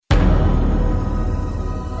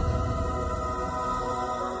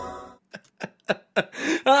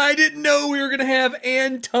I didn't know we were going to have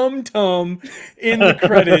Ann Tum Tum in the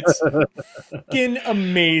credits. Fucking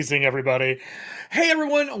amazing, everybody. Hey,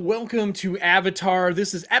 everyone. Welcome to Avatar.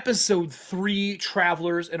 This is episode 3,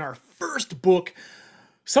 Travelers, in our first book.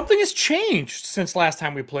 Something has changed since last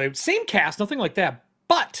time we played. Same cast, nothing like that.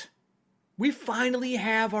 But we finally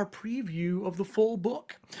have our preview of the full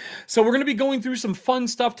book. So we're going to be going through some fun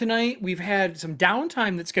stuff tonight. We've had some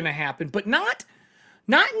downtime that's going to happen, but not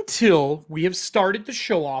until we have started the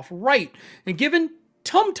show off right and given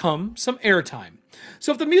Tum Tum some airtime.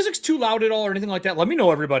 So if the music's too loud at all or anything like that, let me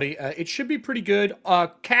know, everybody. It should be pretty good.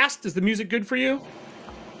 Cast, is the music good for you?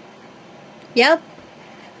 Yep.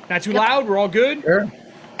 Not too loud? We're all good? Sure.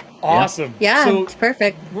 Awesome. Yeah, So it's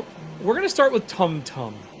perfect. we're going to start with Tum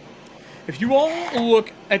Tum. If you all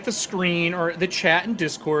look at the screen or the chat and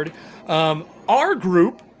Discord, our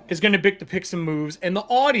group is going to pick some moves, and the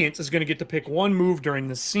audience is going to get to pick one move during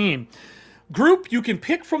this scene. Group, you can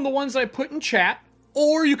pick from the ones I put in chat,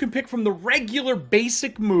 or you can pick from the regular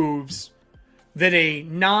basic moves that a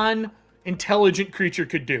non-intelligent creature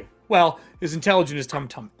could do. Well, as intelligent as Tum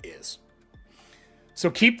Tum is. So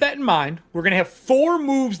keep that in mind. We're going to have 4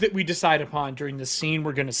 moves that we decide upon during the scene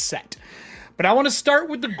we're going to set. But I want to start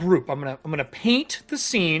with the group. I'm going to paint the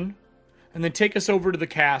scene and then take us over to the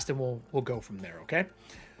cast, and we'll go from there, okay?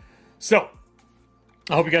 So,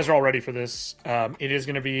 I hope you guys are all ready for this. It's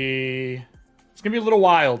going to be a little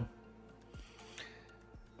wild.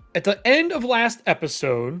 At the end of last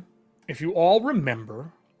episode, if you all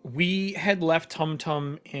remember, we had left Tum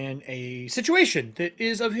Tum in a situation that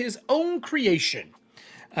is of his own creation.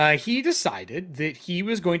 He decided that he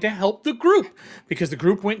was going to help the group because the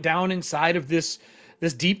group went down inside of this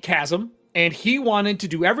deep chasm, and he wanted to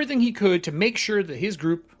do everything he could to make sure that his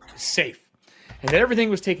group was safe and that everything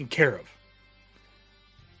was taken care of.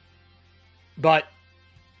 But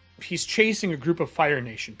he's chasing a group of Fire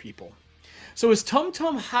Nation people. So as Tum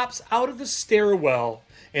Tum hops out of the stairwell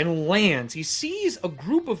and lands, he sees a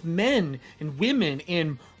group of men and women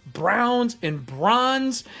in browns and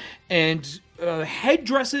bronze and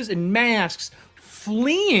headdresses and masks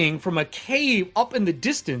fleeing from a cave up in the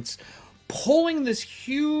distance, pulling this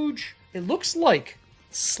huge, it looks like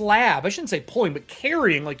slab. I shouldn't say pulling, but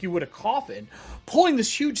carrying like you would a coffin, pulling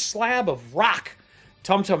this huge slab of rock.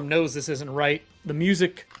 Tum Tum knows this isn't right. The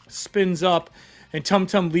music spins up, and Tum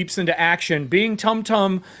Tum leaps into action. Being Tum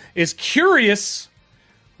Tum is curious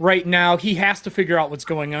right now, he has to figure out what's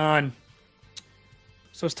going on.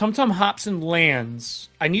 So as Tum Tum hops and lands,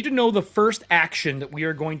 I need to know the first action that we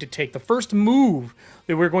are going to take, the first move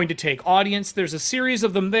that we're going to take. Audience, there's a series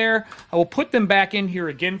of them there. I will put them back in here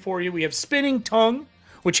again for you. We have Spinning Tongue,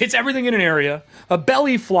 which hits everything in an area, a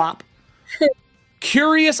Belly Flop,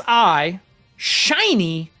 Curious Eye,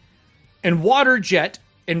 Shiny, and Water Jet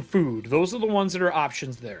and Food. Those are the ones that are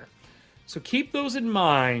options there. So keep those in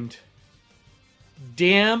mind.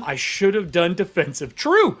 Damn, I should have done defensive.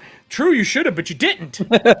 True, you should have, but you didn't.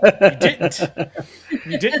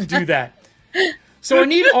 You didn't do that. So I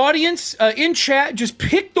need audience in chat. Just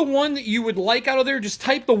pick the one that you would like out of there. Just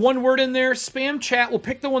type the one word in there. Spam chat. We'll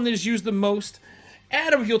pick the one that is used the most.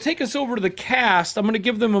 Adam, if you'll take us over to the cast, I'm going to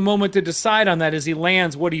give them a moment to decide on that as he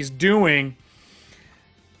lands what he's doing.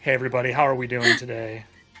 Hey, everybody. How are we doing today?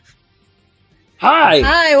 Hi.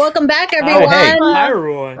 Hi, welcome back, everyone. Oh, hey. Hi,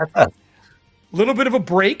 everyone. Little bit of a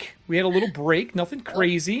break. We had a little break. Nothing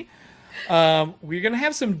crazy. We're going to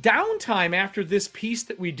have some downtime after this piece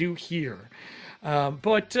that we do here.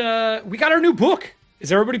 But we got our new book. Is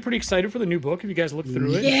everybody pretty excited for the new book? Have you guys looked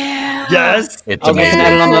through it? Yeah. Yes. It's I was, looking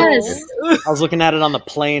at it on Yes. I was looking at it on the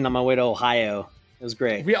plane on my way to Ohio. It was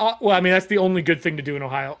great. Well, I mean, that's the only good thing to do in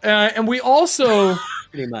Ohio. And we also...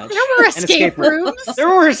 Pretty much. There were And escape rooms. There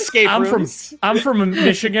were escape I'm rooms. from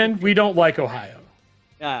Michigan. We don't like Ohio.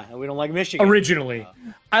 Yeah, we don't like Michigan. Originally.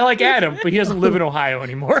 I like Adam, but he doesn't live in Ohio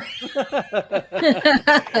anymore.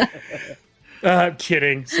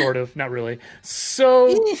 Kidding, sort of. Not really.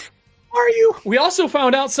 So, are you? We also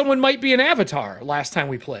found out someone might be an avatar last time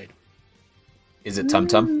we played. Is it Tum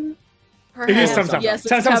Tum? It is Tum Tum. Yes, it's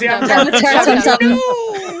Tum Tum's the Tum avatar.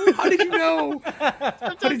 Tum. How did you know?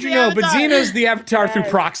 How did you know? But Xena's the avatar through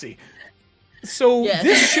proxy. So Yes.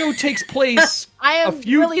 this show takes place. I am I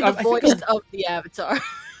really the think voice it's- of the Avatar.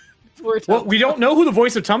 For Well, Tum we don't know who the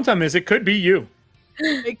voice of Tum Tum is. It could be you.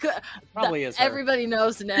 It could, Probably is her. Everybody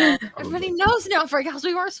knows now. Everybody knows now, because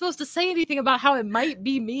we weren't supposed to say anything about how it might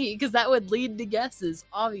be me, because that would lead to guesses,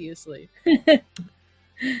 obviously.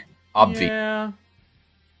 Obvi. Yeah.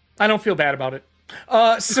 I don't feel bad about it.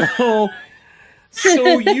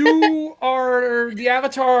 So you are the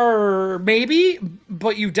Avatar, maybe,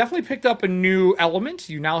 but you definitely picked up a new element.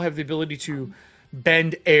 You now have the ability to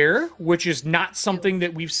bend air, which is not something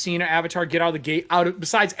that we've seen an Avatar get out of the gate.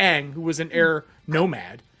 Besides Aang, who was an air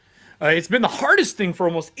nomad, it's been the hardest thing for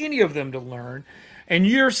almost any of them to learn. And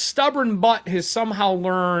your stubborn butt has somehow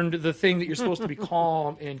learned the thing that you're supposed to be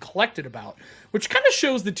calm and collected about, which kind of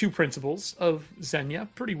shows the two principles of Xenia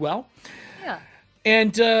pretty well. Yeah.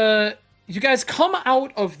 And you guys come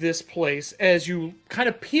out of this place as you kind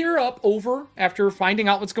of peer up over after finding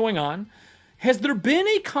out what's going on. Has there been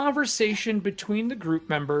a conversation between the group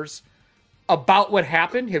members about what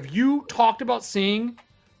happened? Have you talked about seeing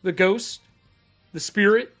the ghost, the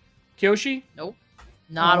spirit, Kyoshi? Nope.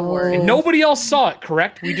 Not a word. And nobody else saw it,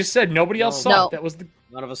 correct? We just said nobody else saw No. it. That was the.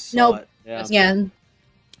 None of us saw Nope. it. Yeah. Yeah.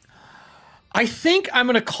 I think I'm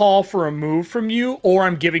going to call for a move from you, or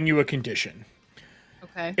I'm giving you a condition.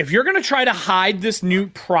 Okay. If you're going to try to hide this new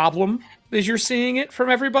problem as you're seeing it from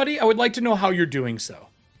everybody, I would like to know how you're doing so.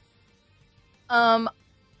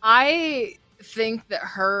 I think that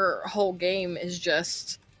her whole game is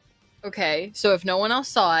just okay. So if no one else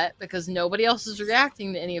saw it, because nobody else is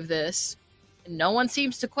reacting to any of this, and no one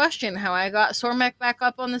seems to question how I got Sormek back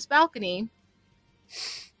up on this balcony,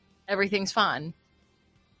 everything's fine.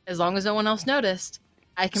 As long as no one else noticed,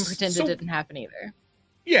 I can pretend So- it didn't happen either.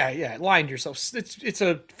 Yeah, lying to yourself. It's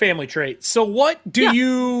a family trait. So what do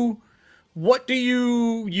you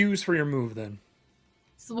use for your move then?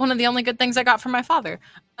 It's one of the only good things I got from my father.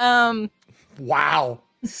 Wow.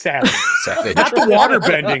 Savage. Savage. Not the water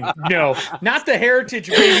bending. No. Not the heritage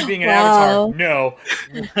of maybe being an Wow. avatar. No.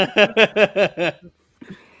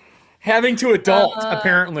 Having to adult,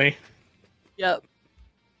 apparently. Yep.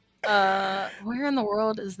 Where in the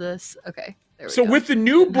world is this? Okay. There we So go. with the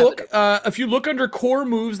new Didn't have book, it if you look under core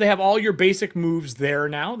moves, they have all your basic moves there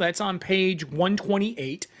now. That's on page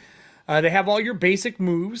 128. They have all your basic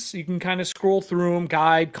moves. You can kind of scroll through them,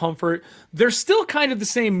 guide, comfort. They're still kind of the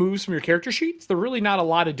same moves from your character sheets. They're really not a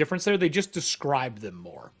lot of difference there. They just describe them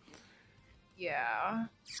more. Yeah.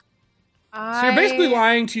 So you're basically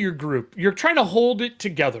lying to your group. You're trying to hold it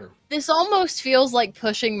together. This almost feels like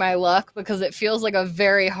pushing my luck because it feels like a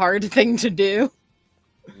very hard thing to do.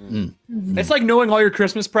 It's like knowing all your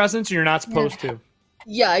Christmas presents and you're not supposed to.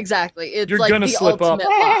 Yeah, exactly. It's You're like gonna the slip up. ultimate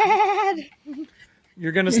lie.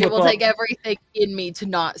 You're going to It slip will up. take everything in me to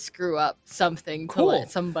not screw up something to Cool. let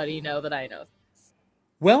somebody know that I know.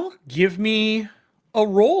 Well, give me a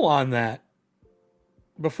roll on that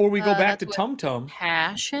before we go back that's to what- Tum Tum.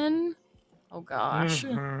 Passion? Oh gosh.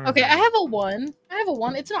 Mhm. Okay, I have a 1. I have a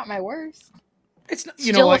 1. It's not my worst. It's not, you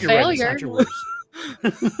Still know a what? You're right. It's failure. not your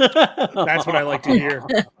worst. That's what I like to hear.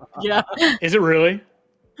 Yeah. Is it really?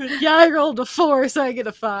 Yeah, I rolled a 4, so I get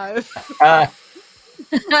a 5.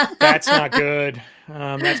 That's not good.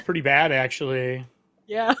 That's pretty bad, actually.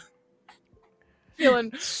 Yeah.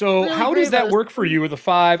 Feeling So, Really how great does that about work for you with a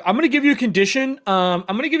 5? I'm going to give you a condition. I'm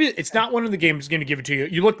going to give you. It's not one of the games going to give it to you.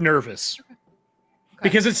 You look nervous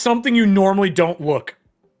because it's something you normally don't look.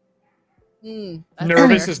 that's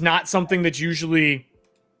Nervous fair. is not something that's usually.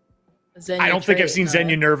 Xenia I don't think I've trait, seen no.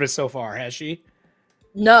 Xenia nervous so far. Has she?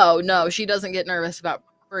 No, she doesn't get nervous about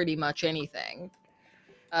pretty much anything.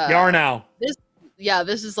 You are now.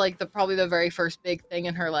 This is like probably the very first big thing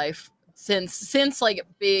in her life since like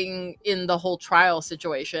being in the whole trial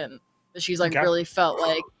situation that she's like Okay. really felt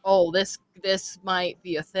like, oh, this might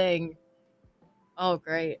be a thing. Oh,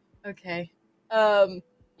 great. Okay.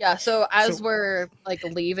 Yeah, so as So- we're like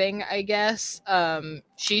leaving, I guess,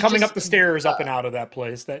 she's Coming just, up the stairs, up and out of that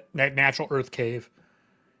place, that natural earth cave.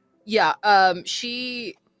 Yeah,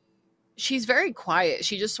 she's very quiet.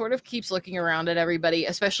 She just sort of keeps looking around at everybody,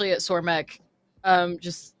 especially at Sormek.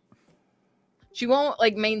 Just she won't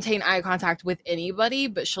like maintain eye contact with anybody,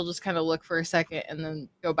 but she'll just kind of look for a second and then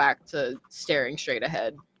go back to staring straight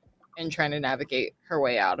ahead and trying to navigate her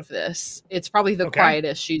way out of this. It's probably the Okay.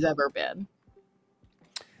 quietest she's ever been.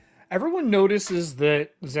 Everyone notices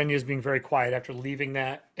that Xenia is being very quiet after leaving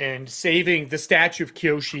that and saving the statue of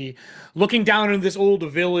Kyoshi, looking down into this old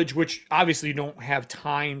village, which obviously you don't have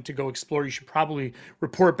time to go explore. You should probably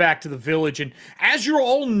report back to the village. And as you're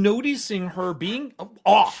all noticing her being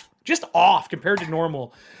off, just off compared to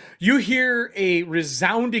normal, you hear a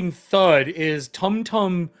resounding thud as Tum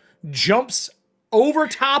Tum jumps over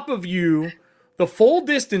top of you the full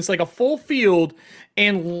distance, like a full field,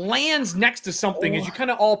 and lands next to something. As you kind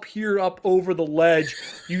of all peer up over the ledge,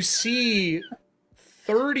 you see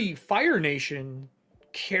 30 Fire Nation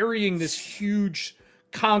carrying this huge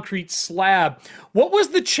concrete slab. What was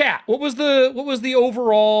the chat? What was the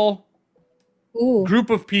overall Ooh. group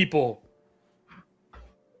of people?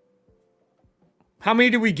 How many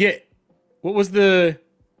did we get? What was the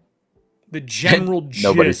general gist?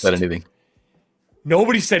 Nobody said anything.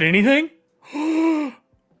 Nobody said anything?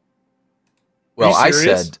 Well, Are you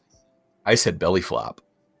serious? I said belly flop.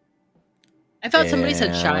 I thought somebody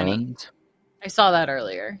said shiny. And- I saw that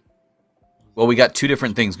earlier. Well, we got two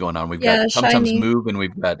different things going on. We've Yeah, got Tum Tum's shiny. move, and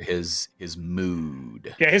we've got his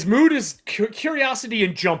mood. Yeah, his mood is curiosity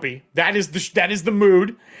and jumpy. That is the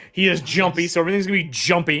mood. He is jumpy, so everything's gonna be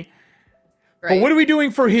jumpy. Right. But what are we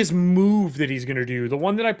doing for his move that he's gonna do? The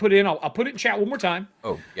one that I put in, I'll put it in chat one more time.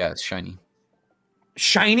 Oh, yeah, it's shiny.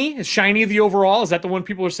 Shiny is shiny the overall. Is that the one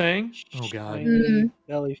people are saying? Oh god. Mm.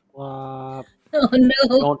 Belly flop. Oh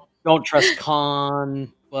no. Don't trust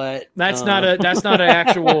Con, but That's not an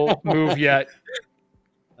actual move yet.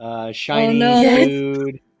 Shiny Oh, no.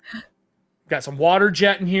 food. Got some water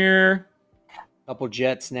jet in here. Couple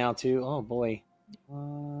jets now too. Oh boy.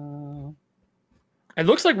 It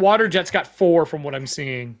looks like water jet's got 4 from what I'm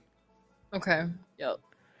seeing. Okay. Yep.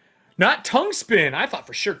 Not tongue spin. I thought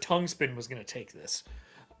for sure tongue spin was going to take this.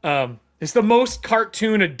 It's the most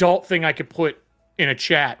cartoon adult thing I could put in a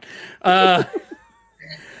chat.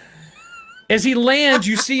 As he lands,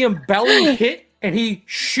 you see him belly hit, and he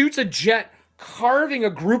shoots a jet, carving a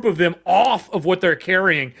group of them off of what they're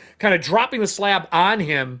carrying, kind of dropping the slab on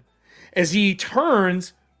him. As he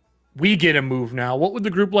turns, we get a move now. What would the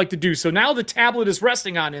group like to do? So now the tablet is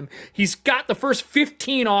resting on him. He's got the first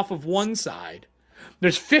 15 off of one side.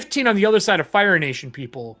 There's 15 on the other side of Fire Nation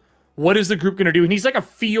people. What is the group going to do? And he's like a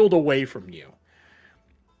field away from you.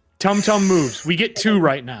 Tum Tum moves. We get 2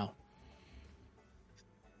 right now.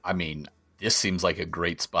 I mean, this seems like a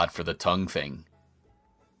great spot for the tongue thing.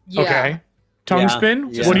 Yeah. Okay. Tongue Yeah. spin?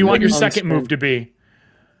 Yeah. What do you want your Tongue second spin. move to be?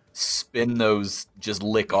 Spin those, just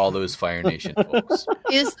lick all those Fire Nation folks.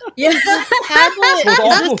 Is Yeah. tablet With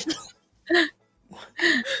all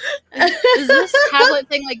is this tablet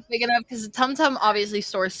thing like big enough? Because Tum Tum obviously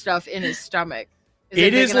stores stuff in his stomach. It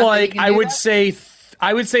big is enough that he like can I do would that? say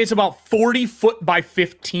it's about 40 foot by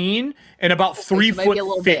 15 and about 3 so maybe foot a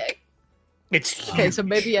little thick. big. It's Okay, so huge.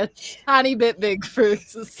 maybe a tiny bit big for.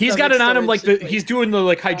 He's got it on him like storage, he's doing the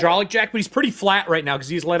like hydraulic jack, but he's pretty flat right now because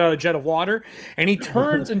he's let out a jet of water, and he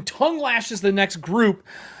turns and tongue lashes the next group.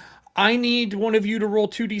 I need one of you to roll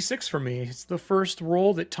 2d6 for me. It's the first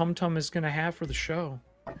roll that Tum Tum is going to have for the show.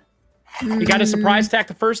 You got a surprise attack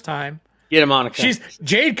the first time. Get him, Monica. She's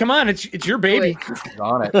Jade. Come on, it's your baby. He's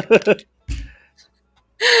on it.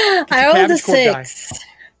 I rolled a cabbage core die. 6.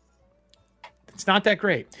 It's not that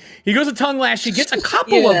great. He goes a tongue lash. He gets a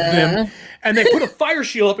couple of them, and they put a fire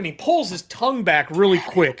shield up, and he pulls his tongue back really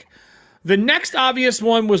quick. The next obvious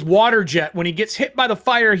one was water jet. When he gets hit by the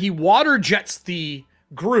fire, he water jets the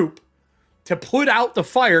group to put out the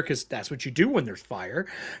fire, because that's what you do when there's fire.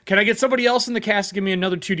 Can I get somebody else in the cast to give me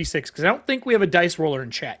another 2d6? Because I don't think we have a dice roller in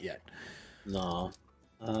chat yet. No.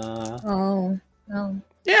 Oh no.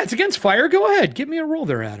 Yeah, it's against fire. Go ahead. Give me a roll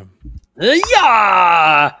there, Adam.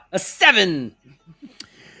 Yeah! A 7!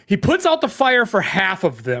 He puts out the fire for half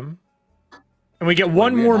of them, and we get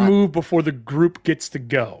one more move before the group gets to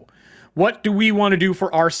go. What do we want to do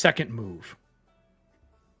for our second move?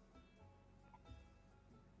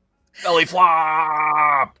 Belly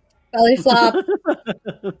flop! Belly flop.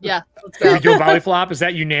 Yeah, let's Can go. we do a belly flop? Is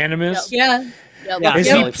that unanimous? Yeah. Yeah, Yeah. As let's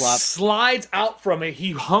he go. Belly flop. slides out from it,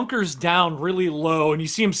 he hunkers down really low, and you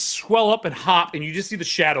see him swell up and hop, and you just see the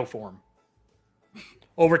shadow form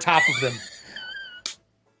over top of them.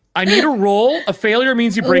 I need a roll. A failure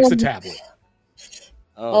means he breaks the tablet.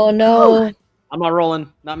 Oh no. I'm not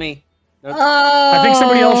rolling. Not me. Nope. I think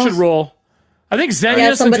somebody else should roll. I think Xenia, Yeah,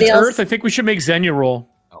 since somebody it's else. Earth, I think we should make Xenia roll.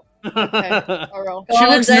 Okay, I'll roll. Go She on,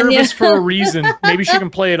 looks Xenia. nervous for a reason. Maybe she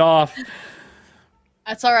can play it off.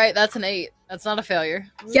 That's all right. That's an 8. That's not a failure.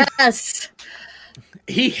 Yes.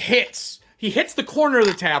 He hits the corner of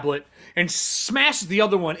the tablet and smashes the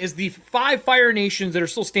other one as the 5 Fire Nations that are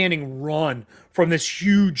still standing run from this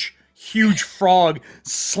huge frog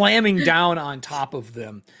slamming down on top of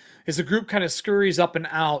them. As the group kind of scurries up and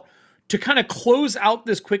out to kind of close out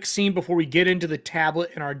this quick scene before we get into the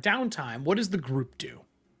tablet and our downtime, what does the group do?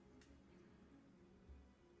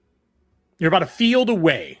 You're about a field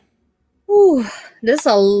away. Ooh, this is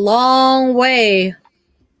a long way.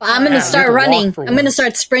 I'm gonna Yeah, start you have to walk running. for I'm gonna once.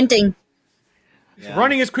 start sprinting. Yeah.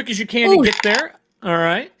 Running as quick as you can Ooh. to get there. All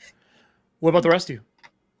right. What about the rest of you?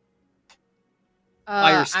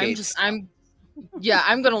 Fire I'm skates.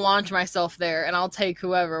 I'm gonna launch myself there, and I'll take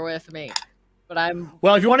whoever with me. But I'm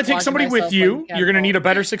Well, if you want to take Launching somebody with myself you, like you're going to need a catapult.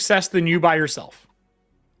 better success than you by yourself.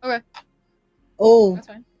 okay. Oh, That's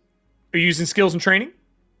fine. Are you using skills and training,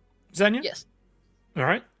 Xenia? Yes. All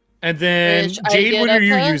right. And then, Which I Jade, get what a are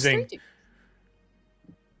you plus using? 3 to.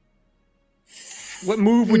 What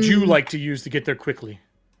move would you like to use to get there quickly?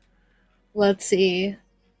 let's see.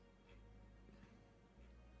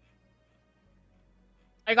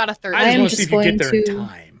 I got a 30. I just am want to see just if you get going there in to-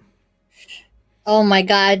 time. Oh my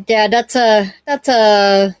god, yeah, that's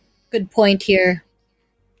a good point here.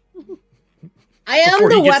 I am Before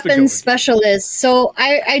he the gets to go weapons again. specialist, so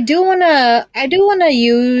I do wanna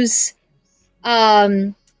use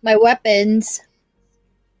my weapons.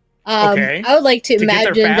 Okay. I would like to To get there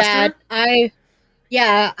imagine that faster?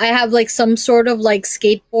 I have like some sort of like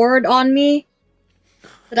skateboard on me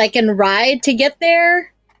that I can ride to get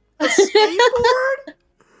there. Skateboard?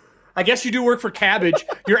 I guess you do work for Cabbage.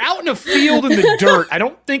 You're out in a field in the dirt. I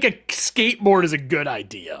don't think a skateboard is a good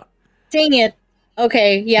idea. Dang it.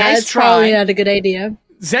 Okay, yeah, Nice it's probably try. not a good idea.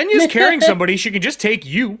 Zenya's carrying somebody. She can just take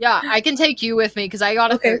you. Yeah, I can take you with me because I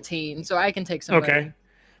got a Okay. 13, so I can take somebody. Okay.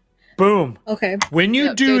 Boom. Okay. When you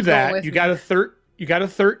Yep, do Jade's going that, with you me. got a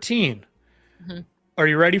 13. Mhm. Are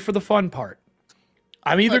you ready for the fun part?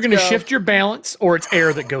 I'm either Let's going to go. shift your balance or it's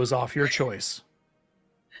air that goes off. Your choice.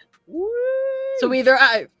 So either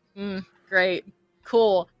I. Great.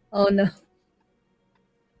 Cool. Oh no.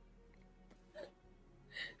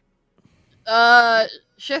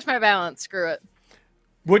 Shift my balance. Screw it.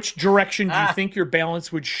 Which direction do you Ah. think your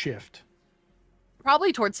balance would shift?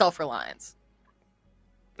 Probably towards self-reliance.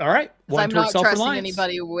 All right. 'Cause One I'm towards not trusting self-reliance.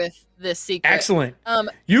 anybody with this secret. Excellent. Um,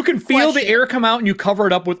 You can feel the question. air come out and you cover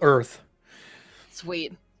it up with earth.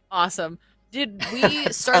 Sweet. Awesome. Did we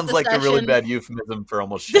start Sounds the like session? a really bad euphemism for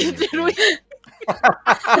almost shitting Did your we? pants.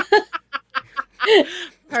 That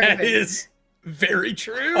Perfect. is very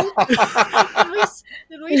true.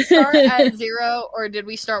 Did we start at 0 or did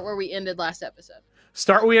we start where we ended last episode?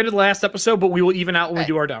 Start where we ended last episode, but we will even out when we Okay.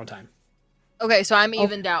 do our downtime. Okay, so I'm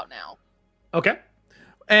evened out now. Okay.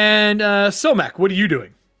 And Somek, what are you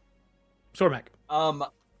doing? Sormek.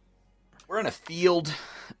 We're in a field,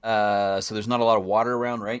 so there's not a lot of water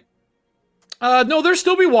around, right? No, there'll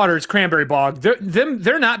still be water. It's cranberry bog.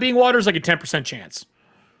 They're not being water is like a 10% chance.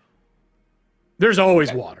 There's always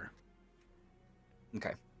Okay. water.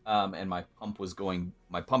 Okay. And my pump is gone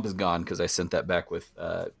because I sent that back with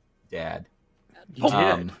Dad. You did.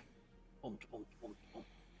 Um,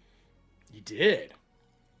 You did.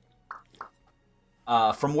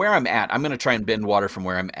 From where I'm at, I'm gonna try and bend water from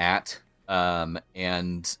where I'm at.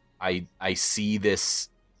 And I see this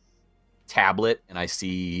tablet, and I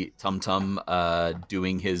see Tum Tum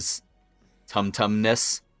doing his Tum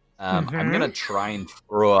Tumness. I'm gonna try and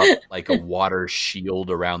throw up like a water shield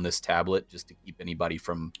around this tablet just to keep anybody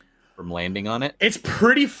from landing on it. It's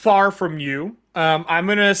pretty far from you. I'm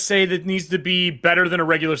gonna say that it needs to be better than a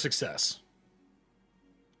regular success.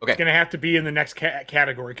 Okay. It's gonna have to be in the next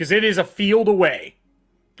category because it is a field away.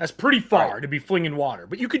 That's pretty far Right. to be flinging water,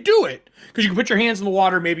 but you could do it because you can put your hands in the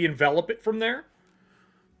water, maybe envelop it from there.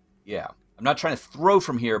 Yeah. I'm not trying to throw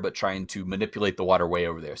from here, but trying to manipulate the water way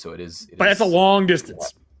over there. So it is. But that's a long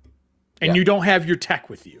distance, and Yeah. you don't have your tech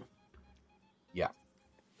with you. Yeah.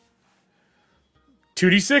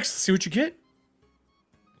 2d6. Let's see what you get.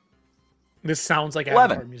 This sounds like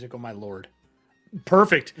 11. Avatar music. Oh my lord!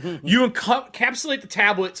 Perfect. You encapsulate the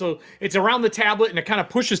tablet, so it's around the tablet, and it kind of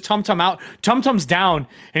pushes Tum Tum out. Tum Tum's down,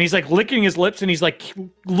 and he's like licking his lips, and he's like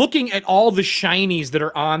looking at all the shinies that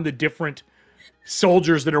are on the different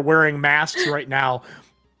soldiers that are wearing masks right now.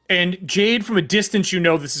 And Jade, from a distance, you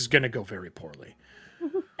know this is going to go very poorly.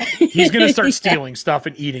 He's going to start stealing stuff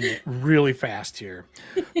and eating it really fast here.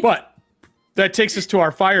 But that takes us to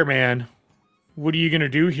our fireman. What are you going to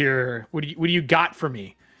do here? What do you got for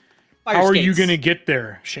me? How are you going to get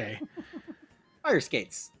there, Shay? Fire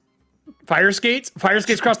skates. Fire skates? Fire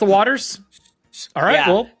skates across the waters? All right, Yeah.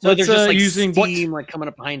 well, So let's, there's just like using steam like coming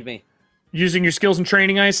up behind me. using your skills and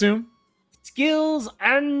training, I assume. Skills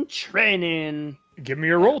and training. Give me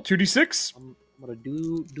a roll, 2d6. I'm gonna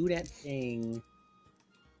do that thing.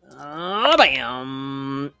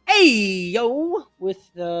 Bam! Hey yo, with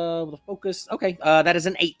the focus. Okay, that is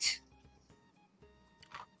an 8.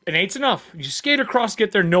 An 8's enough. You skate across,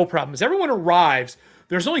 get there, no problem. As everyone arrives,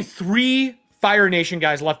 there's only 3 Fire Nation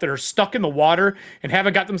guys left that are stuck in the water and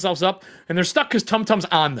haven't got themselves up, and they're stuck because Tum Tum's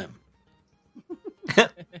on them.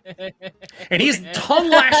 And he's tongue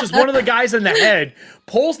lashes one of the guys in the head,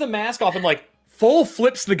 pulls the mask off, and like full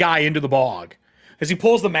flips the guy into the bog as he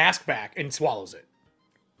pulls the mask back and swallows it.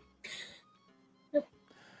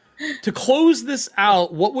 To close this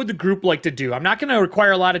out, what would the group like to do? I'm not going to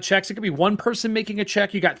require a lot of checks. It could be one person making a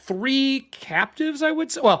check. You got 3 captives, I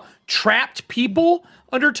would say. Well, trapped people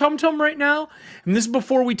under Tum Tum right now. And this is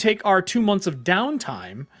before we take our 2 months of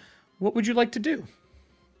downtime. What would you like to do?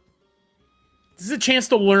 This is a chance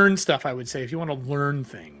to learn stuff, I would say, if you want to learn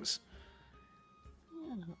things.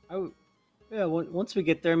 Once we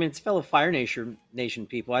get there, I mean, it's fellow Fire Nation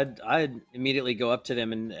people. I'd immediately go up to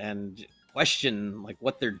them and question like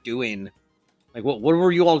what they're doing. Like what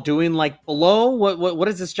were you all doing like below? What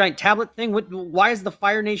is this giant tablet thing? Why does the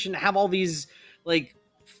Fire Nation have all these like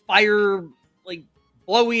fire like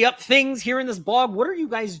blowy up things here in this bog? What are you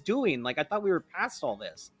guys doing? Like I thought we were past all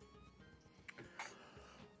this.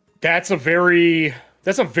 That's a very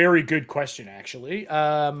good question, actually.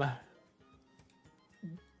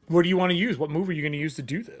 What do you want to use? What move are you going to use to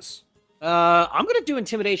do this? I'm gonna do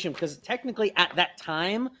intimidation because technically at that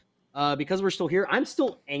time, because we're still here, I'm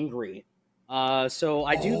still angry. So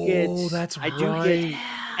I do get get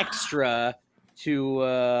extra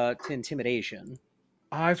to intimidation.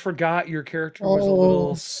 I forgot your character was a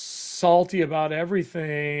little salty about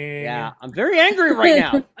everything. Yeah, I'm very angry right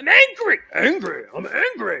now. I'm angry. I'm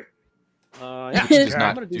angry. Yeah, Which does I'm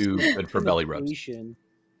not gonna do good for belly rubs. intimidation.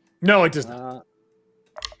 No, it does not.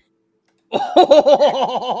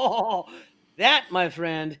 Oh, that, my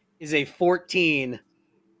friend, is a 14.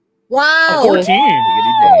 Wow. 14.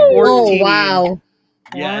 Oh, wow.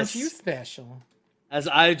 Why aren't you Yes. special? As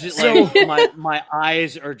I just So- like my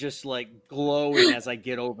eyes are just like glowing as I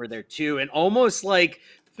get over there too, and almost like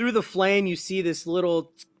through the flame, you see this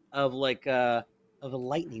little of like of a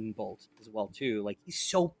lightning bolt as well too. Like he's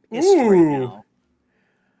so pissed right Ooh. now.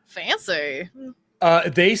 Fancy.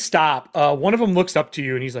 They stop. One of them looks up to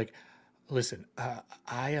you and he's like, "Listen,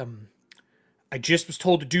 I just was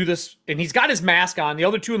told to do this," and he's got his mask on. The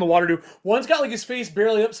other two in the water do. One's got like his face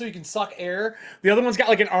barely up so he can suck air. The other one's got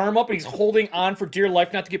like an arm up and he's holding on for dear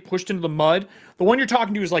life not to get pushed into the mud. The one you're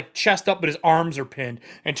talking to is like chest up, but his arms are pinned.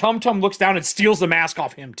 And Tum Tum looks down and steals the mask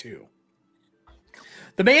off him too.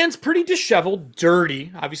 The man's pretty disheveled,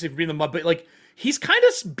 dirty, obviously for being in the mud, but like he's kind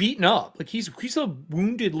of beaten up. Like he's a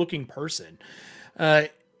wounded looking person. And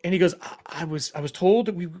he goes, I was told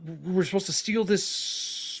that we were supposed to steal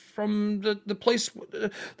this from the place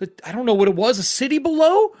that I don't know what it was, a city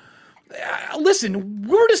below. Listen, we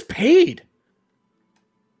were just paid.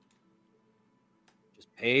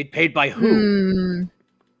 Just paid by who?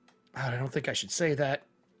 I don't think I should say that.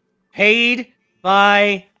 Paid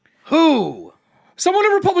by who? Someone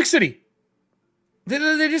in Republic City. They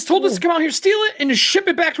just told us to come out here, steal it, and to ship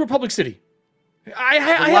it back to Republic City. I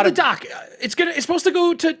have the dock. It's supposed to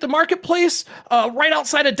go to the marketplace right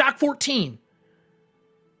outside of Dock 14.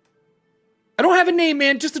 I don't have a name,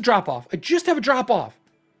 man. Just a drop off. I just have a drop off.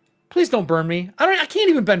 Please don't burn me. I can't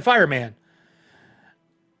even bend fire, man.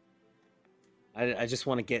 I just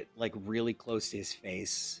want to get like really close to his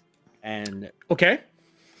face, and Okay.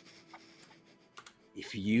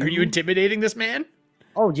 if you Are you intimidating this man?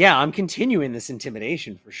 Oh yeah, I'm continuing this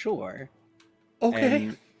intimidation for sure. Okay.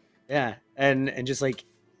 And, yeah, and just like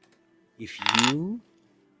if you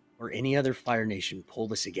or any other Fire Nation pull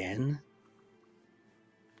this again,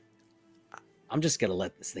 I'm just gonna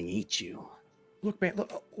let this thing eat you. Look, man.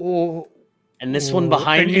 Look. Oh. And this one Oh,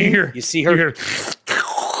 behind and me, hear- you see her, hear-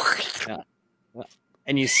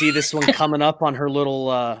 and you see this one coming up on her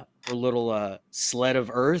little sled of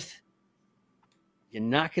earth. You're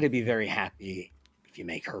not gonna be very happy if you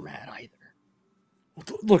make her mad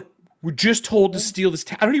either. Look, we're just told to steal this.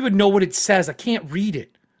 I don't even know what it says. I can't read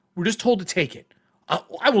it. We're just told to take it.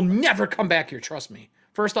 I will never come back here. Trust me.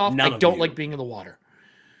 First off, None I of don't you. like being in the water.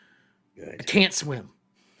 I Good. can't swim.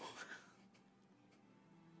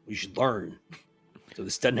 You should learn so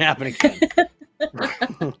this doesn't happen again.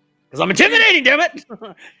 Because I'm intimidating, damn it.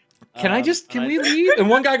 Can we leave? And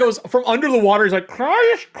one guy goes from under the water. He's like,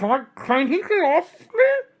 can he get off me?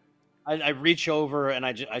 I reach over and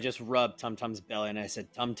I just rub Tum Tum's belly and I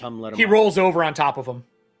said, Tum Tum, let him. He out." rolls over on top of him,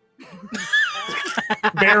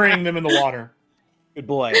 burying them in the water. Good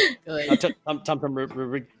boy. Good. Tum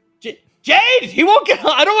Tum. Jade, he won't get.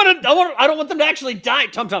 I don't want them to actually die,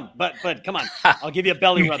 Tum Tum. But come on, I'll give you a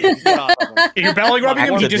belly rub. Get off of him. You're belly rubbing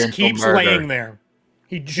him. He just Accidental keeps murder. laying there.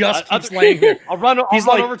 He just keeps laying there. I'll run He's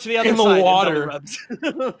like over to the other in the side. and water. belly rubs.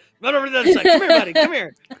 Run over to the other side. Come here, buddy. Come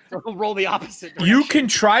here. So we'll roll the opposite direction. You can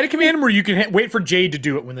try to command him, or you can wait for Jade to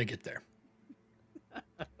do it when they get there.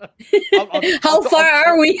 How far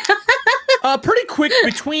are we? Pretty quick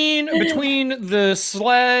between the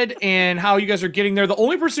sled and how you guys are getting there. The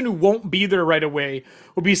only person who won't be there right away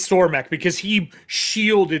will be Sormek because he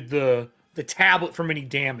shielded the tablet from any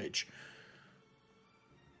damage.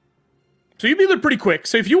 So you'll be there pretty quick.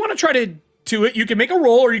 So if you want to try to do it, you can make a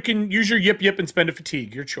roll or you can use your yip yip and spend a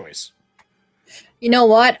fatigue. Your choice. You know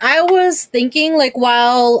what? I was thinking like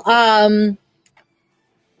while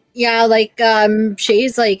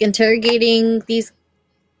Shay's like interrogating these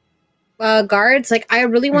guards, like I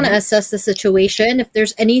really want to assess the situation. If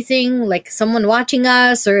there's anything like someone watching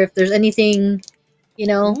us or if there's anything,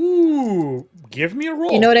 Ooh, give me a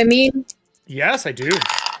roll. you know what I mean? Yes, I do.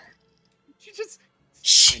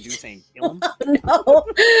 behind you saying, "Kill him." No,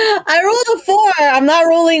 I rolled a 4. I'm not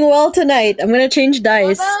rolling well tonight. I'm gonna change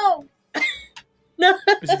dice. Oh, No.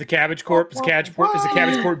 Is it the Cabbage Corp? Is the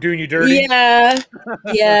Cabbage Corp doing you dirty?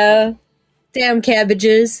 Yeah. Damn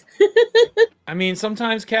cabbages. I mean,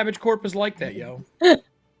 sometimes Cabbage Corp is like that, yo.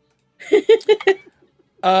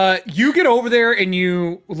 You get over there and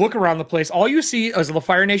you look around the place. All you see is the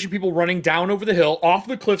Fire Nation people running down over the hill, off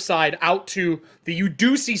the cliffside, out to you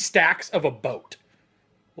do see stacks of a boat.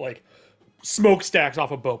 Like smokestacks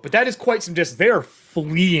off a boat. But that is quite some distance. They are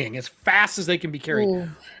fleeing as fast as they can be carried. Ooh.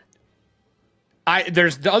 Other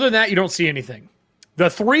than that, you don't see anything. The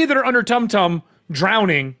 3 that are under Tum Tum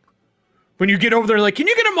drowning. When you get over there, like, can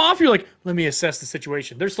you get them off? You're like, let me assess the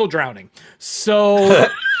situation. They're still drowning. So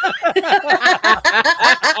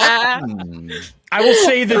I will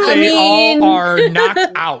say that they all are knocked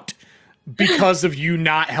out because of you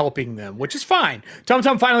not helping them, which is fine. Tum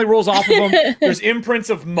Tum finally rolls off of them. There's imprints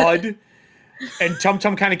of mud. And Tum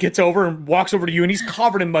Tum kind of gets over and walks over to you, and he's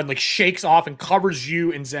covered in mud, like shakes off and covers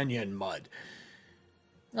you and Xenia in mud.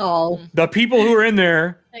 Oh. The people who are in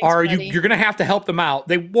there Thanks, are buddy. you're gonna have to help them out.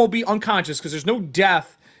 They won't be unconscious because there's no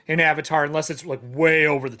death in Avatar unless it's like way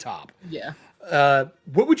over the top. yeah.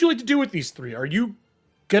 What would you like to do with these 3? Are you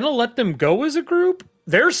gonna let them go as a group?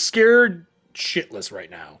 They're scared shitless right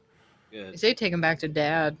now. I Good. say take him back to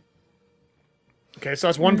Dad. Okay, so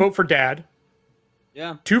that's 1 vote for Dad,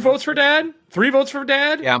 Yeah. 2 votes for Dad, 3 votes for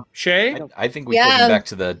Dad. Yeah. Shay. I think we take Yeah. them back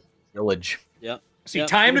to the village. Yep. See, Yep.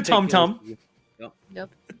 time to We'll take Tum Tum. those. Yep. Yep.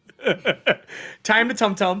 Time to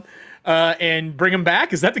Tum Tum, and bring him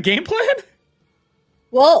back. Is that the game plan?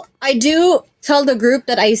 Well, I do tell the group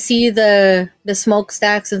that I see the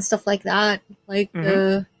smokestacks and stuff like that. Like,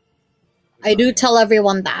 I do tell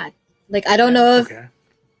everyone that. Like, I don't know if Okay.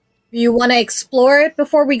 you want to explore it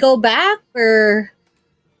before we go back, or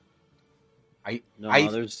No, I-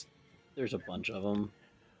 there's a bunch of them.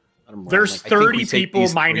 There's think 30 we take people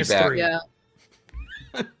these 3 minus back. 3. Yeah.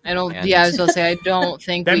 I don't. And- Yeah, I was gonna say I don't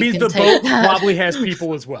think That we means can the take boat that. probably has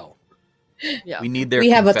people as well. Yeah. We need their We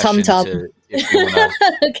have a confession tum-tum. to if we want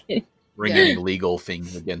to okay, bring Yeah. any legal thing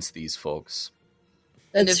against these folks.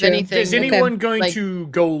 And that's if true. anything- Is anyone going Like- to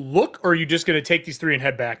go look, or are you just going to take these 3 and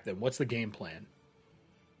head back then? What's the game plan?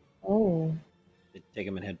 Oh, Take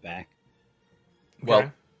them and head back. Well,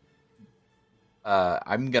 Okay.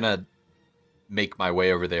 I'm gonna make my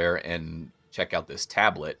way over there and check out this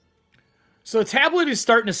tablet. So the tablet is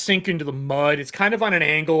starting to sink into the mud. It's kind of on an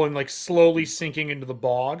angle and like slowly sinking into the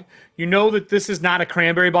bog. You know that this is not a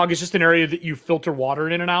cranberry bog. It's just an area that you filter water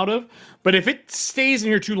in and out of. But if it stays in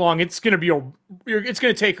here too long, it's going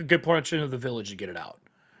to take a good portion of the village to get it out.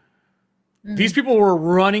 These people were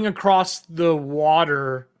running across the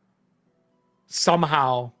water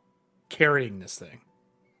somehow carrying this thing.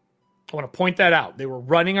 I want to point that out. They were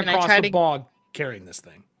running Can I across try the to- bog carrying this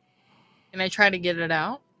thing. Can I try to get it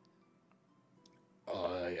out?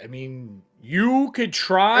 I mean, you could Or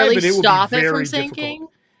try, at but least it would stop be it very from sinking?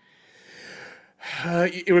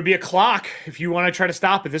 difficult. It would be a clock if you want to try to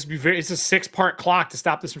stop it. This would be it's a 6-part clock to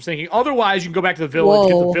stop this from sinking. Otherwise, you can go back to the village,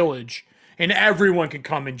 get the Whoa. village, and everyone can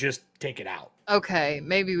come and just take it out. Okay,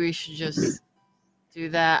 maybe we should just do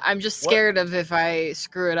that. I'm just What? scared of if I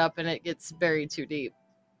screw it up and it gets buried too deep.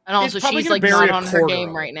 And also, probably she's gonna like bury not a on her quarter game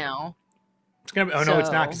of it. right now. It's gonna be, oh no,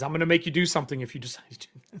 it's not So- because I'm gonna make you do something if you decide to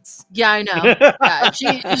do this. Yeah, I know. Yeah,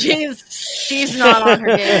 she's not on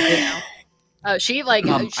her game right now. She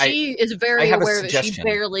is I very have a aware that she suggestion.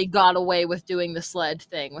 barely got away with doing the sled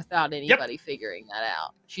thing without anybody figuring that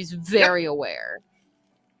out. She's very aware.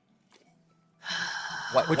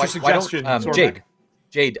 Why, What's your suggestion, Zormek?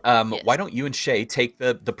 Jade, Yes. why don't you and Shay take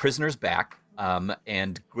the prisoners back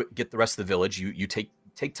and get the rest of the village? You take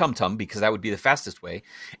Tum Tum because that would be the fastest way,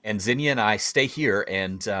 and Zinnia and I stay here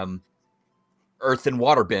and earth and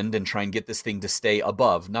water bend and try and get this thing to stay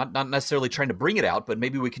above. Not necessarily trying to bring it out, but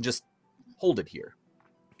maybe we can just hold it here.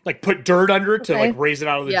 Like put dirt under it to Okay. like raise it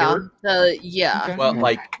out of the Yeah, dirt. yeah. Okay. Well, Mhm.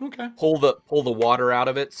 like Okay. pull the water out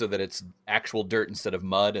of it so that it's actual dirt instead of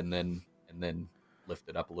mud, and then lift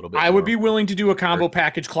it up a little bit. I would more. be willing to do a combo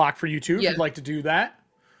package clock for you too if Yeah. you'd like to do that.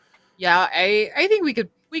 Yeah, I think we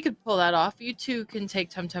could pull that off. You two can take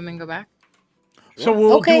Tum Tum and go back. So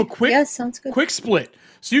we'll okay. do a quick Yeah, sounds good. quick split.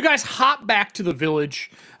 So you guys hop back to the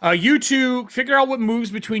village. You two figure out what moves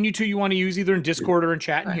between you two you want to use either in Discord or in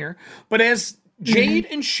chat in Right. here. But as Jade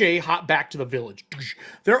and Shay hop back to the village,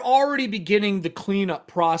 they're already beginning the cleanup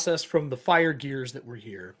process from the fire gears that were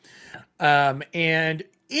here. And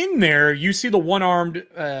in there, you see the one-armed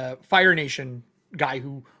Fire Nation guy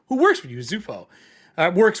who works for you, Zufo.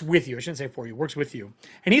 Works with you. I shouldn't say for you. Works with you.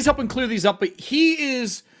 And he's helping clear these up, but he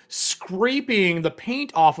is scraping the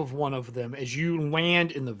paint off of one of them as you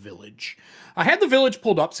land in the village. I had the village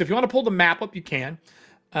pulled up, so if you want to pull the map up, you can.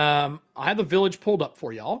 I have the village pulled up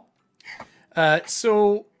for y'all.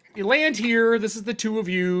 So you land here. This is the two of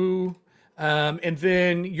you. And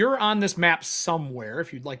then you're on this map somewhere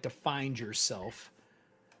if you'd like to find yourself.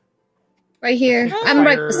 Right here. I'm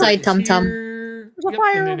right beside Tum Tum. There's a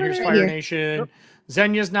fire and then over here's there. Fire Here. Nation.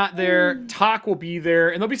 Zenya's not there. Tak will be there.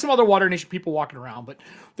 And there'll be some other Water Nation people walking around. But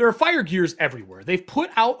there are fire gears everywhere. They've put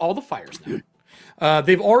out all the fires now.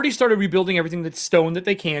 They've already started rebuilding everything that's stone that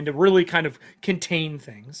they can to really kind of contain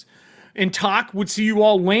things. And Tak would see you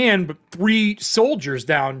all land, but 3 soldiers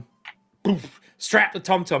down, poof, strapped to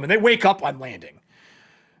Tum Tum. And they wake up on landing.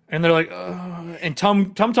 And they're like, and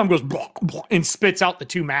Tum Tum goes, blah, blah, and spits out the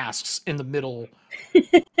 2 masks in the middle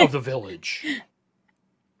of the village.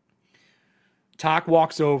 Tak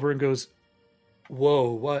walks over and goes,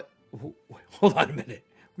 whoa, what? Hold on a minute.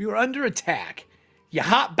 We were under attack. You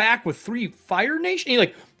hop back with 3 Fire Nation? He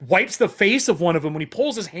like wipes the face of one of them. When he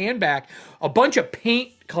pulls his hand back, a bunch of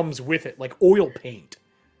paint comes with it, like oil paint.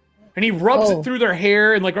 And he rubs it through their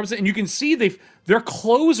hair and like rubs it, and you can see their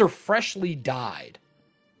clothes are freshly dyed.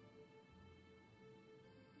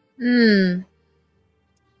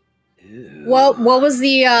 What was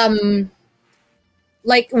the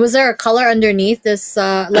like, was there a color underneath this,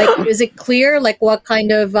 like, is it clear, like, what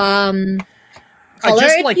kind of color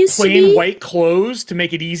Just it like used to plain be? white clothes to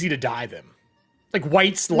make it easy to dye them. Like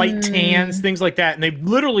whites, light tans, things like that. And they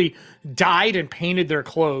literally dyed and painted their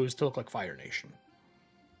clothes to look like Fire Nation.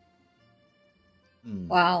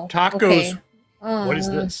 Wow. Tak okay. goes, what is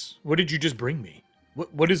this? What did you just bring me?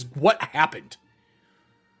 What happened?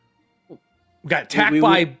 We got attacked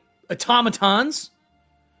by automatons,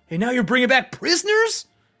 and now you're bringing back prisoners?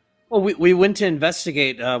 Well, we went to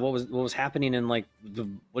investigate what was happening in like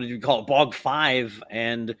what did you call it, Bog 5,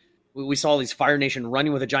 and we saw these Fire Nation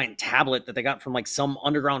running with a giant tablet that they got from like some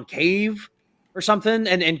underground cave or something.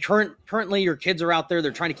 And currently your kids are out there.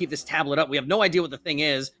 They're trying to keep this tablet up. We have no idea what the thing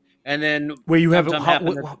is. And then Where you have it, Tum Tum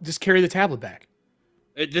happened. just carry the tablet back.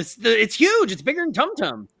 It's huge. It's bigger than Tum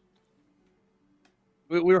Tum.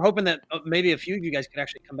 We were hoping that maybe a few of you guys could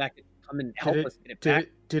actually come and help us get it back.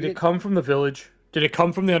 Did it come from the village? Did it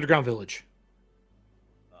come from the underground village?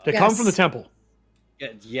 Did it come from the temple?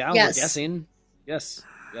 Yeah, Yes. we're guessing. Yes,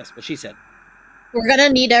 what she said. We're gonna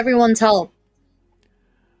need everyone's help.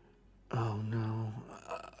 Oh no.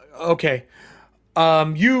 Okay.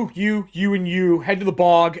 You and you head to the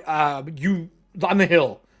bog. You on the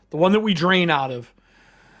hill, the one that we drain out of.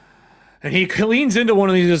 And he leans into one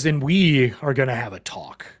of these, and we are gonna have a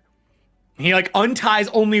talk. And he like unties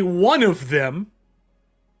only one of them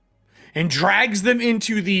and drags them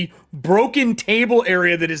into the broken table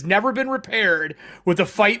area that has never been repaired with a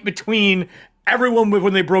fight between everyone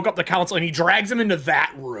when they broke up the council, and he drags them into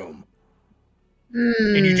that room.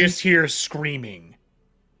 And you just hear screaming.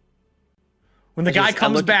 When the guy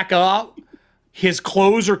comes back up, his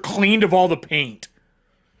clothes are cleaned of all the paint.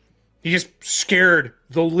 He just scared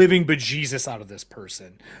the living bejesus out of this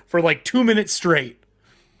person for like 2 minutes straight.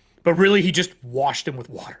 But really, he just washed him with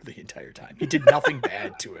water the entire time. He did nothing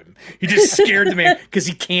bad to him. He just scared the man because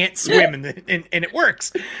he can't swim, and it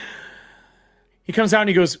works. He comes out and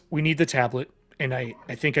he goes, we need the tablet, and I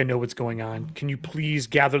think I know what's going on. Can you please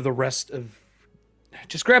gather the rest of...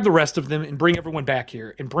 Just grab the rest of them and bring everyone back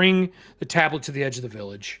here and bring the tablet to the edge of the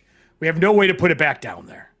village. We have no way to put it back down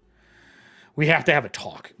there. We have to have a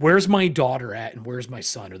talk. Where's my daughter at and where's my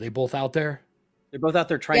son? Are they both out there? They're both out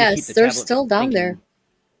there trying to keep Yes, the they're tablet still from down sinking. there.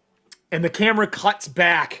 And the camera cuts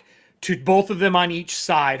back to both of them on each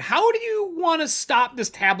side. How do you want to stop this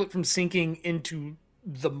tablet from sinking into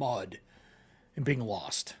the mud and being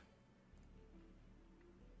lost?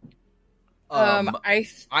 I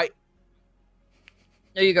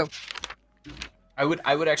there you go. I would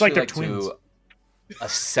actually like they're like twins. to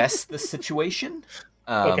assess the situation.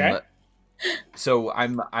 Okay. So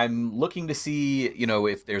I'm looking to see,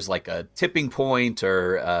 if there's like a tipping point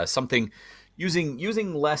or something,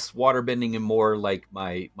 using less water bending and more like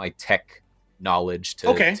my tech knowledge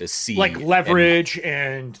to see like leverage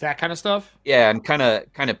and that kind of stuff. Yeah, and kind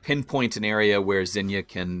of pinpoint an area where Zinnia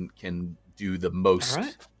can do the most All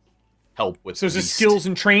right. help with. So is it least- skills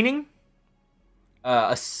and training?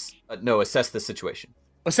 No, assess the situation.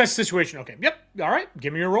 Assess the situation. Okay. Yep. All right.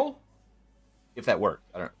 Give me your roll. If that worked,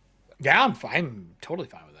 I don't. Yeah, I'm fine. I'm totally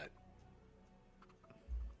fine with that.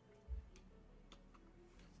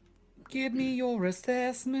 Give me your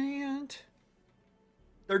assessment.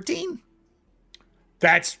 13.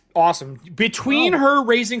 That's awesome. Between her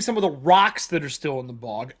raising some of the rocks that are still in the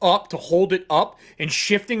bog up to hold it up and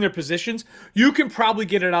shifting their positions, you can probably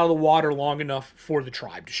get it out of the water long enough for the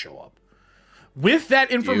tribe to show up. With that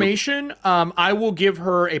information, I will give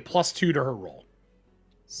her a +2 to her roll.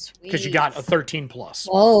 Sweet. Because you got a 13 plus.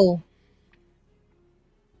 Oh,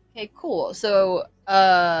 Okay, cool. So,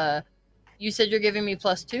 you said you're giving me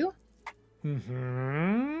 +2?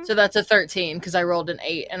 Mm-hmm. So that's a 13 because I rolled an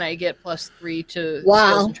 8 and I get +3 to Wow.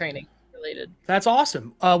 skills and training related. That's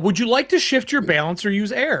awesome. Would you like to shift your balance or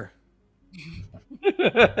use air? This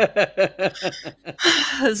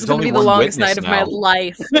is going to only be the one longest witness night of my now.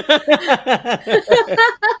 life.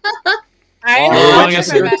 Oh, I'll, yes,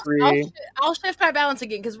 shift my you're ba- free. I'll shift my balance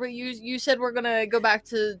again because you said we're going to go back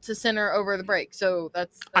to center over the break. So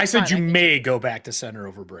that's I said fine. you may go back to center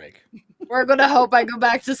over break. We're going to hope I go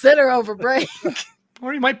back to center over break.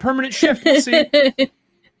 Or you might permanent shift. Let's see.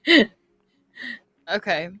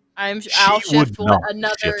 Okay. I'll She shift would not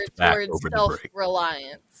another shift back towards over the break.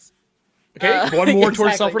 self-reliance. Okay, one more towards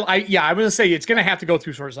exactly. self-reliance. Yeah, I'm going to say it's going to have to go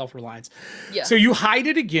through towards self-reliance. Yeah. So you hide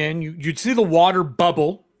it again. You see the water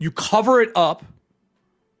bubble. You cover it up.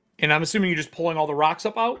 And I'm assuming you're just pulling all the rocks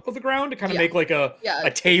up out of the ground to kind of Yeah. make like a Yeah.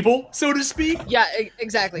 table, so to speak. Yeah,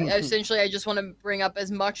 exactly. Essentially, I just want to bring up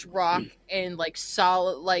as much rock and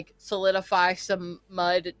solidify some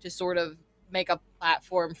mud to sort of make a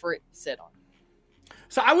platform for it to sit on.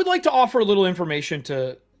 So I would like to offer a little information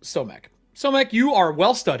to Somek. Somek, you are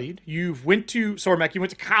well studied. You went to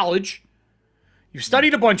college. You've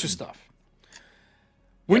studied a bunch of stuff.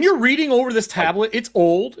 When you're reading over this tablet, it's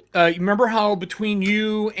old. You remember how between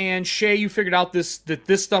you and Shay, you figured out that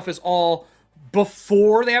this stuff is all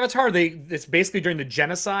before the Avatar. It's basically during the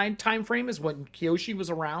genocide time frame is when Kyoshi was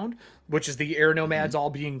around, which is the air nomads all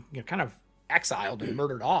being kind of exiled and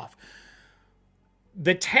murdered off.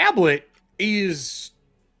 The tablet is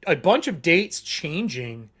a bunch of dates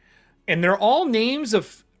changing, and they're all names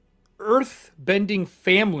of earth-bending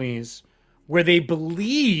families where they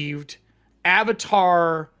believed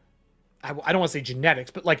Avatar, I don't want to say genetics,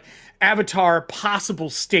 but like Avatar possible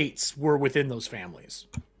states were within those families.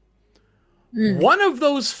 One of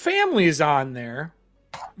those families on there,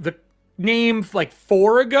 the name like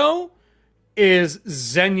 4 ago, is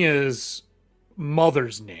Zenya's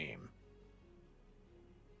mother's name.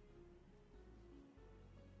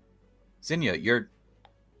 Zinnia, your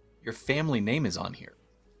family name is on here.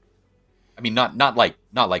 I mean, not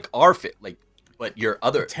like our like, but your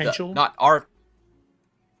other Potential? not our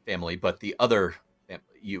family, but the other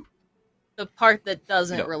you. The part that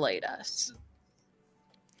doesn't No. relate us.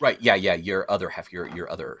 Right? Yeah. Your other half, your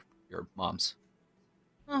mom's.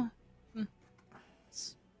 Oh.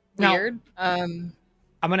 It's Now- weird. I'm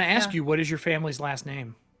going to ask Yeah. you, what is your family's last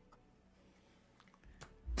name?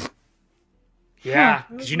 Yeah,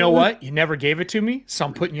 because you know what? You never gave it to me, so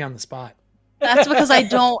I'm putting you on the spot. That's because I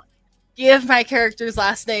don't give my characters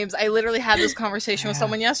last names. I literally had this conversation with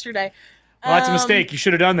someone yesterday. Well, that's a mistake. You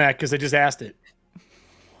should have done that because I just asked it.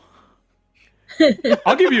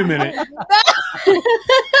 I'll give you a minute.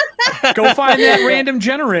 Go find that random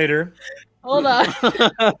generator. Hold on.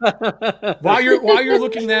 While you're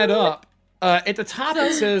looking that up, at the top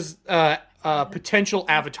it says potential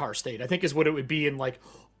avatar state. I think is what it would be in like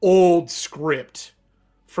old script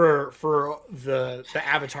for the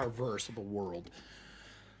Avatar verse of the world.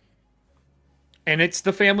 And it's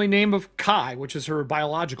the family name of Kai, which is her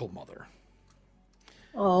biological mother.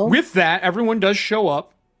 oh, With that, everyone does show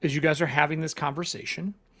up as you guys are having this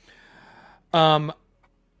conversation. When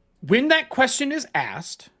that question is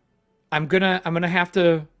asked, I'm gonna have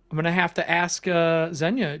to ask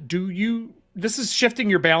Xenia, this is shifting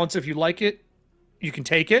your balance. If you like it, you can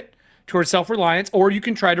take it towards self-reliance, or you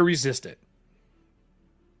can try to resist it.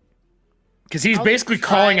 Because he's I'll basically try.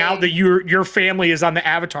 calling out that your family is on the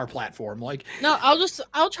Avatar platform. Like, No,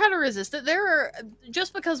 I'll try to resist it.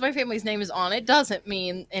 Just because my family's name is on it doesn't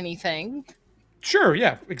mean anything. sure,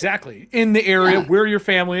 yeah, exactly. In the area Yeah. where your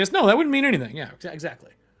family is. No, that wouldn't mean anything. Yeah,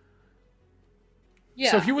 exactly.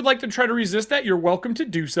 Yeah. So if you would like to try to resist that, you're welcome to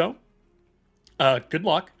do so. Good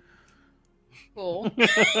luck. Cool. What do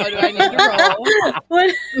I need to roll?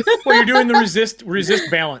 what? Well, you're doing the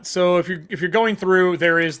resist balance. So if you're going through,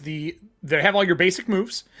 they have all your basic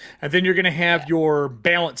moves, and then you're going to have your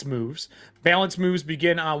balance moves. Balance moves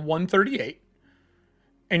begin on 138,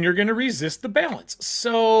 and you're going to resist the balance.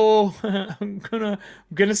 So I'm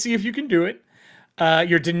gonna see if you can do it.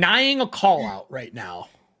 You're denying a call out right now.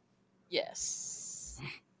 Yes.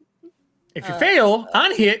 If you fail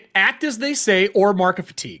on hit, act as they say or mark a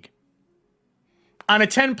fatigue. On a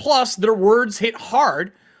 10 plus, their words hit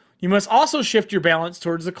hard. You must also shift your balance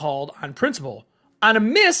towards the called on principle. On a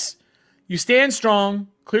miss, you stand strong,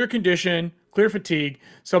 clear condition, clear fatigue.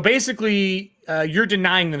 So basically, you're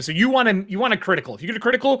denying them. So you want a critical. If you get a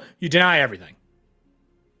critical, you deny everything.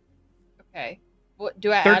 Okay. What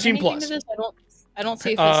do I add 13 anything plus. to this? I don't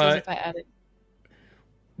see if it says if I add it.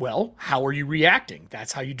 Well, how are you reacting?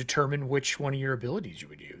 That's how you determine which one of your abilities you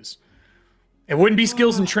would use. It wouldn't be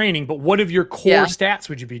skills and training, but what of your core stats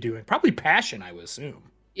would you be doing? Probably passion, I would assume.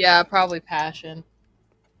 Yeah, probably passion.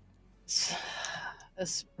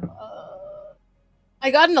 I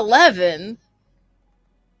got an 11.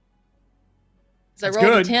 Because I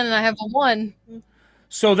rolled a 10 and I have a 1.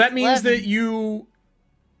 So that means 11.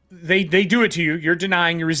 that they do it to you. You're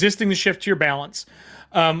denying. You're resisting the shift to your balance.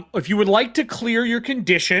 If you would like to clear your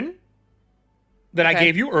condition that I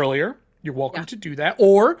gave you earlier, you're welcome to do that.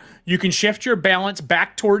 Or you can shift your balance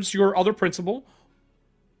back towards your other principle.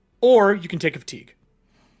 Or you can take a fatigue.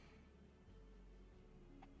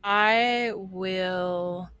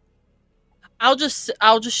 I'll just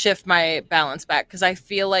shift my balance back because I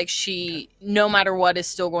feel like she, no matter what, is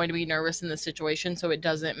still going to be nervous in the situation, so it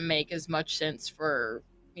doesn't make as much sense for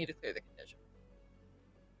me to clear the condition.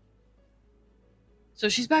 So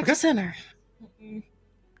she's back to center.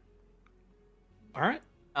 All right.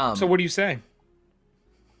 So what do you say?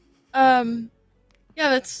 Yeah,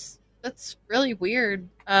 that's really weird.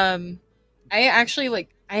 I actually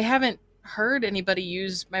I haven't heard anybody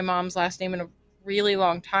use my mom's last name in a really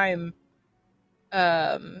long time.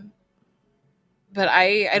 But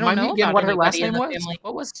I don't know again about what her last anybody in name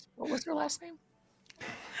the was. family. What was her last name?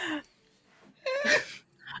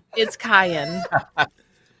 It's Kyan.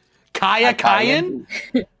 Kyan?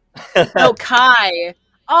 No, Kai.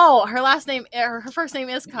 Oh, her last name, her first name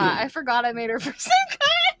is Kai. I forgot I made her first name Kai.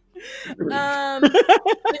 Then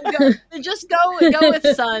just go with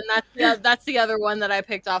Sun. That's the other one that I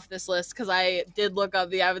picked off this list because I did look up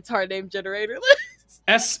the avatar name generator list.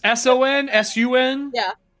 S-O-N? S-U-N?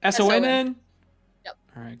 Yeah. S-O-N-N? Yep.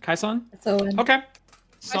 All right. Kai-san? S-O-N. Okay.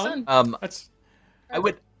 Sun. That's... I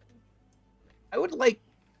would like.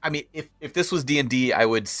 I mean, if this was D&D, I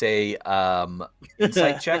would say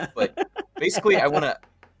insight check. But basically, I want to.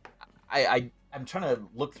 I'm trying to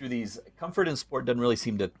look through these. Comfort and sport doesn't really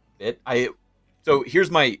seem to fit. So here's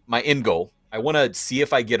my end goal. I want to see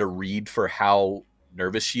if I get a read for how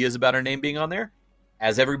nervous she is about her name being on there,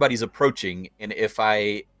 as everybody's approaching, and if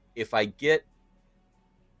I get.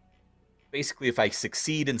 Basically, if I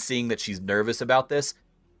succeed in seeing that she's nervous about this,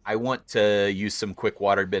 I want to use some quick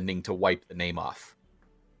water bending to wipe the name off.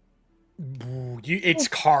 It's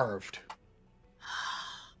carved.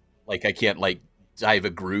 Like I can't dive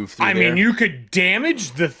a groove through I there. mean, you could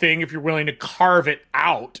damage the thing if you're willing to carve it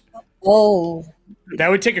out. Oh. That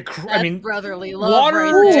would take brotherly love. water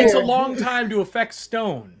right there. takes a long time to affect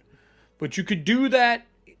stone, but you could do that.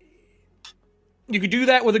 You could do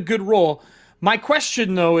that with a good roll. My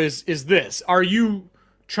question though is this: are you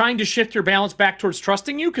trying to shift your balance back towards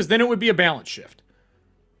trusting you? Because then it would be a balance shift.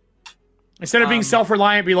 Instead of being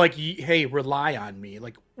self-reliant, be like, hey, rely on me.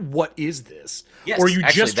 Like, what is this? Yes, or are you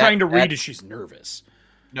actually, just trying to read as she's nervous?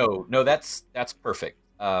 No, that's perfect.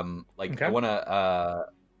 I want to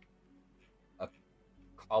a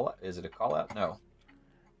call out. Is it a call out? No.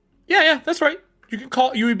 Yeah, that's right. You could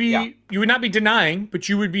call. You would not be denying, but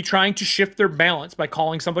you would be trying to shift their balance by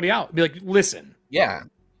calling somebody out. Be like, listen. Yeah.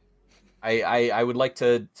 I would like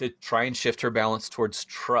to try and shift her balance towards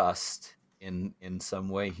trust in some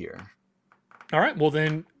way here. All right. Well,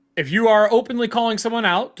 then, if you are openly calling someone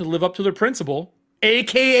out to live up to their principle,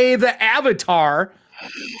 aka the Avatar.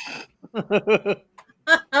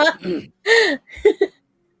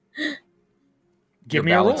 Give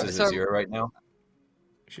me a roll. Balance is a 0 right now.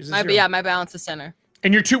 She's a 0. Yeah, my balance is center.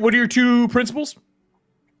 And what are your two principles?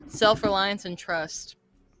 Self-reliance and trust.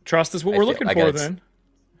 Trust is what we're looking for, then.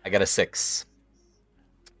 I got a 6.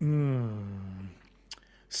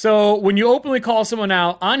 So when you openly call someone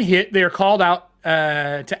out on hit, they are called out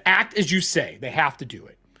to act as you say. They have to do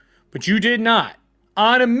it. But you did not.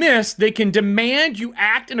 On a miss, they can demand you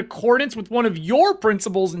act in accordance with one of your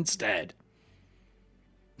principles instead.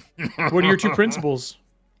 What are your two principles?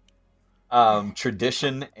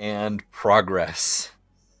 Tradition and progress.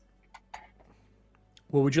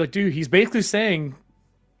 What would you like to do? He's basically saying,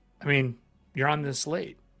 I mean, you're on this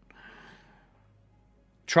slate.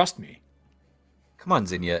 Trust me. Come on,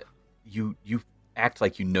 Zinnia. You act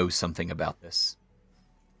like you know something about this.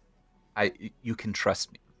 You can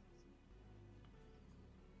trust me.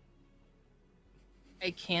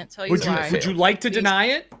 I can't tell you why. Would you like to deny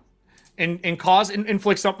it and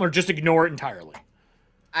inflict something, or just ignore it entirely?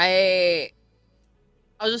 I'll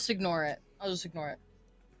just ignore it.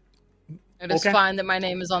 It is fine that my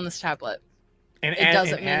name is on this tablet. And It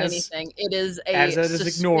doesn't mean as, anything. It is a as that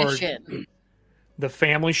is ignored, suspicion. the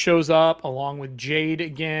family shows up along with Jade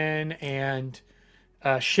again and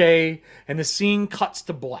Shay, and the scene cuts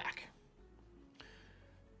to black.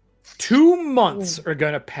 2 months are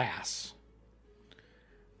going to pass.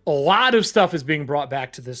 A lot of stuff is being brought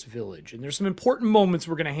back to this village, and there's some important moments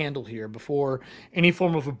we're going to handle here before any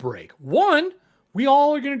form of a break. One, we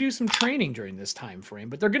all are going to do some training during this time frame,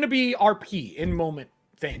 but they're going to be RP, in-moment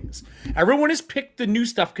things. Everyone has picked the new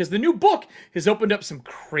stuff because the new book has opened up some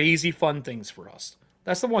crazy fun things for us.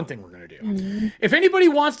 That's the one thing we're going to do. Mm-hmm. If anybody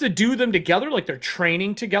wants to do them together, like they're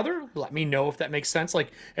training together, let me know if that makes sense.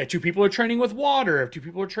 Like, if 2 people are training with water, if 2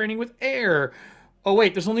 people are training with air. Oh,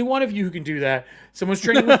 wait, there's only one of you who can do that. Someone's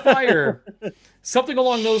training with fire. Something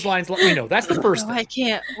along those lines, let me know. That's the first thing. I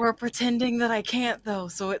can't. We're pretending that I can't, though,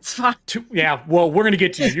 so it's fine. Yeah, well, we're going to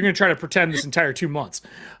get to you. You're going to try to pretend this entire 2 months.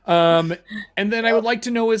 And then I would like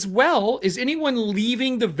to know as well, is anyone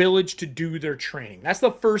leaving the village to do their training? That's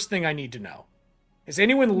the first thing I need to know. Is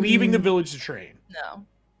anyone leaving the village to train? No.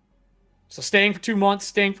 So staying for 2 months,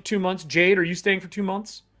 staying for 2 months. Jade, are you staying for 2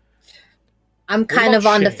 months? I'm kind of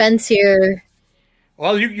on the fence here.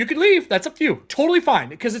 Well, you could leave. That's up to you. Totally fine.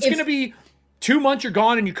 Because it's going to be 2 months, you're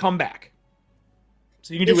gone, and you come back.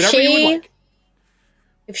 So you can do whatever you would like.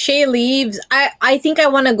 If Shay leaves, I think I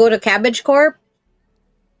want to go to Cabbage Corp.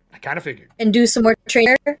 I kind of figured. And do some more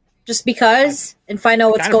training just because, and find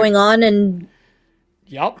out what's going on. And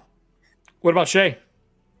Yup. What about Shay?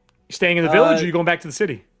 You staying in the village, or are you going back to the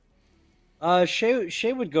city?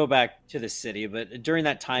 Shay would go back to the city, but during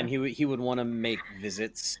that time, he would want to make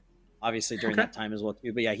visits. Obviously, during that time as well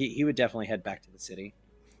too. But yeah, he would definitely head back to the city.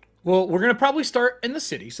 Well, we're going to probably start in the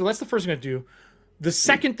city, so that's the first thing I'm going to do. The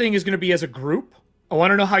second thing is going to be as a group. I want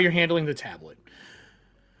to know how you're handling the tablet.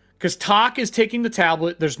 Because Tak is taking the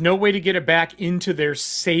tablet. There's no way to get it back into there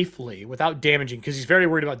safely without damaging, because he's very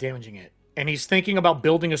worried about damaging it. And he's thinking about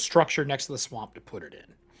building a structure next to the swamp to put it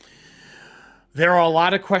in. There are a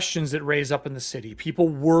lot of questions that raise up in the city. People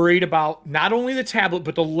worried about not only the tablet,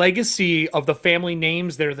 but the legacy of the family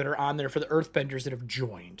names there that are on there for the Earthbenders that have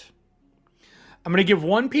joined. I'm going to give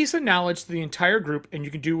one piece of knowledge to the entire group, and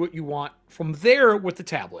you can do what you want from there with the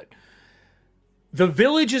tablet. The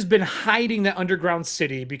village has been hiding that underground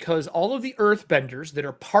city because all of the Earthbenders that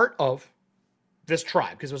are part of this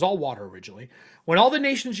tribe, because it was all water originally, when all the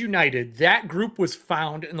nations united, that group was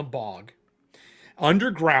found in the bog,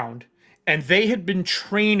 underground, and they had been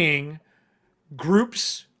training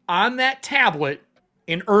groups on that tablet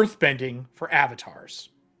in earthbending for avatars.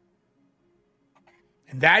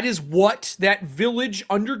 And that is what that village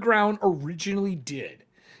underground originally did.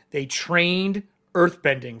 They trained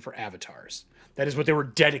earthbending for avatars. That is what they were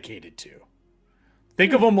dedicated to.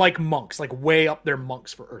 Think of them like monks, like way up there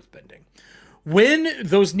monks for earthbending. When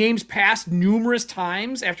those names passed numerous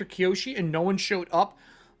times after Kyoshi and no one showed up,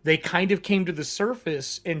 they kind of came to the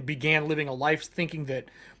surface and began living a life thinking that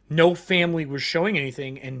no family was showing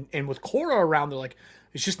anything. And with Korra around, they're like,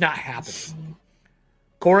 it's just not happening.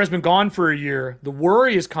 Korra's been gone for a year. The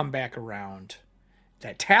worry has come back around.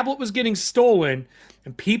 That tablet was getting stolen,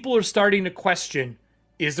 and people are starting to question,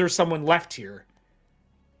 is there someone left here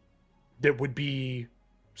that would be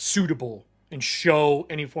suitable and show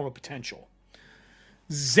any form of potential?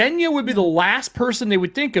 Xenia would be the last person they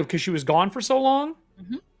would think of because she was gone for so long.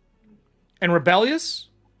 Mm-hmm. And rebellious,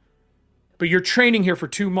 but you're training here for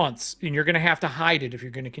 2 months, and you're going to have to hide it if you're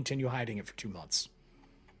going to continue hiding it for 2 months.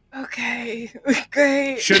 Okay,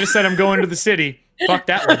 great. Should have said I'm going to the city. Fuck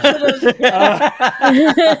that one.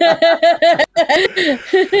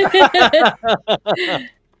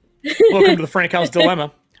 Welcome to the Frank House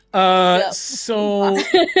Dilemma. So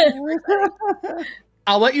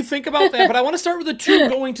I'll let you think about that, but I want to start with the 2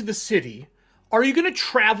 going to the city. Are you going to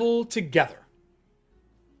travel together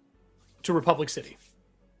to Republic City?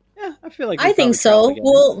 Yeah, I feel like I think so.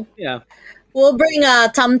 We'll bring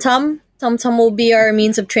Tum Tum. Tum Tum will be our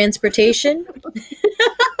means of transportation.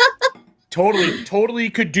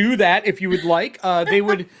 Totally could do that if you would like.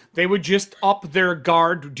 They would just up their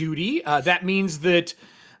guard duty. That means that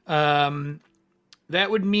that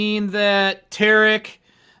would mean that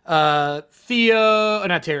Theo,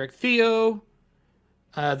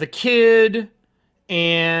 the kid,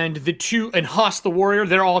 and the 2, and Huss, the warrior,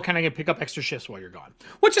 they're all kind of going to pick up extra shifts while you're gone,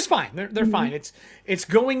 which is fine. They're fine. It's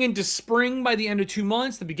going into spring by the end of 2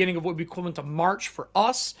 months, the beginning of what would be equivalent to March for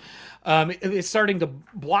us. It's starting to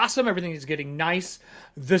blossom. Everything is getting nice.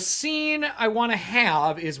 The scene I want to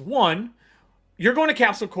have is, one, you're going to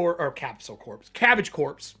Cabbage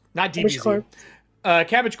Corpse, not DBZ.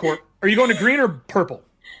 Cabbage Corp. Are you going to green or purple?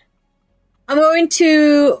 I'm going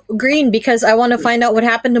to green because I want to find out what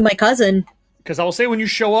happened to my cousin. Because I will say when you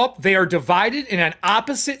show up, they are divided and on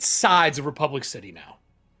opposite sides of Republic City now.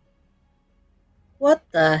 What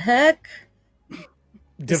the heck?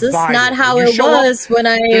 This is Divided. not how When you it show up, was when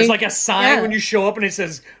I. There's like a sign Yeah. when you show up and it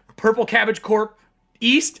says Purple Cabbage Corp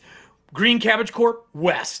East, Green Cabbage Corp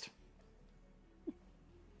West.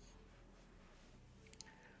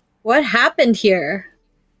 What happened here?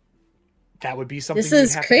 That would be something. This you'd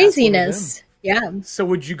is have to ask one of them. craziness. Yeah. So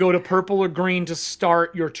would you go to purple or green to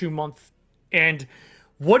start your 2-month? And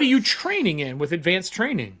what are you training in with advanced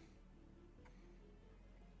training?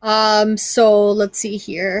 So let's see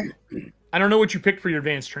here. I don't know what you picked for your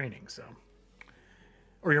advanced training, so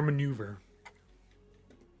or your maneuver.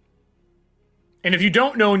 And if you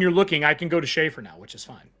don't know and you're looking, I can go to Schaefer now, which is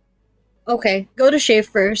fine. Okay, go to Shay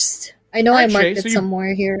first. I know All I right, marked Shay, it so you-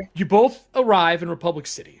 somewhere here. You both arrive in Republic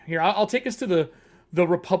City. Here, I'll take us to the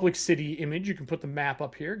Republic City image. You can put the map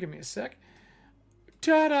up here. Give me a sec.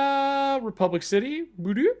 Ta-da! Republic City.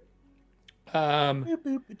 Boo-doo.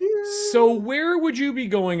 So where would you be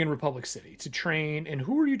going in Republic City to train, and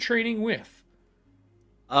who are you training with?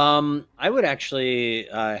 I would actually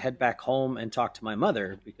head back home and talk to my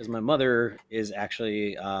mother, because my mother is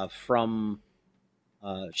actually from.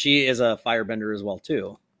 She is a firebender as well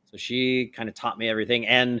too, so she kind of taught me everything.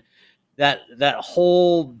 And that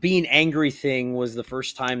whole being angry thing was the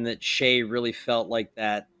first time that Shay really felt like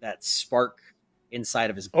that spark inside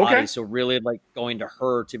of his body. Okay. So really, like, going to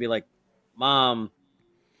her to be like, "Mom,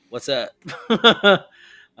 what's up?"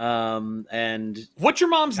 And What's your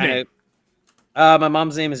mom's kind name? of. My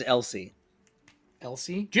mom's name is Elsie.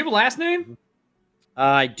 Elsie. Do you have a last name?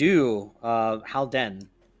 I do. Halden.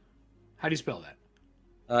 How do you spell that?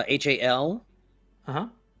 HAL. Uh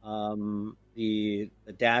huh. The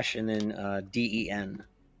dash and then DEN.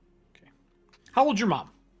 How old's your mom?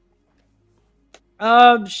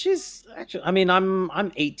 She's actually. I mean,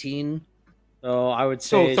 I'm 18, so I would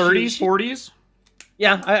So say 30s, 40s.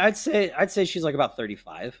 Yeah, I'd say she's like about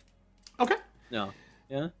 35. Okay. No,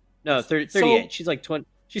 yeah, no, 30, So- 38. She's like 20.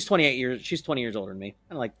 She's 28 years. She's 20 years older than me.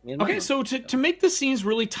 Kind of like me and my Okay, mom. so to make the scenes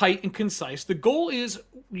really tight and concise, the goal is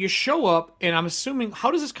you show up, and I'm assuming,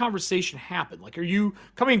 how does this conversation happen? Like, are you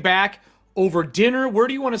coming back over dinner? Where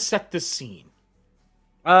do you want to set this scene?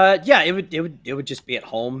 Yeah, it would just be at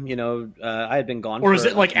home. You know, I had been gone. Or is for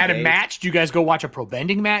it like few at a days. match? Do you guys go watch a pro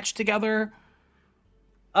bending match together?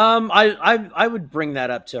 I would bring that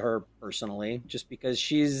up to her personally, just because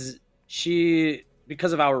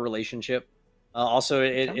because of our relationship. Also,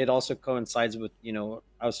 it also coincides with, you know,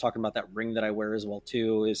 I was talking about that ring that I wear as well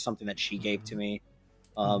too, is something that she gave to me.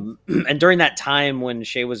 And during that time when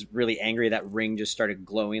Shay was really angry, that ring just started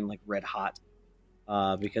glowing like red hot.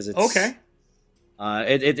 Because it's Okay.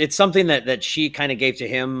 It's something that she kind of gave to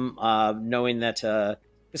him, knowing that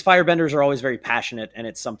because firebenders are always very passionate, and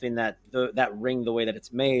it's something that that ring, the way that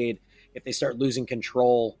it's made, if they start losing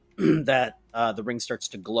control, that the ring starts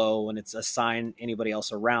to glow, and it's a sign anybody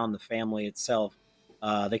else around the family itself,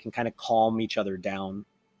 they can kind of calm each other down,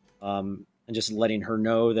 and just letting her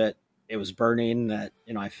know that it was burning, that,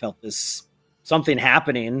 you know, I felt this something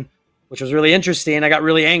happening, which was really interesting. I got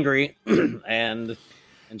really angry, and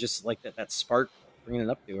just like that spark, bringing it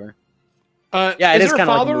up to her. Yeah, it is is there a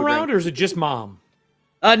kinda like a father mood ring. around, or is it just mom?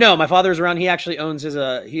 No, my father's around. He actually owns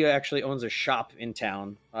a shop in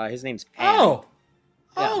town. His name's Pam. Oh,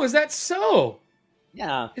 Yeah. is that so?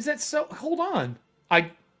 Yeah. Is that so? Hold on,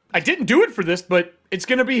 I didn't do it for this, but it's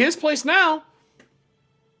gonna be his place now.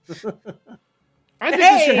 I think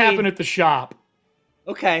this should Hey! happen at the shop.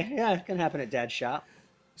 Okay. Yeah, it can happen at Dad's shop.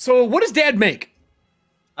 So, what does Dad make?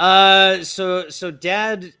 So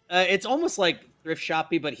Dad, it's almost like thrift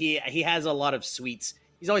shoppy, but he has a lot of sweets.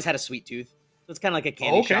 He's always had a sweet tooth, so it's kind of like a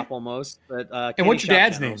candy Okay. shop almost. But And what's your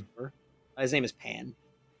candy dad's shop name? general store. His name is Pan.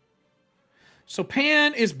 So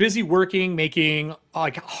Pan is busy working, making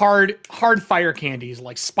like hard fire candies,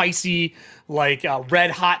 like spicy, like red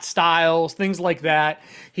hot styles, things like that.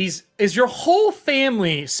 Is your whole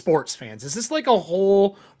family sports fans? Is this like a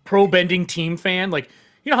whole pro bending team fan? Like,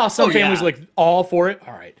 you know how some Oh, families yeah. are like all for it?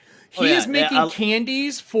 All right. Oh, He yeah. is making Yeah,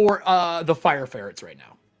 candies for the fire ferrets right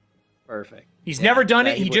now. Perfect. He's Yeah, never done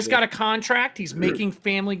yeah, it. He would just be. got a contract. He's making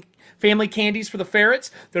family candies for the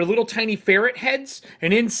ferrets. They're little tiny ferret heads,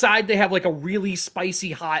 and inside they have like a really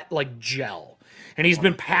spicy hot like gel. And he's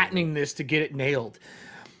been patenting this to get it nailed.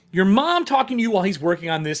 Your mom talking to you while he's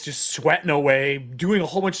working on this, just sweating away, doing a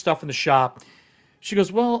whole bunch of stuff in the shop. She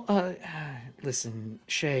goes, "Well, listen,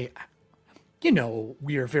 Shay, you know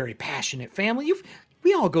we are a very passionate family.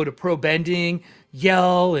 We all go to pro bending,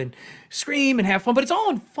 yell and scream and have fun, but it's all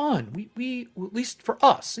in fun. We at least for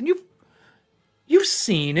us. And you've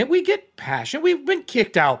seen it. We get passionate. We've been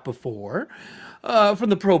kicked out before from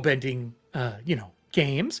the pro bending,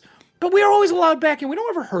 games, but we are always allowed back in. We don't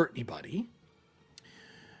ever hurt anybody.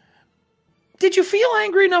 Did you feel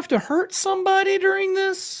angry enough to hurt somebody during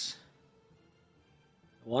this?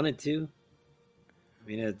 I wanted to. I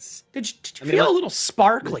mean, Did you feel a little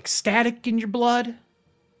spark, like static in your blood?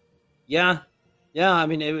 Yeah. I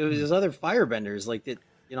mean, it was those other firebenders. Like that,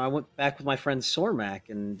 I went back with my friend Sormak,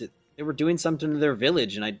 and they were doing something to their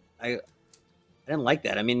village, and I didn't like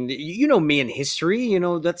that. I mean, you know me in history,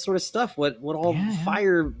 that sort of stuff. What all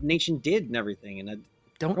Fire Nation did and everything, and I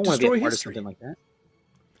don't want to be a part of something like that.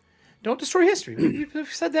 Don't destroy history.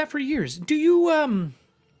 We've said that for years. Do you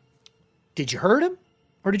did you hurt him,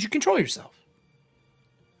 or did you control yourself?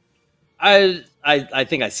 I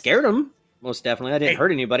think I scared him. Most definitely, I didn't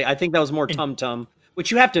hurt anybody. I think that was more Tum Tum, which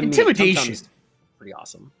you have to intimidation. Tum Tum's pretty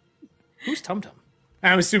awesome. Who's Tum Tum?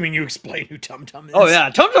 I'm assuming you explain who Tum Tum is. Oh yeah,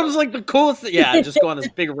 Tum Tum's like the coolest thing. Yeah, just go on this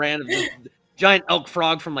big rant of this giant elk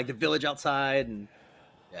frog from like the village outside, and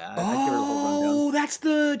I give her the whole rundown. Oh, that's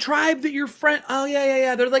the tribe that your friend. Oh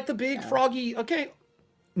yeah. They're like the big froggy. Okay,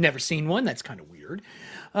 never seen one. That's kind of weird.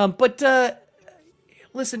 But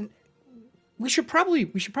listen, we should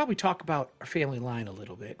probably talk about our family line a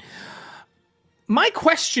little bit. My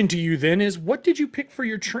question to you then is, what did you pick for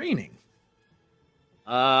your training?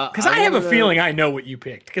 Because I have a feeling I know what you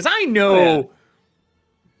picked. Because I know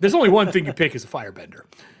there's only one thing you pick as a firebender.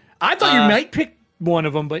 I thought you might pick one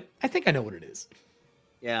of them, but I think I know what it is.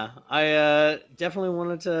 Yeah, I definitely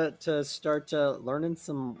wanted to start learning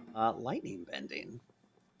some lightning bending.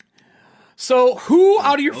 So who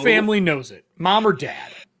out of your family knows it? Mom or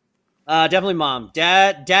dad? Definitely mom.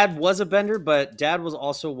 Dad was a bender, but dad was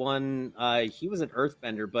also one. He was an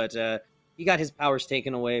earthbender, but he got his powers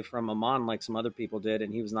taken away from Amon like some other people did,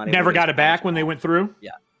 and he was not able never to got it back when they went through.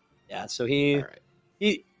 Yeah. So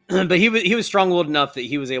but he was strong-willed enough that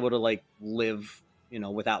he was able to like live,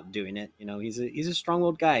 without doing it. He's a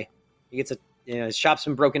strong-willed guy. He gets his shop's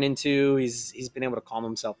been broken into. He's been able to calm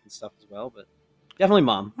himself and stuff as well, but definitely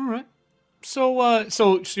mom. All right. So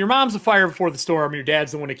your mom's the fire before the storm. Your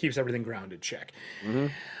dad's the one that keeps everything grounded. Check. Mm-hmm.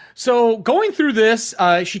 So going through this,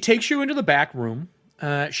 she takes you into the back room.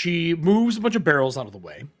 She moves a bunch of barrels out of the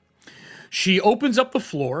way. She opens up the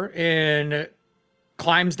floor and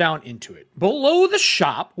climbs down into it. Below the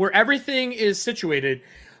shop, where everything is situated,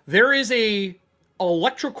 there is a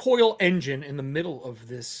electrocoil engine in the middle of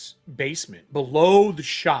this basement. Below the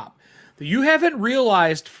shop. You haven't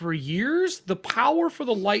realized for years the power for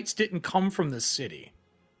the lights didn't come from the city.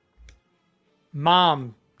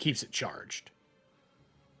 Mom keeps it charged.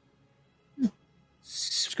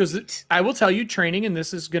 Because I will tell you, training in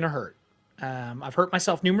this is going to hurt. I've hurt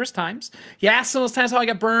myself numerous times. You asked some of those times how I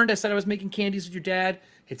got burned. I said I was making candies with your dad.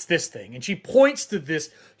 It's this thing. And she points to this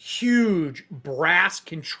huge brass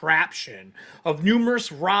contraption of numerous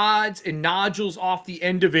rods and nodules off the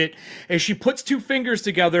end of it. And she puts two fingers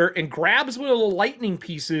together and grabs one of the lightning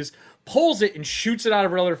pieces, pulls it, and shoots it out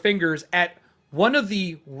of her other fingers at one of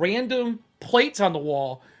the random plates on the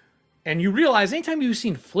wall. And you realize anytime you've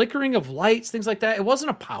seen flickering of lights, things like that, it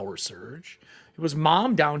wasn't a power surge. It was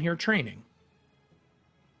mom down here training.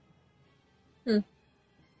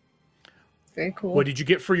 Very cool. What did you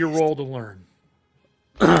get for your roll to learn?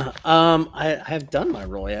 I have done my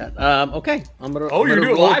roll yet. Okay. I'm gonna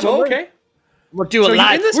do it live? Oh, okay. We're doing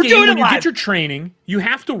live. In this game, when you get your training, you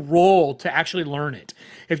have to roll to actually learn it.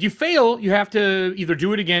 If you fail, you have to either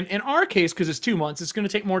do it again. In our case, because it's 2 months, it's going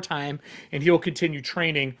to take more time, and he'll continue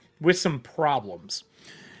training with some problems.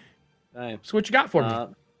 Okay. So what you got for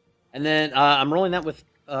me? And then I'm rolling that with...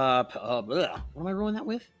 what am I rolling that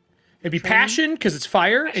with? It'd be passion, because it's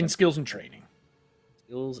fire, and skills and training.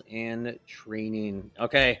 Skills and training.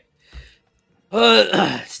 Okay.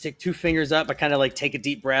 Stick two fingers up. I kind of like take a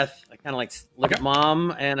deep breath. I kind of like look at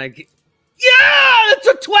mom, and I it's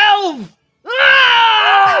a 12!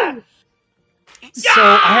 Ah! So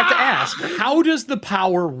I have to ask, how does the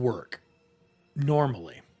power work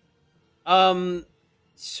normally?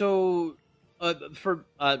 So for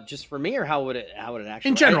just for me, or how would it actually?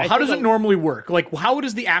 In general, how does it normally work? Like, how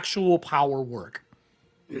does the actual power work?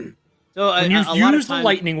 So when you use the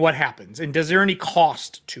lightning, what happens? And does there any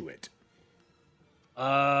cost to it?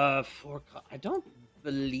 I don't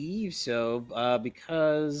believe so.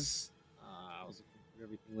 Because I was looking through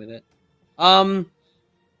everything with it.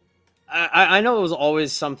 I know it was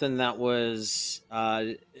always something that was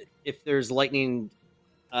if there's lightning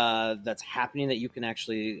that's happening, that you can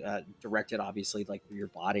actually direct it, obviously, like through your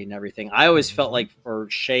body and everything. I always felt like for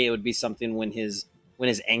Shay it would be something when his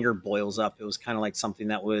anger boils up. It was kind of like something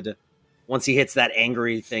that would once he hits that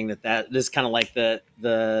angry thing, that is kind of like the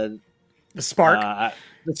spark.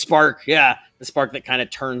 The spark, yeah, the spark that kind of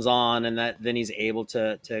turns on, and that then he's able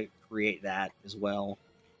to create that as well.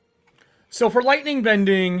 So for lightning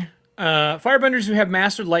bending, firebenders who have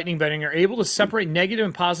mastered lightning bending are able to separate negative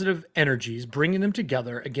and positive energies, bringing them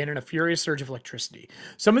together again in a furious surge of electricity.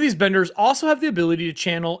 Some of these benders also have the ability to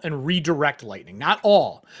channel and redirect lightning. Not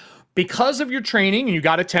all. Because of your training, and you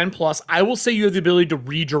got a 10 plus, I will say you have the ability to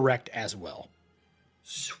redirect as well.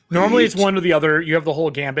 Sweet. Normally it's one or the other. You have the whole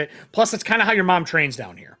gambit. Plus, it's kind of how your mom trains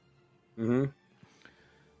down here. Mm-hmm.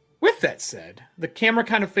 With that said, the camera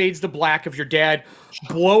kind of fades to black of your dad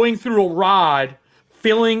blowing through a rod,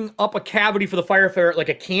 filling up a cavity for the fire ferret like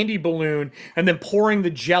a candy balloon, and then pouring the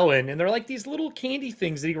gel in. And they're like these little candy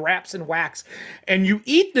things that he wraps in wax. And you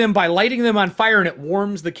eat them by lighting them on fire, and it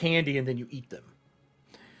warms the candy, and then you eat them.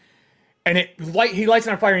 And he lights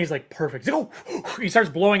it on fire, and he's like, perfect. He starts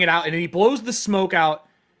blowing it out, and he blows the smoke out.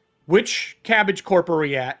 Which Cabbage Corp are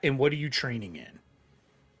we at, and what are you training in?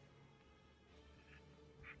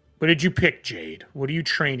 What did you pick, Jade? What are you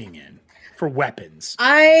training in for weapons?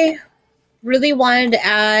 I really wanted to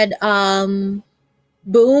add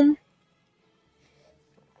boom,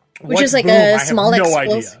 which What's is like boom? a I have small no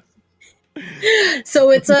explosive. idea. So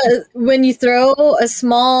it's when you throw a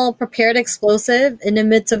small prepared explosive in the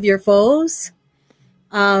midst of your foes.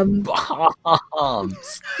 Bombs.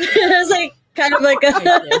 It's like kind of like a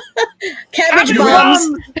cabbage Cabbage bombs.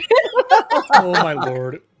 Oh my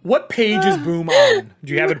lord! What page is boom on?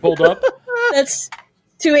 Do you have it pulled up? That's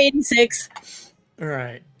 286. All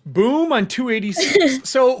right, boom on 286.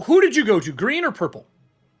 So who did you go to? Green or purple?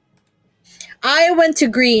 I went to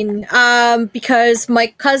green because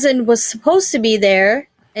my cousin was supposed to be there,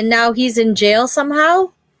 and now he's in jail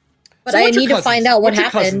somehow. But So I what's your need to cousin's- find out what what's your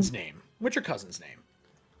cousin's happened. name? What's your cousin's name?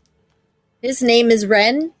 His name is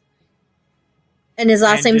Ren, and his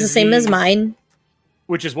last And name's the is same as he- mine,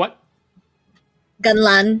 Which is what?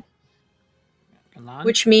 Gunlan,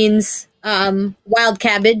 which means wild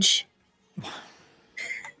cabbage.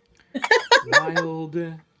 wild.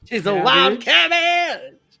 She's a wild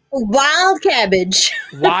cabbage. Wild cabbage.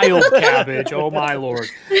 Wild cabbage. Oh my lord.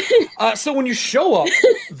 So when you show up,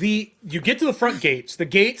 you get to the front gates. The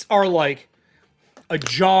gates are like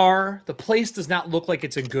ajar. The place does not look like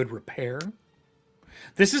it's in good repair.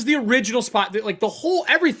 This is the original spot. Like the whole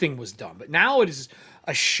everything was done, but now it is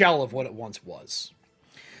a shell of what it once was.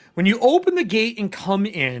 When you open the gate and come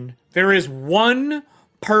in, there is one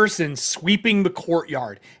person sweeping the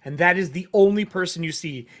courtyard, and that is the only person you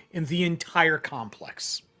see in the entire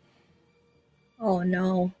complex. Oh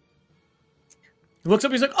no. He looks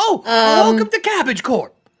up, he's like, "Oh, welcome to Cabbage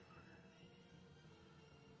Corp."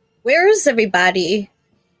 Where is everybody?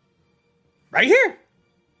 Right here.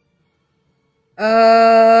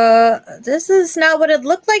 This is not what it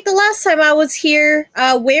looked like the last time I was here.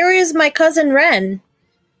 Where is my cousin Ren?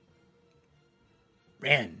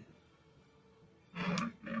 Ren.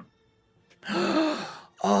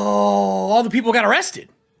 All the people got arrested.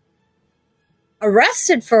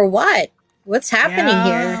 Arrested for what? What's happening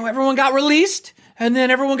Yeah, here? everyone got released, and then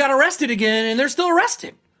everyone got arrested again, and they're still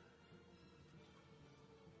arrested.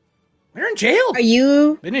 They're in jail. Are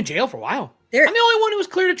you Been in jail for a while. there? I'm the only one who was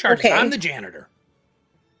cleared of charges. Okay. I'm the janitor.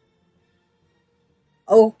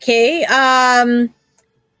 Okay.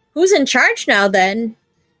 Who's in charge now then?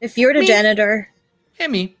 If you're the Me. janitor.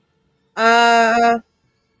 And me. I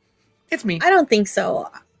It's me. don't think so.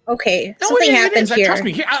 Okay. No, Something it happened is. here. Trust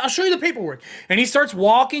me. Here, I'll show you the paperwork. And he starts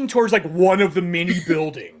walking towards like one of the mini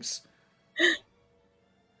buildings.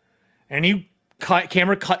 And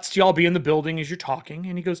camera cuts to y'all be in the building as you're talking.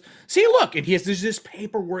 And he goes, "See, look." And there's this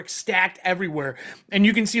paperwork stacked everywhere. And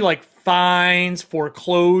you can see like fines,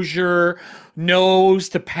 foreclosure, no's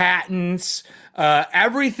to patents.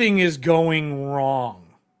 Everything is going wrong.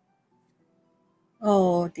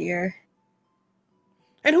 Oh dear.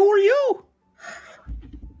 And who are you?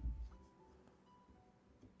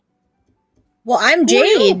 Well, I'm Who are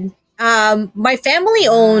you? Jade. My family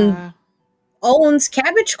owns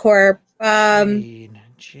Cabbage Corp. Jade.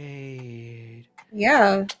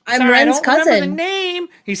 Yeah. I'm Sorry, I Ren's don't remember the cousin. name.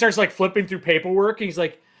 He starts like flipping through paperwork. And he's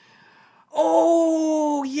like,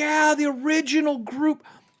 "Oh yeah, the original group.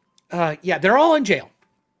 Yeah, they're all in jail.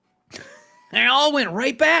 They all went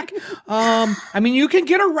right back. I mean, you can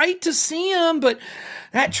get a right to see them, but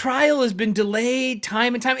that trial has been delayed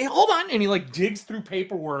time and time. Hey, hold on." And he like digs through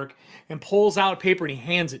paperwork and pulls out a paper and he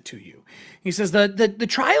hands it to you. He says the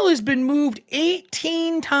trial has been moved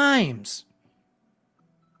 18 times.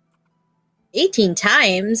 18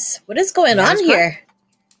 times? What is going That on is here?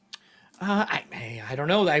 I don't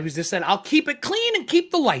know. I was just said I'll keep it clean and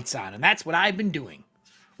keep the lights on, and that's what I've been doing.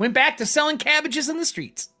 Went back to selling cabbages in the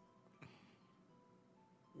streets.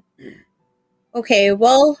 Okay,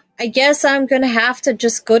 well, I guess I'm gonna have to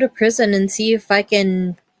just go to prison and see if I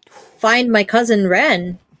can find my cousin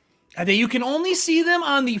Ren. You can only see them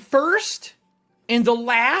on the first and the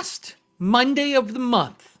last Monday of the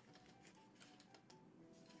month.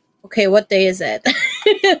 Okay, what day is it?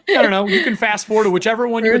 I don't know. You can fast forward to whichever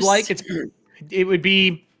one you would First. like. It would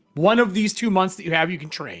be one of these 2 months that you have. You can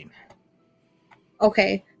train.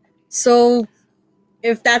 Okay, so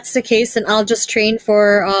if that's the case, then I'll just train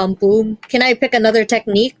for Boom. Can I pick another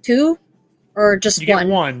technique too, or just You get one?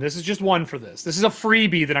 one. This is just one for this. This is a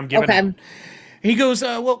freebie that I'm giving Okay. out. He goes,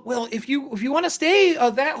 well, if you want to stay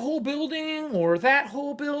that whole building or that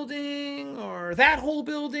whole building or that whole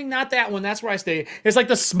building, not that one. That's where I stay. It's like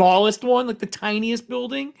the smallest one, like the tiniest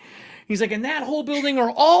building. He's like, and that whole building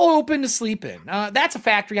are all open to sleep in. That's a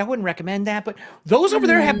factory. I wouldn't recommend that, but those over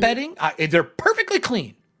there have bedding. They're perfectly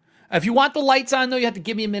clean. If you want the lights on, though, you have to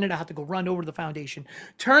give me a minute. I have to go run over to the foundation,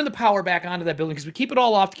 turn the power back onto that building because we keep it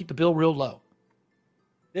all off to keep the bill real low.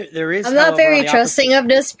 There is. I'm not however, very on the trusting of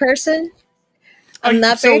this person. I'm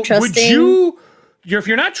not So very trusting. Would you, if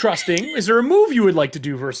you're not trusting, is there a move you would like to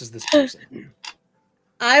do versus this person?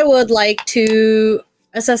 I would like to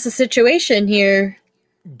assess the situation here.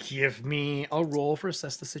 Give me a roll for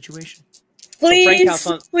assess the situation. Please,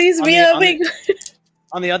 Frankhouse please on be the- a on big.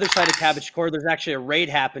 On the other side of Cabbage Core, there's actually a raid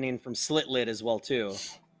happening from Slitlid as well too.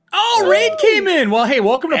 Oh, Raid came in. Well, hey,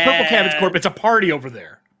 welcome to Purple And- Cabbage Corp. It's a party over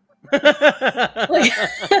there.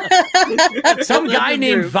 Some guy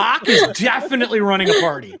named Vok is definitely running a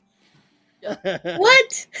party.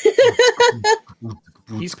 What?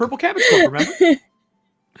 He's Purple Cabbage Corp, remember?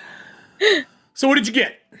 So what did you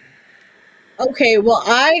get? Okay, well,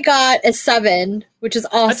 I got a 7, which is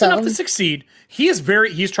That's enough awesome. to succeed. He's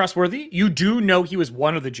trustworthy. You do know he was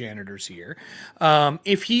one of the janitors here.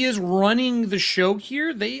 If he is running the show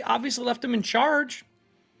here, they obviously left him in charge.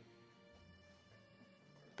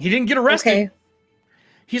 He didn't get arrested. Okay.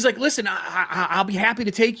 He's like, listen, I'll be happy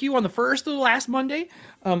to take you on the first or the last Monday.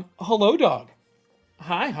 Hello, dog.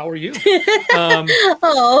 Hi, how are you?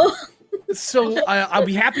 Oh, So I'll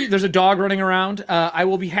be happy. There's a dog running around. I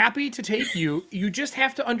will be happy to take you. You just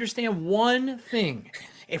have to understand one thing.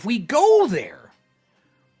 If we go there,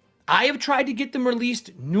 I have tried to get them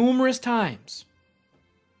released numerous times.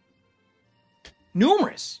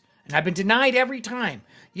 Numerous. And I've been denied every time.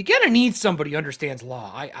 You're going to need somebody who understands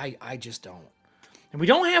law. I just don't. And we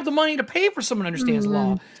don't have the money to pay for someone who understands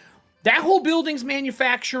law. That whole building's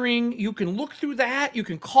manufacturing. You can look through that. You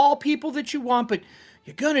can call people that you want, but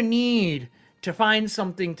you're going to need to find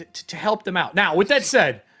something to help them out. Now, with that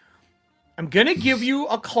said, I'm going to give you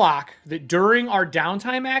a clock that during our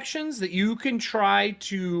downtime actions that you can try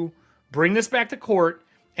to bring this back to court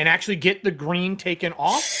and actually get the green taken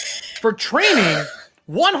off. For training,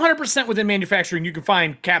 100% within manufacturing, you can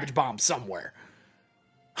find cabbage bombs somewhere.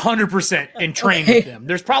 100% and train with them.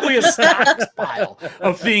 There's probably a stockpile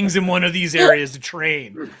of things in one of these areas to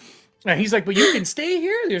train. And he's like, but you can stay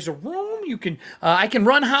here. There's a room. You can. I can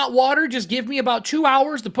run hot water. Just give me about 2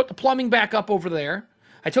 hours to put the plumbing back up over there.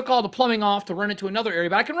 I took all the plumbing off to run it to another area,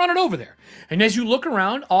 but I can run it over there. And as you look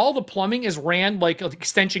around, all the plumbing is ran like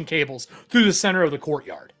extension cables through the center of the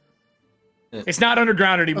courtyard. It's not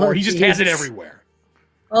underground anymore. Oh, he just has it Jesus. everywhere.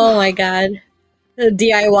 oh my God.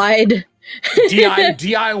 DIY'd.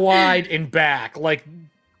 DIY'd and back. Like,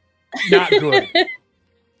 not good.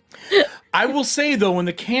 I will say, though, when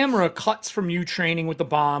the camera cuts from you training with the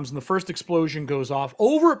bombs and the first explosion goes off,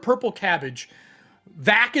 over at Purple Cabbage,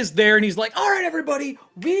 Vac is there and he's like, all right, everybody,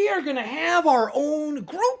 we are going to have our own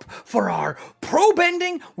group for our pro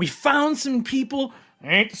bending. We found some people.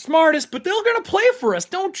 Ain't the smartest, but they're going to play for us.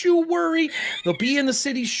 Don't you worry. They'll be in the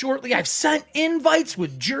city shortly. I've sent invites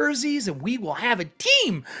with jerseys, and we will have a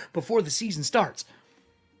team before the season starts.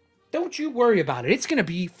 Don't you worry about it. It's going to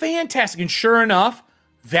be fantastic. And sure enough,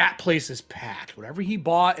 that place is packed. Whatever he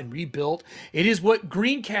bought and rebuilt, it is what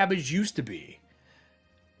Green Cabbage used to be.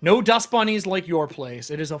 No dust bunnies like your place.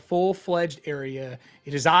 It is a full-fledged area.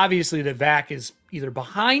 It is obviously that Vac is either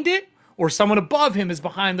behind it or someone above him is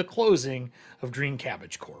behind the closing of Green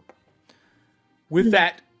Cabbage Corp. With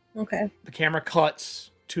that, Okay. the camera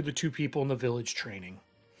cuts to the two people in the village training.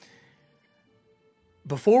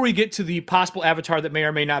 Before we get to the possible avatar that may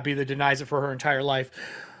or may not be that denies it for her entire life,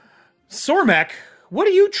 Sormek, what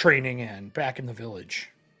are you training in back in the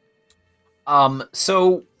village?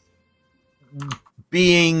 So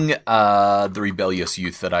being the rebellious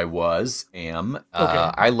youth that I am,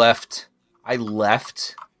 Okay. I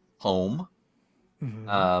left home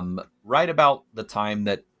right about the time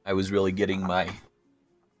that I was really getting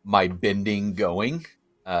my bending going.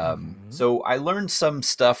 So I learned some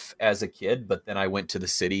stuff as a kid, but then I went to the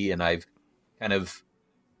city and I've kind of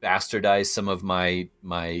bastardized some of my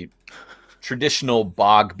traditional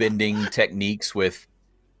bog bending techniques with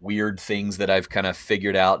weird things that I've kind of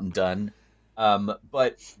figured out and done.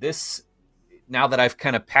 But this, now that I've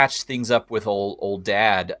kind of patched things up with old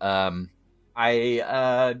dad,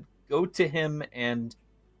 I go to him and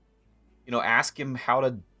ask him how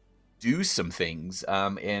to do some things.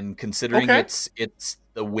 And considering it's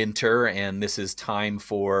the winter and this is time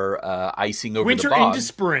for icing over winter the bog, into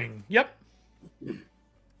spring. Yep.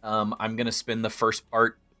 I'm gonna spend the first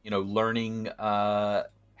part, learning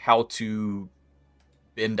how to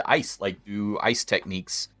bend ice, like do ice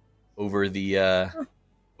techniques over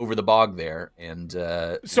the bog there, and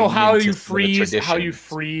so how you tradition.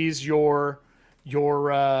 freeze your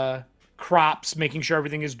crops, making sure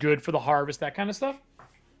everything is good for the harvest, that kind of stuff.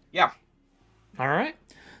 Yeah. All right.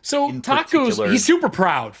 So In Tacos, particular- he's super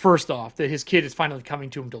proud, first off, that his kid is finally coming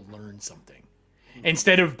to him to learn something,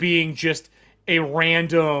 instead of being just a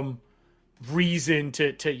random reason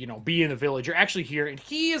to be in the village. You're actually here, and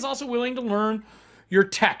he is also willing to learn your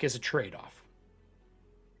tech as a trade-off.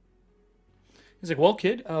 He's like, well,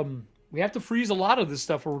 kid, we have to freeze a lot of this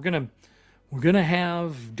stuff, or we're gonna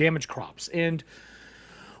have damaged crops. And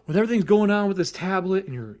with everything's going on with this tablet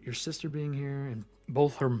and your sister being here and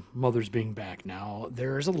both her mothers being back now,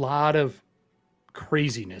 there's a lot of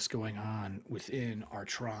craziness going on within our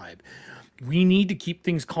tribe. We need to keep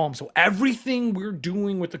things calm. So everything we're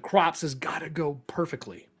doing with the crops has got to go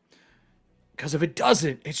perfectly. Because if it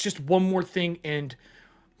doesn't, it's just one more thing. And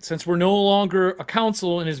since we're no longer a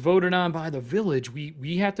council and is voted on by the village,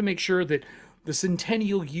 we have to make sure that the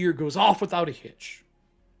centennial year goes off without a hitch.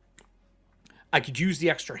 I could use the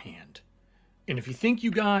extra hand. And if you think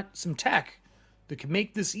you got some tech that can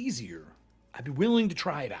make this easier, I'd be willing to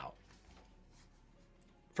try it out.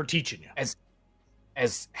 For teaching you.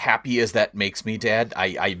 As happy as that makes me, Dad,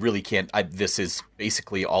 I really can't. This is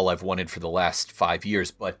basically all I've wanted for the last 5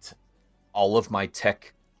 years, but all of my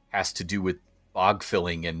tech has to do with bog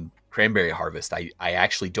filling and cranberry harvest. I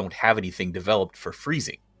actually don't have anything developed for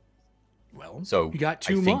freezing. Well, so you got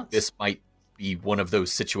 2 I months. think this might be one of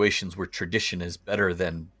those situations where tradition is better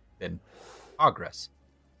than progress.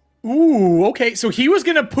 Ooh, okay. So he was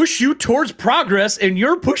going to push you towards progress, and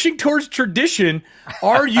you're pushing towards tradition.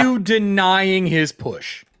 Are you denying his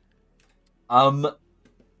push?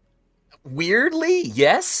 Weirdly,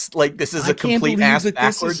 yes. Like, this is a complete ass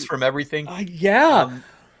backwards from everything. Yeah.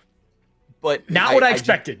 But not what I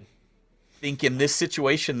expected. Think in this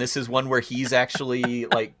situation, this is one where he's actually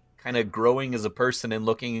like kind of growing as a person and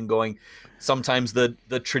looking and going, sometimes the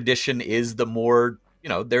tradition is the more,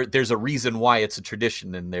 there's a reason why it's a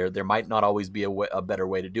tradition, and there might not always be a better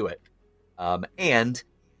way to do it. And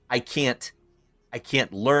I can't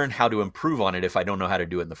learn how to improve on it if I don't know how to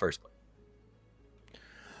do it in the first place.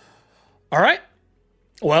 All right.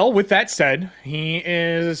 Well, with that said, he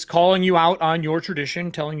is calling you out on your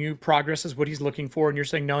tradition, telling you progress is what he's looking for, and you're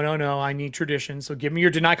saying, no, I need tradition, so give me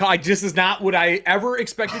your deny call. This is not what I ever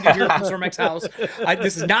expected to hear from Sormek's house.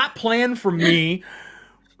 This is not planned for me.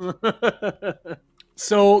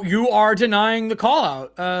 So you are denying the call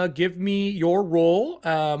out. Give me your roll.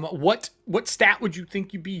 What stat would you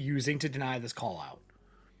think you'd be using to deny this call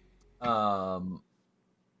out?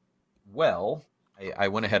 Well, I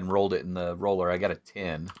went ahead and rolled it in the roller. I got a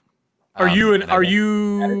 10.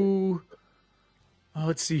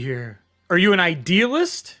 Let's see here. Are you an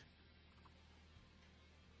idealist?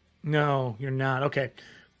 No, you're not. Okay.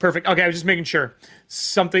 Perfect. Okay, I was just making sure.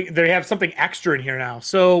 They have something extra in here now.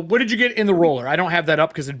 So what did you get in the roller? I don't have that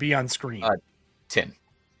up because it'd be on screen. 10.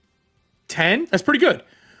 10? That's pretty good.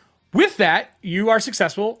 With that, you are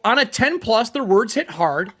successful. On a 10 plus, their words hit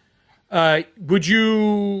hard. Your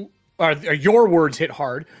words hit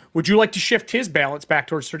hard. Would you like to shift his balance back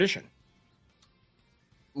towards tradition?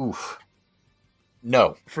 Oof.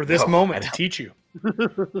 No. For this moment to teach you.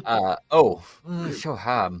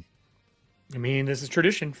 I mean, this is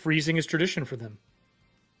tradition. Freezing is tradition for them.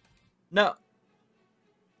 No.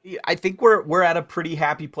 I think we're at a pretty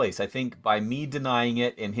happy place. I think by me denying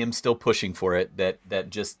it and him still pushing for it, that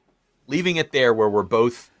just leaving it there where we're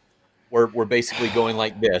basically going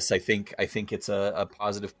like this. I think it's a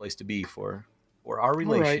positive place to be for our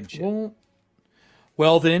relationship. All right.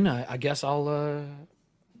 Well then, I guess I'll.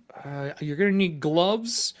 You're gonna need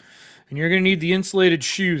gloves, and you're gonna need the insulated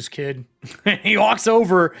shoes, kid. He walks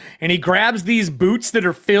over and he grabs these boots that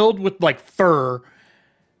are filled with like fur,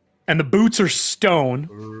 and the boots are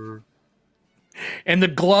stone, and the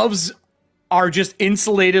gloves are just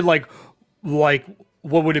insulated like what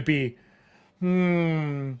would it be?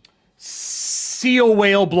 Seal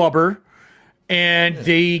whale blubber. And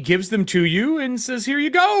they gives them to you and says, here you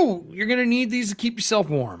go. You're going to need these to keep yourself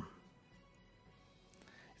warm.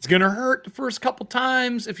 It's going to hurt the first couple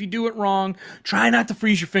times if you do it wrong. Try not to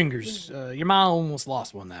freeze your fingers. Your mom almost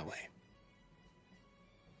lost one that way.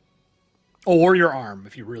 Or your arm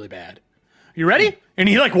if you're really bad. You ready? And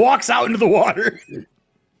he like walks out into the water.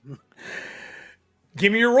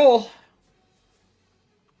 Give me your roll.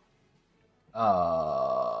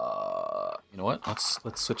 You know what?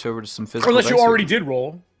 Let's switch over to some physical. Unless you dice already here. did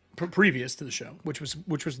roll previous to the show, which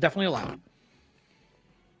was definitely allowed.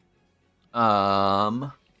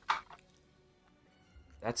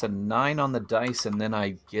 That's a 9 on the dice, and then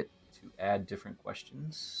I get to add different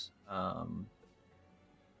questions.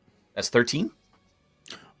 That's 13.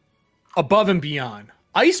 Above and beyond.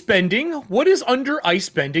 Ice bending. What is under ice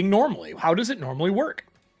bending normally? How does it normally work?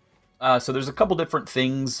 So there's a couple different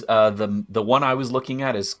things. The one I was looking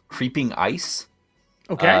at is creeping ice.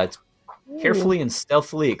 Okay. It's carefully and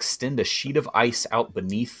stealthily extend a sheet of ice out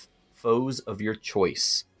beneath foes of your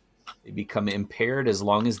choice. They become impaired as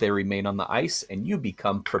long as they remain on the ice, and you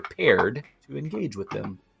become prepared to engage with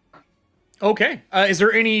them. Okay. Is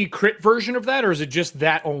there any crit version of that, or is it just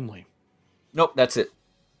that only? Nope, that's it.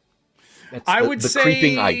 That's I the, would the say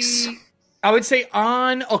creeping ice. I would say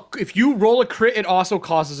if you roll a crit, it also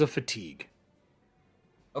causes a fatigue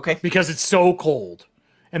Okay. because it's so cold.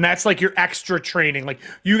 And that's like your extra training. Like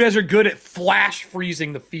you guys are good at flash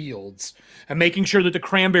freezing the fields and making sure that the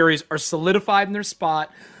cranberries are solidified in their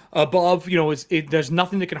spot above, there's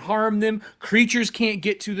nothing that can harm them. Creatures can't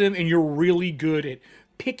get to them. And you're really good at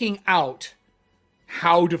picking out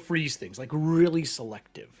how to freeze things, like really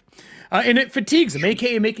selective. And it fatigues them,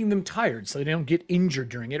 aka making them tired so they don't get injured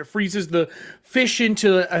during it. It freezes the fish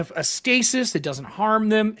into a stasis. It doesn't harm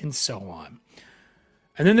them, and so on.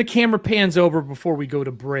 And then the camera pans over before we go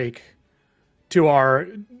to break to our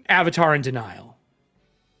Avatar in Denial.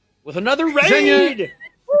 With another raid! Xenia,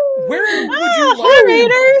 where would you like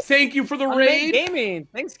Raiders! Thank you for the Unmade raid. Gaming.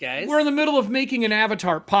 Thanks, guys. We're in the middle of making an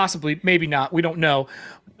avatar, possibly, maybe not. We don't know.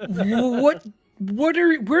 Where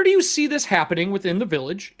do you see this happening within the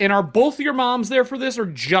village? And are both your moms there for this, or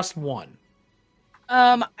just one?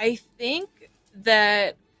 I think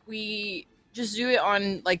that we just do it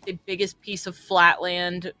on like the biggest piece of flat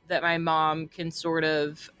land that my mom can sort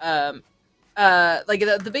of like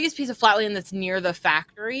the biggest piece of flat land that's near the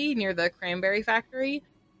factory, near the cranberry factory,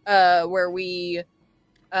 where we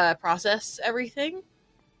process everything.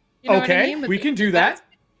 You know what I mean? We can do that.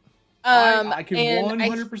 I can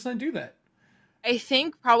 100% do that. I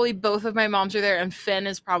think probably both of my moms are there, and Finn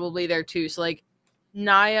is probably there too. So like,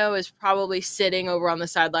 Nio is probably sitting over on the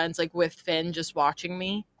sidelines, like with Finn, just watching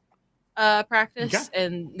me practice,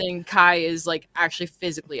 and then Kai is like actually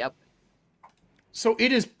physically up. So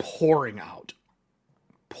it is pouring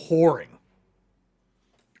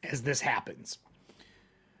as this happens.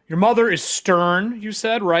 Your mother is stern, you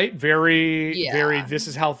said, right? Very. This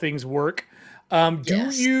is how things work.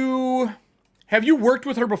 Yes. Have you worked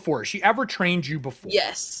with her before? Has she ever trained you before?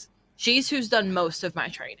 Yes, she's who's done most of my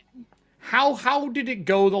training. How did it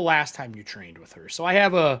go the last time you trained with her? So I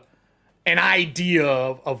have an idea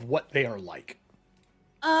of what they are like.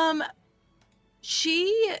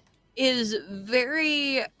 She is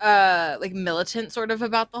very like militant sort of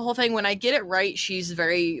about the whole thing. When I get it right, she's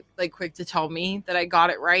very like quick to tell me that I got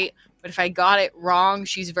it right. But if I got it wrong,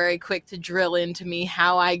 she's very quick to drill into me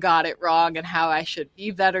how I got it wrong and how I should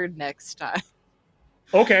be better next time.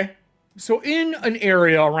 Okay. So in an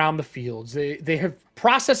area around the fields, they have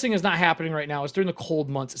processing is not happening right now. It's during the cold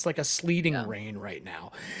months. It's like a sleeting rain right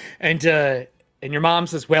now. And your mom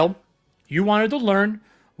says, well, you wanted to learn.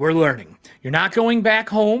 We're learning. You're not going back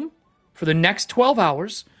home for the next 12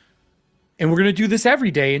 hours. And we're going to do this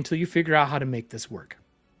every day until you figure out how to make this work.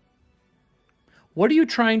 What are you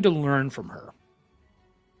trying to learn from her?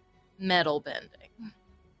 Metal bending.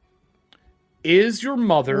 Is your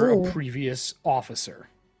mother a previous officer?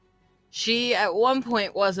 She, at one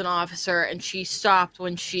point, was an officer, and she stopped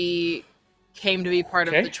when she came to be part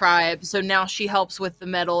of the tribe. So now she helps with the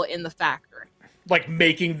metal in the factory. Like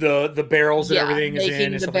making the barrels and everything is in making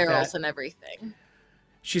and the stuff barrels like that. and everything.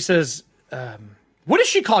 She says, what does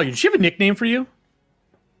she call you? Does she have a nickname for you?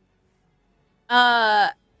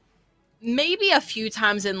 Maybe a few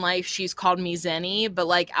times in life she's called me Zenny, but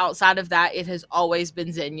like outside of that, it has always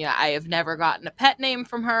been Xenia. I have never gotten a pet name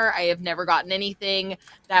from her. I have never gotten anything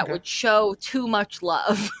that would show too much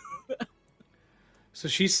love. So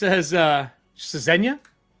she says, Xenia,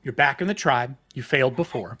 you're back in the tribe. You failed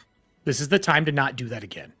before. This is the time to not do that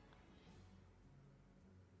again.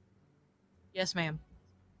 Yes, ma'am.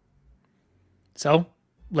 So,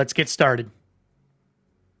 let's get started.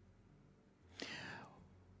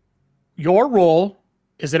 Your roll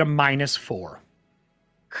is at a -4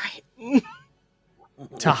 Great.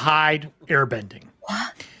 to hide airbending.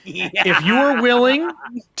 Yeah. If you are willing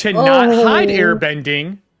to not Oh. hide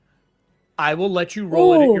airbending, I will let you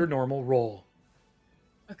roll it at Oh. your normal roll.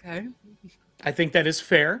 Okay. I think that is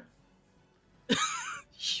fair.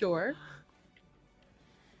 Sure.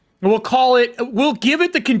 We'll give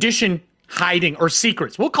it the condition hiding or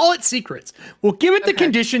secrets. We'll call it secrets. We'll give it the Okay.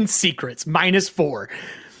 condition secrets, -4.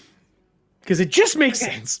 Because it just makes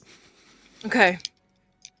sense. Okay.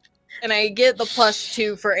 And I get the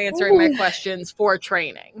 +2 for answering my questions for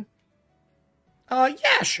training.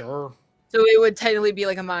 Yeah, sure. So it would technically be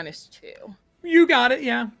like a -2. You got it,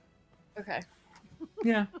 yeah. Okay.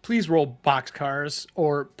 Yeah. Please roll boxcars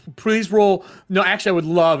or please roll. No, actually, I would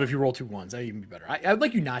love if you roll 2 1s. That'd even be better. I would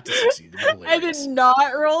like you not to succeed. That'd be I did hilarious.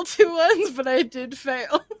 not roll 2 1s, but I did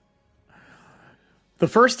fail. The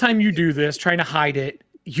first time you do this, trying to hide it,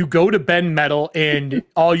 you go to bend metal and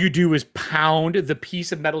all you do is pound the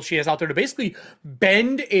piece of metal she has out there to basically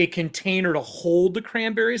bend a container to hold the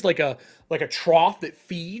cranberries like a trough that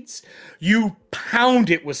feeds. You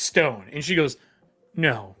pound it with stone. And she goes,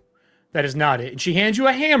 "No, that is not it." And she hands you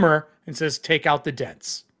a hammer and says, "Take out the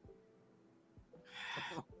dents."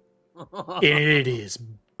 And it is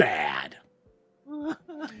bad.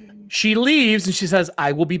 She leaves and she says,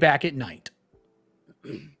 "I will be back at night."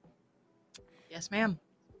 Yes, ma'am.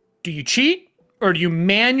 Do you cheat or do you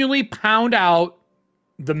manually pound out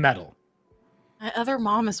the metal? My other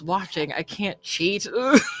mom is watching. I can't cheat.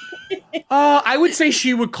 I would say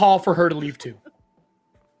she would call for her to leave too.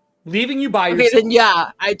 Leaving you by Okay, yourself. then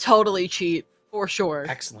yeah, I totally cheat for sure.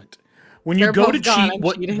 Excellent. When you They're go both to gone, cheat, I'm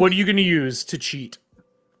what cheating. are you going to use to cheat?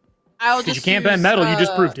 I'll Because just you can't bend use, metal. You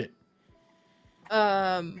just proved it.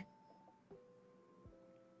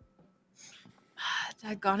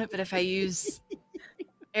 Daggone it, but if I use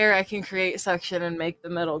air, I can create suction and make the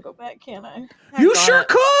metal go back, can't I? You Daggone sure it.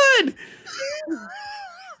 could.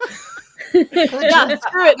 Yeah,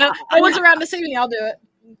 screw it. No one's around to see me. I'll do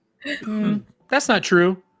it. That's not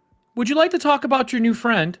true. Would you like to talk about your new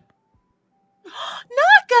friend?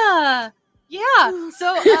 Naka! Yeah.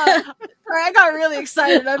 So sorry, I got really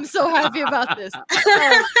excited. I'm so happy about this.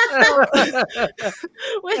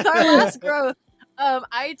 With our last growth,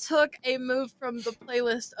 I took a move from the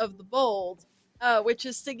playlist of the bold, which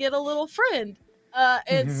is to get a little friend.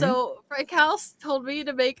 And so Frank House told me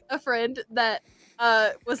to make a friend that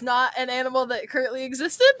was not an animal that currently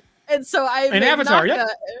existed. And so I An made avatar, Naka. yep.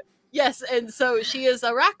 Yes, and so she is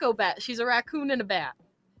a racco bat. She's a raccoon and a bat.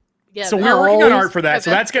 Yeah, So we're working on Oh, art for that.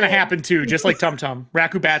 So that's going to happen too, just like Tum Tum.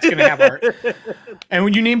 Raku Bat's going to have art. And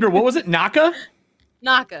when you named her, what was it? Naka?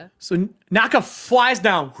 Naka. So Naka flies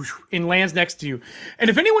down and lands next to you. And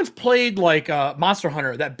if anyone's played like Monster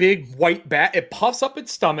Hunter, that big white bat, it puffs up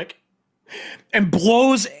its stomach and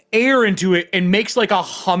blows air into it and makes like a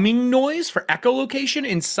humming noise for echolocation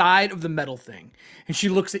inside of the metal thing. And she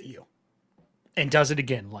looks at you and does it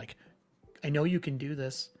again. Like, I know you can do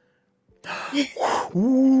this.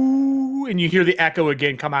 Ooh, and you hear the echo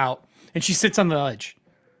again come out. And she sits on the ledge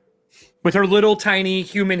with her little tiny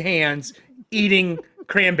human hands eating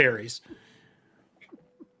cranberries.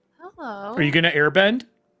 Hello. Are you going to airbend?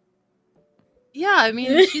 Yeah, I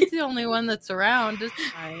mean, she's the only one that's around. It's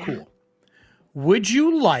fine. Cool. Would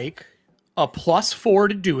you like a +4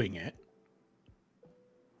 to doing it?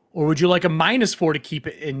 Or would you like a -4 to keep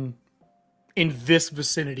it in this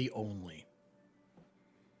vicinity only?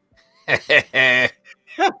 I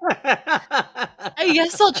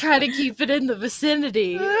guess I'll try to keep it in the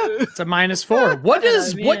vicinity. It's a -4. What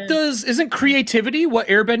man. isn't creativity what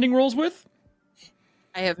airbending rolls with?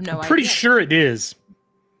 I have no I'm pretty idea. sure it is.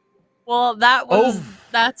 Well,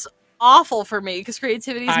 that's awful for me because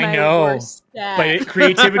creativity is I my know, worst stat. But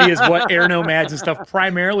creativity is what air nomads and stuff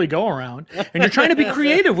primarily go around. And you're trying to be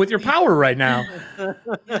creative with your power right now.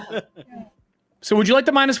 So would you like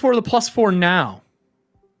the -4 or the +4 now?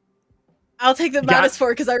 I'll take the You got- -4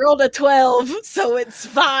 because I rolled a 12, so it's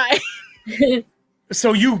fine.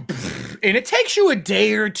 So and it takes you a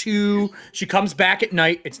day or two. She comes back at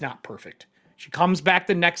night. It's not perfect. She comes back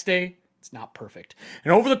the next day. It's not perfect.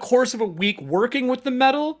 And over the course of a week working with the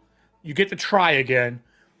metal, you get to try again.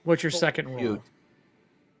 What's your second roll? Cute.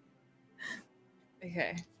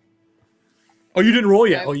 Okay. Oh, you didn't roll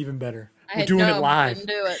yet. I- Oh, even better. I We're had- doing no, it live. Didn't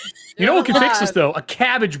do it. You know what can Doing it fix this live. though? A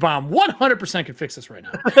cabbage bomb. 100% can fix this right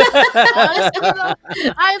now. Honestly, though,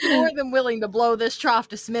 I'm more than willing to blow this trough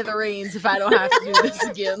to smithereens if I don't have to do this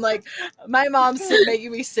again. Like, my mom's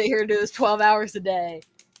making me sit here and do this 12 hours a day.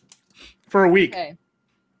 For a week. Okay.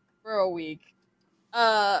 For a week.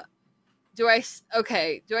 Do I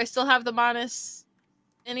still have the bonus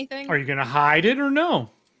anything? Are you going to hide it or no?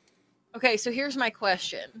 Okay, so here's my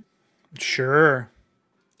question. Sure.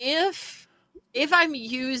 If I'm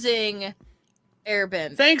using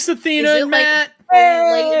airbend, Thanks, Athena Is it, and like, Matt.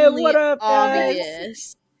 blatantly what up, guys?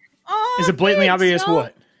 obvious. Oh, Is it blatantly thanks, obvious y'all.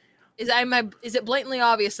 what? Is it blatantly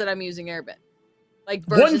obvious that I'm using airbend? Like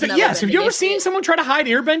One versus thing, never yes. Have you bending? ever Is seen it- someone try to hide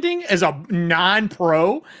airbending as a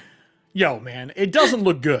non-pro? Yo, man, it doesn't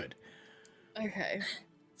look good. Okay.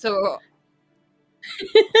 So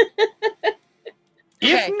If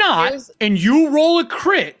Okay, not, here's- and you roll a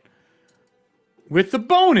crit with the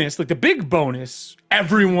bonus, like the big bonus,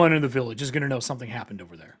 everyone in the village is going to know something happened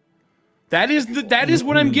over there. That is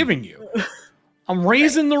what I'm giving you. I'm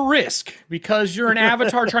raising the risk because you're an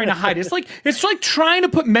avatar trying to hide. It's like trying to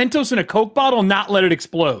put Mentos in a Coke bottle and not let it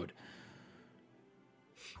explode.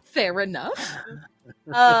 fair enough.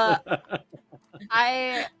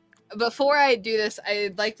 Before I do this,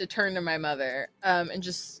 I'd like to turn to my mother and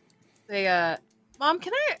just say, Mom,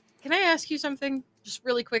 can I ask you something just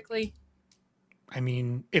really quickly? I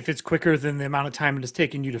mean, if it's quicker than the amount of time it has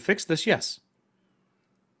taken you to fix this, yes.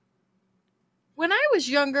 When I was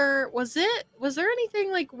younger, was there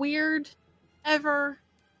anything like weird ever?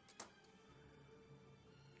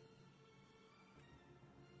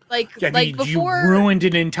 Like I mean, before you ruined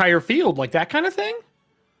an entire field, like that kind of thing?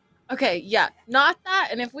 Okay, yeah, not that.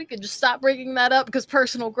 And if we could just stop bringing that up because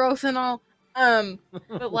personal growth and all.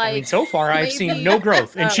 But like I mean, so far I've seen maybe, no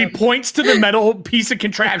growth. And she points to the metal piece of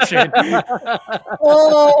contraption.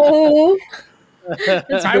 Oh,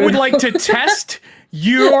 I would like to test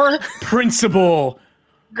your principle.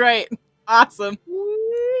 great, awesome.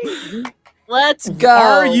 Let's go.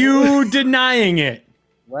 Are you denying it?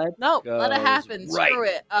 Let's No, go. let it happen. Right. Screw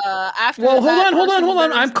it. After Well, that hold on. personal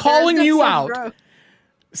I'm growth, calling there's you no out. self-growth.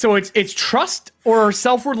 So it's trust or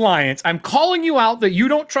self-reliance. I'm calling you out that you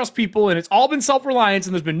don't trust people and it's all been self-reliance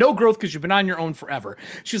and there's been no growth because you've been on your own forever.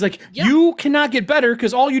 She's like, Yeah. you cannot get better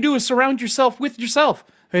because all you do is surround yourself with yourself.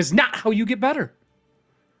 It's not how you get better.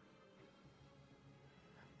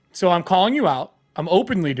 So I'm calling you out. I'm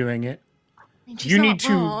openly doing it. I mean, she's You not need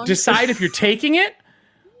to wrong. decide if you're taking it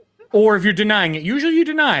or if you're denying it. Usually you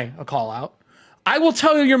deny a call out. I will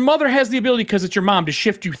tell you, your mother has the ability, because it's your mom, to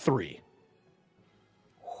shift you 3.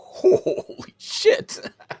 Holy shit.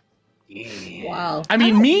 wow. I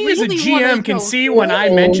mean, don't me as a really wanna GM can go see when I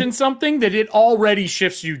through. mention something that it already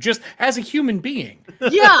shifts you just as a human being.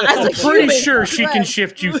 Yeah, as a Pretty human, sure she can correct.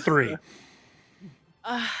 shift you 3.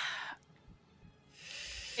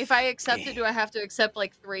 If I accept it, do I have to accept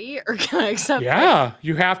like 3, or can I accept? Yeah,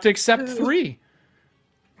 you have to accept 3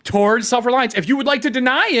 towards self-reliance. If you would like to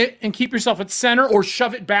deny it and keep yourself at center or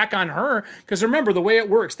shove it back on her, because remember the way it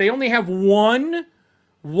works, they only have one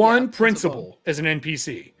principal. principal as an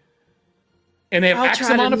NPC. And they have I'll X try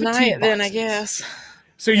to amount of deny fatigue it then, I boxes. guess.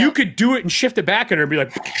 So you could do it and shift it back at her and be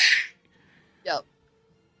like, Yep.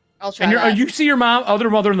 I'll try and that. you see your other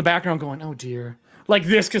mother in the background going, oh dear. Like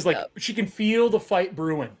this, because like Yep. she can feel the fight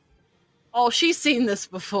brewing. Oh, she's seen this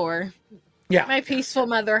before. Yeah. My peaceful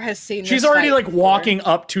mother has seen She's this already fight like before. walking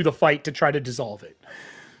up to the fight to try to dissolve it.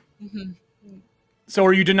 So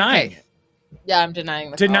are you denying Okay. it? Yeah, I'm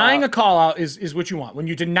denying the Denying call a call out is what you want. When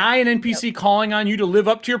you deny an NPC calling on you to live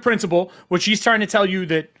up to your principle, which she's trying to tell you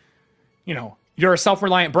that, you know, you're a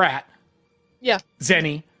self-reliant brat, Yeah,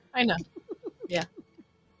 Zenny. I know. Yeah.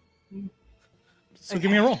 So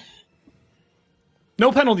give me a roll.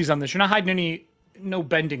 No penalties on this. You're not hiding no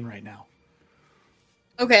bending right now.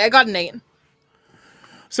 Okay, I got an 8.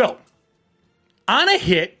 So, on a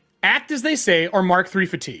hit, act as they say or mark 3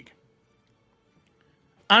 fatigue.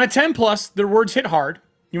 On a 10 plus, their words hit hard.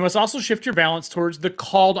 You must also shift your balance towards the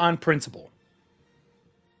called on principle.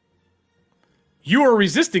 You are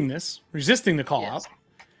resisting the call Yes. out.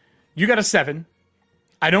 You got a 7.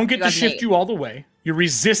 I don't get You to got an shift 8. you all the way. You're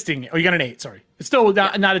resisting it. Oh, you got an 8, sorry. It's still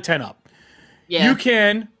not a 10 up. Yeah.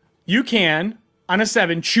 You can, on a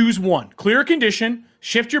 7, choose one. Clear a condition,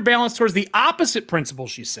 shift your balance towards the opposite principle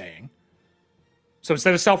she's saying. So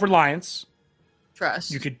instead of self-reliance,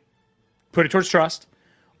 Trust. you could put it towards trust.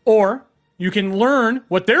 Or you can learn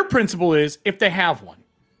what their principle is if they have one.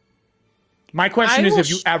 My question I is, will have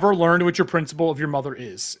you ever learned what your principle of your mother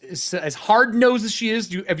is? As hard-nosed as she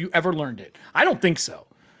is, have you ever learned it? I don't think so.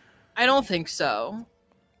 I don't think so.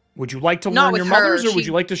 Would you like to Not learn with your mother's, her. or would She-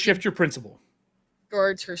 you like to shift your principle?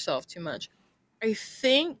 Guards herself too much. I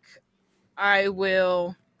think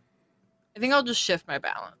I'll just shift my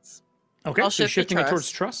balance. Okay, I'll so you're shift to shifting it towards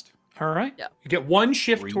trust. All right. Yeah. You get one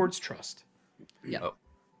shift 3. towards trust. Yeah. Oh.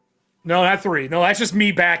 No, not 3. No, that's just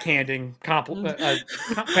me backhanding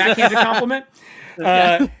backhanded compliment.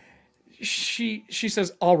 She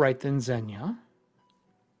says, "All right then, Xenia,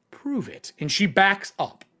 prove it." And she backs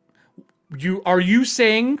up. Are you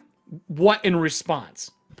saying what in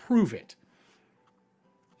response? Prove it.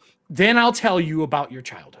 Then I'll tell you about your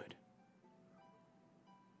childhood.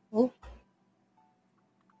 Oh,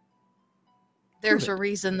 There's a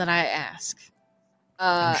reason that I ask.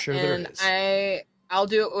 I'm sure there and is. I'll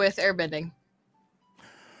do it with airbending.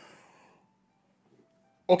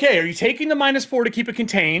 Okay, are you taking the -4 to keep it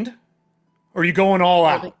contained? Or are you going all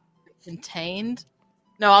out? Contained?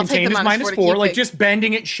 No, I'll take Contained the is -4 to -4, keep like it. just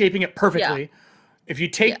bending it and shaping it perfectly. If you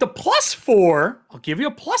take Yeah. the +4, I'll give you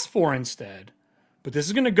a +4 instead. But this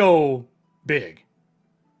is going to go big.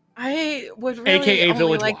 I would really AKA only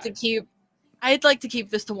village like to wide. keep. I'd like to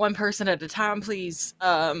keep this to one person at a time, please.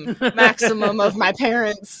 Maximum of my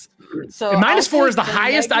parents. So And I'll -4 is the take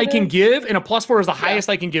highest I can negative. give, and a +4 is the highest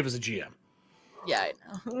I can give as a GM. Yeah, I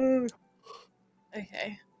know.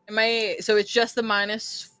 Okay. So it's just the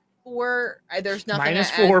 -4. There's nothing. I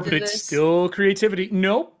 -4, add but to it's this? still creativity.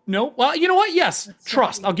 Nope. Well, you know what? Yes. Let's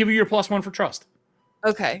Trust. see. I'll give you your +1 for trust.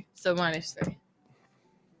 Okay. So -3.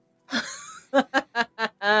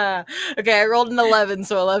 Okay, I rolled an 11,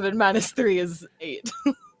 so 11 -3 is 8.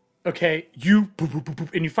 Okay. You boop, boop, boop,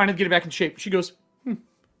 boop, and you finally get it back in shape. She goes,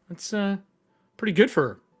 that's pretty good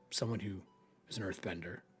for someone who is an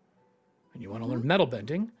earthbender. And you want to learn metal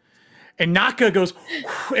bending. And Naka goes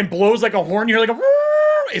and blows like a horn. You're like,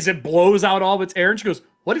 as it blows out all of its air. And she goes,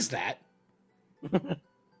 what is that?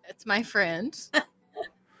 It's my friend.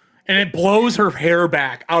 And it blows her hair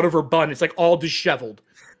back out of her bun. It's like all disheveled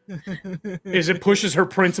as it pushes her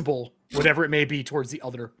principal, whatever it may be, towards the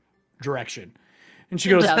other direction. And she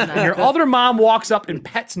goes, and your other mom walks up and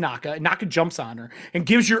pets Naka, and Naka jumps on her and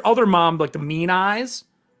gives your other mom like the mean eyes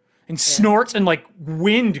and snorts, and like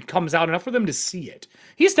wind comes out enough for them to see it.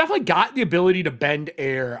 He's definitely got the ability to bend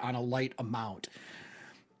air on a light amount.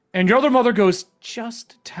 And your other mother goes,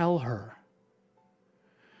 just tell her.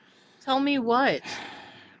 Tell me what?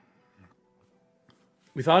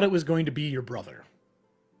 We thought it was going to be your brother.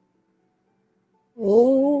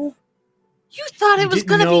 oh, You thought You it was didn't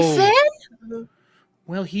gonna be know. Finn?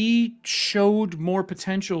 Well, he showed more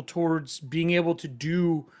potential towards being able to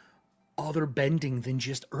do other bending than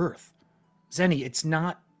just earth. Zenny, it's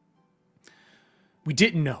not. We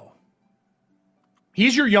didn't know.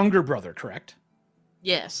 He's your younger brother, correct?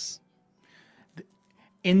 Yes.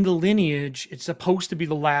 In the lineage, it's supposed to be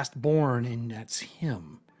the last born, and that's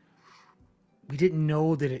him. We didn't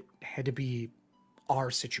know that it had to be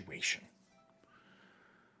our situation.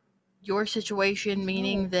 Your situation,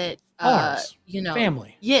 meaning that Ours. you know,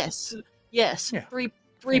 Family. Yes. Yeah. Three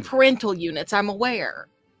Family. parental units. I'm aware.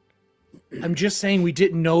 I'm just saying we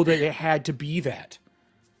didn't know that it had to be that.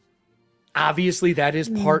 Obviously, that is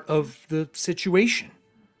part of the situation.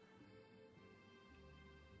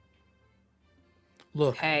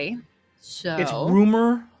 Look, Okay. So it's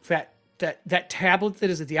rumor that tablet that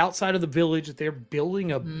is at the outside of the village that they're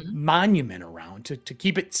building a monument around to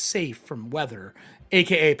keep it safe from weather,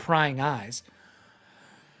 aka prying eyes.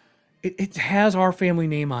 It has our family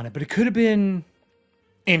name on it, but it could have been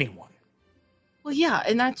anyone. Well, yeah,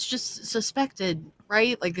 and that's just suspected,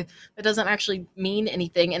 right? Like that doesn't actually mean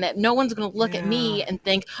anything, and that no one's gonna look at me Yeah. and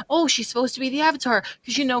think, "Oh, she's supposed to be the Avatar,"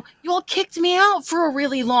 because you know you all kicked me out for a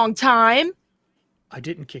really long time. I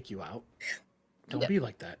didn't kick you out. Don't Yeah. be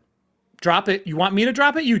like that. Drop it. You want me to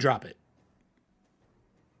drop it? You drop it.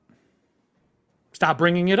 Stop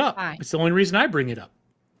bringing it up. Fine. It's the only reason I bring it up.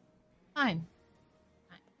 Fine,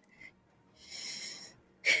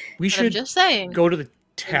 We but I'm should just saying. go to the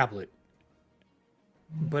tablet,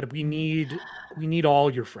 but we need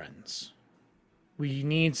all your friends. We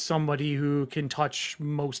need somebody who can touch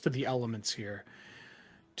most of the elements here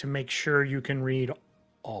to make sure you can read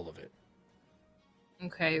all of it.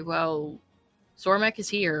 Okay, well, Sormek is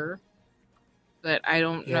here, but I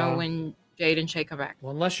don't Yeah. know when Jade and Shay come back.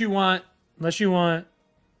 Well, unless you want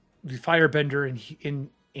the firebender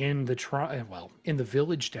in the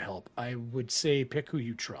village to help, I would say pick who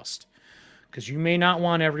you trust, because you may not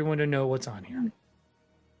want everyone to know what's on here.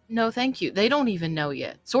 No, thank you. They don't even know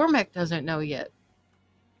yet. Sormek doesn't know yet.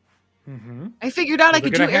 Mm-hmm. I figured out Well, I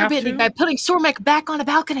could they're do gonna have airbending to. by putting Sormek back on a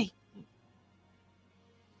balcony.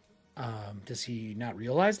 Does he not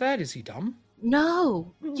realize that? Is he dumb?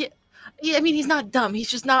 No. Yeah, I mean, he's not dumb. He's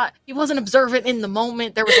just not. He wasn't observant in the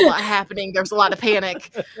moment. There was a lot happening. There was a lot of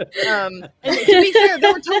panic. And to be fair,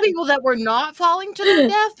 there were two people that were not falling to their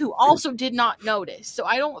death who also did not notice. So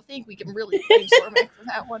I don't think we can really blame Sormek for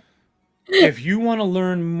that one. If you want to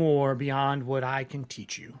learn more beyond what I can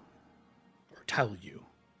teach you, tell you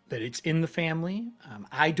that it's in the family.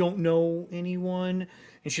 I don't know anyone,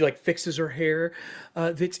 and she like fixes her hair,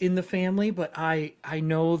 that's in the family, but I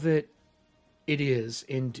know that it is,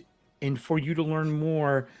 and for you to learn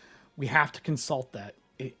more, we have to consult that.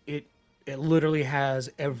 It literally has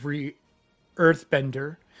every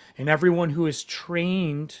earthbender and everyone who is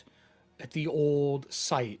trained at the old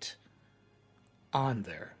site on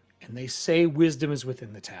there. And they say wisdom is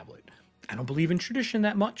within the tablet. I don't believe in tradition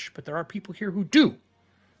that much, but there are people here who do.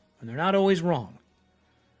 And they're not always wrong.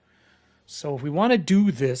 So if we want to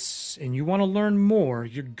do this and you want to learn more,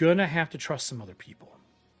 you're going to have to trust some other people.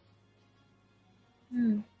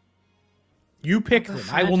 You pick them.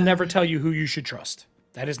 I will never tell you who you should trust.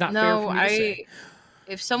 That is not fair for me to say.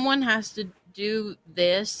 If someone has to do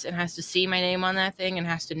this and has to see my name on that thing and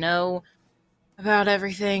has to know about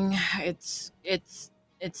everything, it's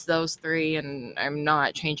those three, and I'm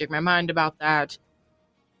not changing my mind about that.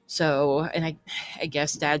 So, and I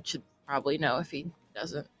guess Dad should probably know if he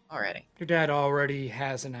doesn't already. Your dad already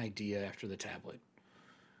has an idea after the tablet.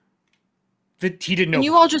 That he didn't know. And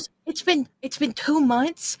you all just it's been 2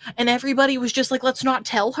 months and everybody was just like, let's not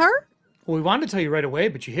tell her. Well, we wanted to tell you right away,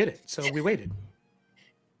 but you hid it, so we waited.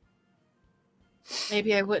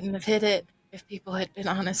 Maybe I wouldn't have hid it if people had been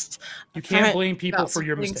honest. You can't blame people about for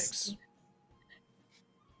your some things.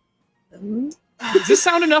 mistakes. Does this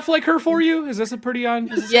sound enough like her for you? Is this a pretty on?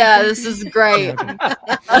 Yeah, this is great.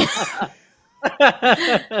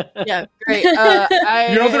 Yeah, great.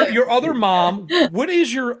 Your other mom. What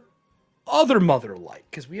is your other mother like?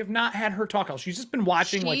 Because we have not had her talk. She's just been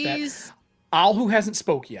watching like that. Owl who hasn't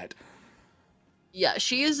spoke yet. Yeah,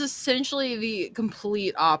 she is essentially the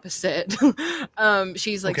complete opposite.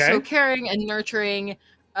 She's like so caring and nurturing.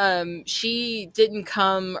 She didn't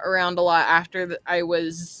come around a lot after I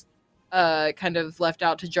was kind of left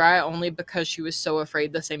out to dry, only because she was so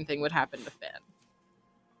afraid the same thing would happen to Finn.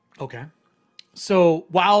 Okay. So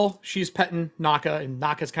while she's petting Naka, and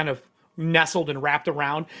Naka's kind of nestled and wrapped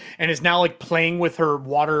around and is now like playing with her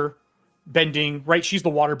water bending, right? She's the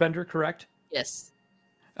water bender, correct? Yes.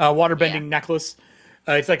 Water bending necklace.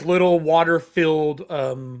 It's like little water filled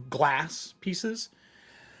glass pieces.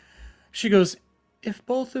 She goes, if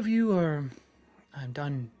both of you are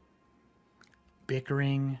done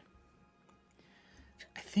bickering,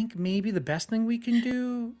 I think maybe the best thing we can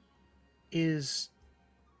do is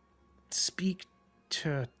speak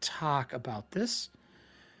to talk about this.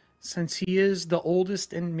 Since he is the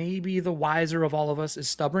oldest and maybe the wiser of all of us, as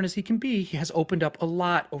stubborn as he can be, he has opened up a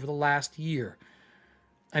lot over the last year.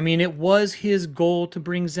 I mean, it was his goal to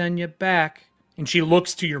bring Xenia back. And she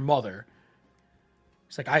looks to your mother.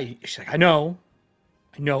 She's like, I know,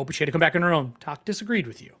 but she had to come back on her own. Talk disagreed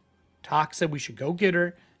with you. Talk said we should go get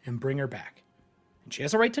her and bring her back. And she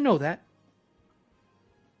has a right to know that.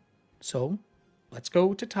 So, let's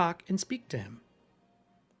go to Talk and speak to him.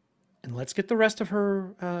 And let's get the rest of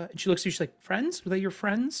her. And she looks at you. She's like, "Friends? Were they your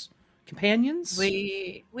friends, companions?"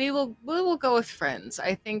 We will go with friends.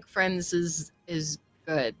 I think friends is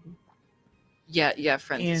good. Yeah,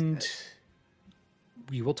 friends. And is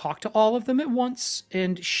good. we will talk to all of them at once,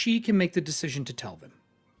 and she can make the decision to tell them,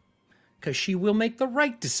 because she will make the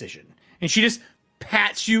right decision. And she just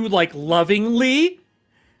pats you like lovingly.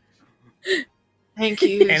 Thank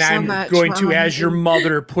you. And so I'm much, going to, Mom. as your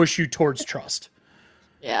mother, push you towards trust.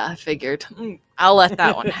 Yeah, I figured. I'll let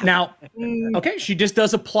that one happen. Now, okay, she just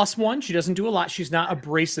does a +1. She doesn't do a lot. She's not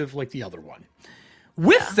abrasive like the other one.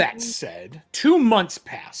 With that said, 2 months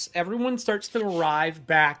pass. Everyone starts to arrive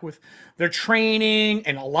back with their training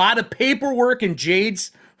and a lot of paperwork in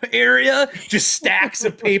Jade's area. Just stacks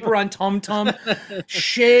of paper on Tum Tum.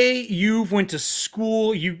 Shay, you've went to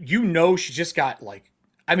school. You know she just got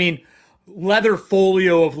leather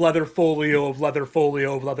folio of leather folio of leather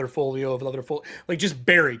folio of leather folio of leather folio. Like just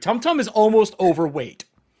buried. Tum Tum is almost overweight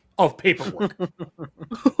of paperwork.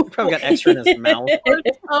 Probably got extra in his mouth.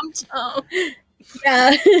 Tum-tum.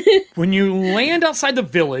 Yeah. When you land outside the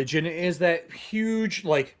village, and it is that huge,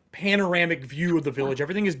 like, panoramic view of the village,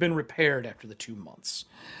 everything has been repaired after the 2 months.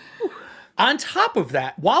 On top of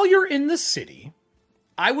that, while you're in the city,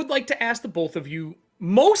 I would like to ask the both of you,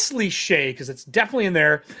 mostly Shay, because it's definitely in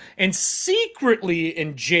there, and secretly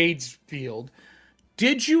in Jade's field,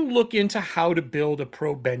 did you look into how to build a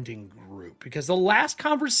pro-bending group? Because the last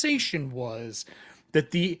conversation was that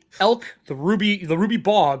the elk, the Ruby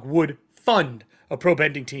Bog, would fund a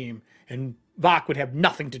pro-bending team, and Vok would have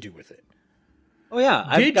nothing to do with it. Oh yeah,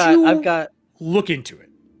 I've got look into it.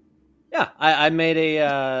 Yeah, I made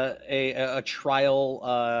a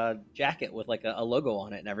trial jacket with like a logo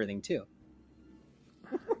on it and everything too.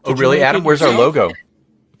 Oh really, Adam? Where's our logo?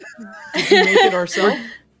 Did you make it ourselves?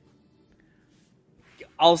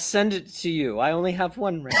 I'll send it to you. I only have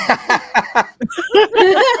one right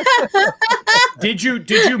Did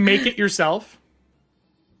you make it yourself?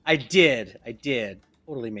 I did.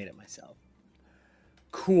 Totally made it myself.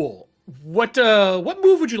 Cool. What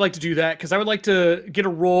move would you like to do that? Because I would like to get a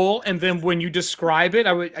roll, and then when you describe it,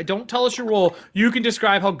 I don't tell us your roll. You can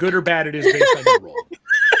describe how good or bad it is based on your roll.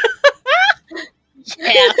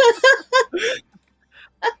 Yeah.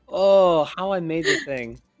 Oh, how I made the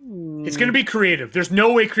thing. It's going to be creative. There's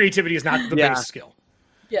no way creativity is not the Yeah. base skill.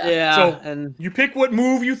 Yeah. So and you pick what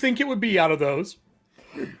move you think it would be out of those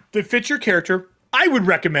that fits your character. I would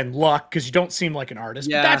recommend luck because you don't seem like an artist.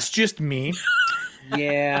 Yeah. But that's just me.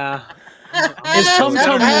 yeah. As Tum Tum He's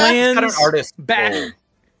got an lands artist back. role.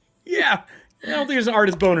 Yeah. I don't think there's an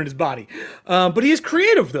artist bone in his body. But he is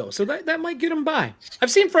creative, though, so that might get him by.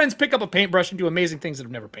 I've seen friends pick up a paintbrush and do amazing things that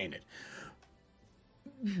have never painted.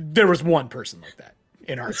 There was one person like that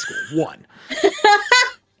in art school. One.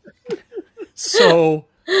 So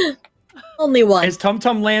Only one. as Tum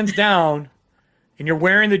Tum lands down and you're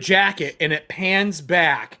wearing the jacket and it pans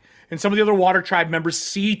back and some of the other Water Tribe members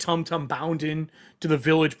see Tum Tum bound in to the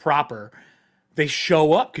village proper, they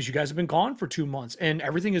show up because you guys have been gone for 2 months and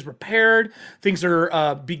everything is repaired. Things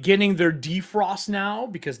are beginning their defrost now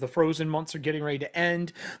because the frozen months are getting ready to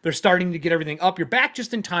end. They're starting to get everything up. You're back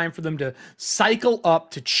just in time for them to cycle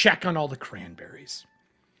up to check on all the cranberries.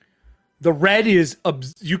 The red is,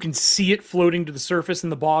 you can see it floating to the surface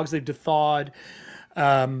in the bogs they've thawed.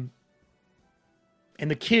 And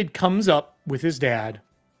the kid comes up with his dad,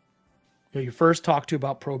 who you first talked to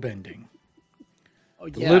about pro bending. Oh,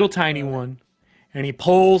 The little tiny one. And he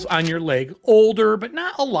pulls on your leg. Older, but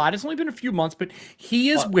not a lot. It's only been a few months, but he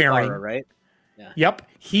is wearing... Clara, right? Yep.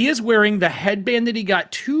 He is wearing the headband that he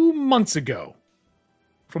got 2 months ago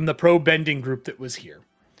from the pro bending group that was here.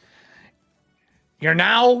 You're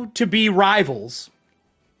now to be rivals.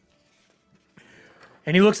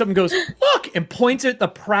 And he looks up and goes, look, and points at the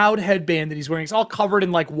proud headband that he's wearing. It's all covered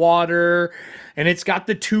in like water, and it's got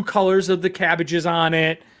the 2 colors of the cabbages on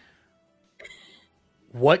it.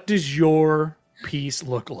 What does your piece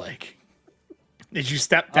look like? Did you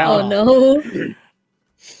step down? Oh no.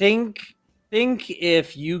 Think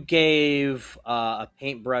if you gave a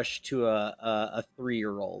paintbrush to a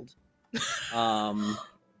 3-year-old.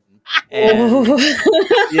 And, Oh.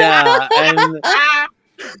 yeah, and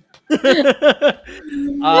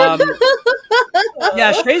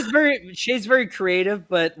yeah, Shay's very creative,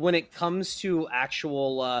 but when it comes to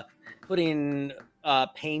actual putting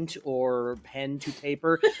paint or pen to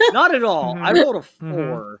paper, not at all. I rolled a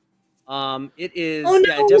 4. It is. Oh,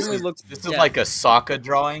 Yeah, no. it definitely looks. This is like a Sokka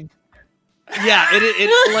drawing. Yeah,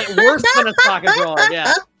 it's like worse than a soccer drawing.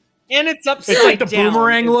 Yeah, and it's upside It's like the down.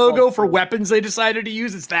 boomerang It's logo all- for weapons they decided to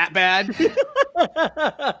use. It's that bad. It's-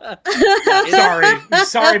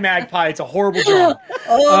 Sorry, Magpie. It's a horrible drawing.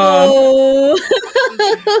 Oh.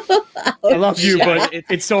 I love you, Yeah, but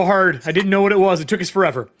it's so hard. I didn't know what it was. It took us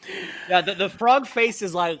forever. Yeah, the frog face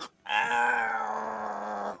is like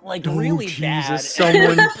really oh, bad. Jesus,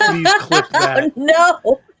 someone please clip that.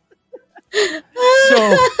 No.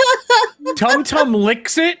 So Tum Tum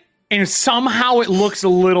licks it, and somehow it looks a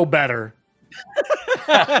little better.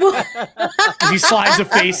 He slides a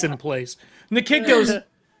face in place. And the kid goes,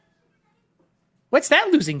 what's that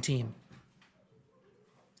losing team?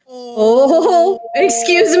 Oh,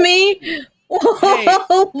 excuse me.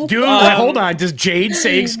 Whoa. Dude, hold on. Does Jade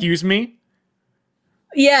say excuse me?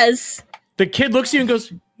 Yes. The kid looks at you and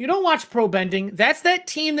goes, you don't watch pro bending. That's that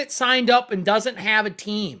team that signed up and doesn't have a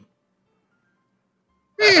team.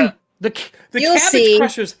 The You'll Cabbage see.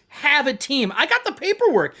 Crushers have a team. I got the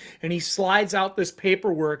paperwork. And he slides out this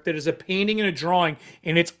paperwork that is a painting and a drawing,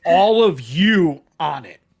 and it's all of you on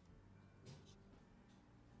it.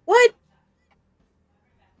 What?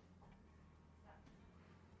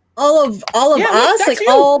 All of Yeah, look, us? that's Like you.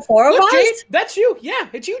 all 4 of Look, us? Jade, that's you. Yeah,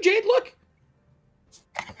 it's you, Jade. Look.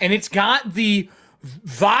 And it's got the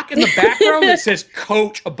Vok in the background that says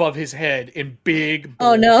coach above his head in big Oh,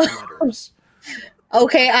 bold no. letters.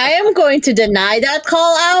 Okay, I am going to deny that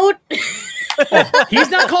call out. He's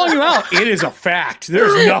not calling you out. It is a fact.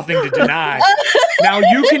 There's nothing to deny. Now,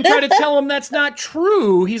 you can try to tell him that's not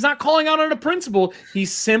true. He's not calling out on a principle.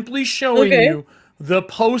 He's simply showing Okay. you the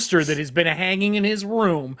poster that has been hanging in his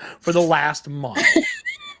room for the last month.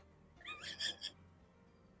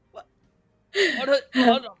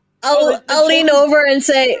 I'll lean over and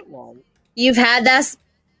say, You've had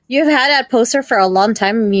that poster for a long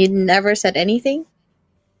time and you never said anything?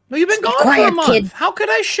 No, you've been gone for a quiet, month. kid. How could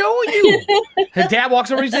I show you? His dad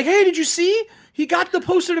walks over and he's like, hey, did you see? He got the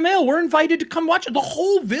post in the mail. We're invited to come watch it. The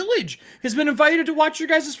whole village has been invited to watch your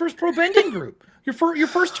guys' first pro bending group. Your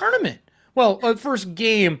first tournament. Well, first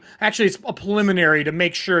game. Actually, it's a preliminary to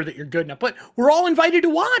make sure that you're good enough. But we're all invited to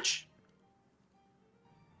watch.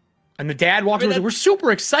 And the dad walks over and says, we're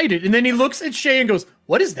super excited. And then he looks at Shay and goes,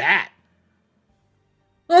 what is that?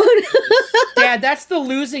 Oh, no. Dad, that's the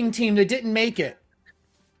losing team that didn't make it.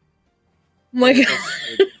 Oh my god.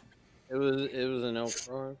 It was an elk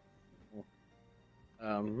frog.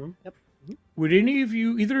 Yep. Would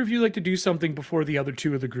either of you like to do something before the other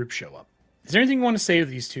two of the group show up? Is there anything you want to say to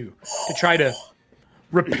these two to try to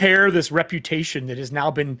repair this reputation that has now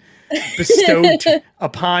been bestowed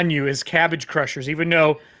upon you as cabbage crushers, even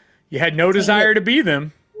though you had no desire to be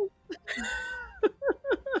them?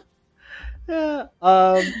 Yeah.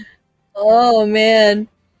 Oh man.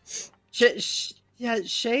 Shay's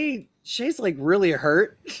like really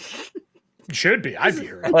hurt. Should be. I'd be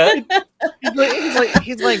hurt.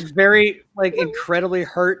 he's like very like incredibly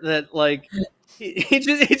hurt that like he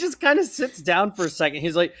just kind of sits down for a second.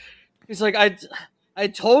 He's like I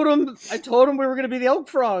told him we were gonna be the elk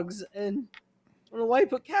frogs, and I don't know why he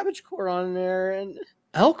put cabbage corn on there and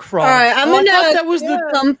Elk frogs. All right, I'm I gonna.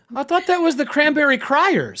 thought that was the cranberry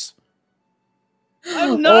criers.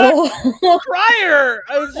 I'm not Oh. a crier.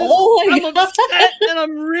 I'm upset and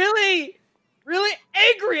I'm really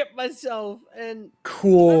angry at myself and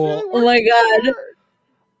Cool. Oh my god.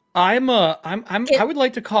 I would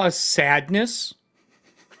like to cause sadness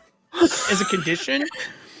as a condition.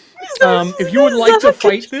 If you would like to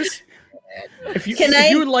fight this, if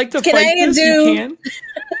you would like to fight this, you can.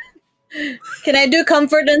 Can I do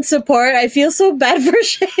comfort and support? I feel so bad for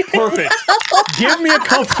Shay. Perfect. Give me a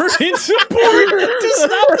comfort and support to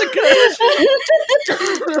stop the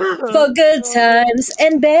condition. For good times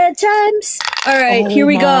and bad times. All right, here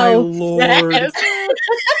we my go. Lord.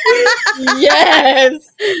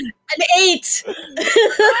 Yes. An 8.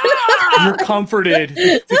 You're comforted.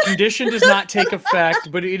 The condition does not take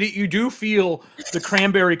effect, but you do feel the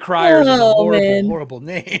cranberry criers is a Oh, horrible, man. horrible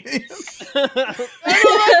name.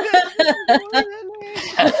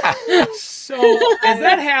 So as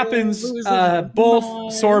that happens, both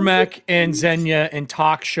Sormek and Xenia and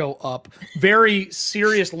Tok show up. Very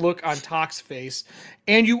serious look on Tok's face.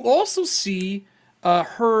 And you also see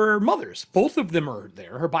her mothers. Both of them are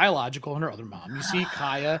there, her biological and her other mom. You see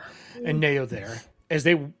Kaya and Neo there. As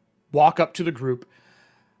they walk up to the group,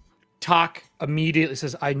 Tok immediately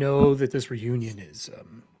says, I know that this reunion is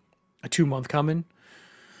a 2-month coming.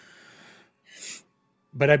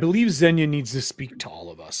 But I believe Xenia needs to speak to all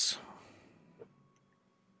of us.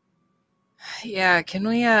 Yeah, can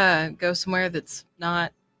we go somewhere that's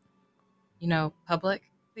not, public,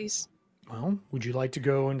 please? Well, would you like to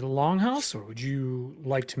go into the longhouse, or would you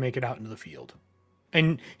like to make it out into the field?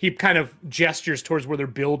 And he kind of gestures towards where they're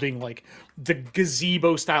building, like, the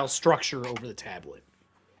gazebo-style structure over the tablet.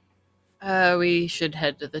 We should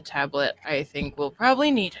head to the tablet. I think we'll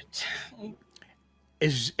probably need it.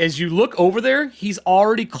 As you look over there, he's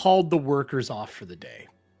already called the workers off for the day.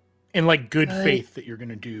 In, like, good faith that you're going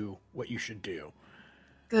to do what you should do.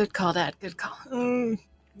 Good call, Dad. Good call.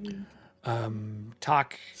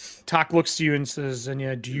 Tok looks to you and says,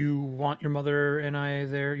 Xenia, do you want your mother and I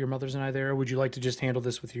there, your mothers and I there, or would you like to just handle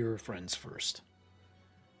this with your friends first?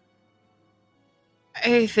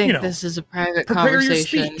 I think this is a private Prepare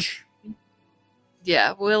conversation. your speech.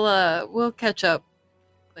 Yeah, we'll catch up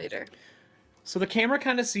later. So the camera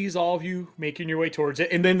kind of sees all of you making your way towards it,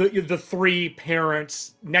 and then the three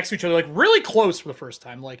parents next to each other, like really close for the first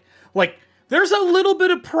time. Like there's a little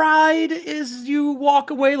bit of pride as you walk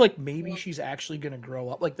away. Like maybe she's actually going to grow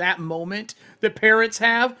up. Like that moment that parents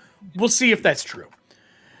have. We'll see if that's true.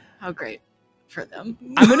 How great for them.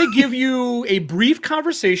 I'm going to give you a brief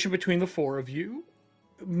conversation between the four of you,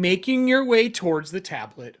 making your way towards the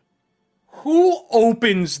tablet. Who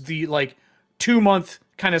opens the 2-month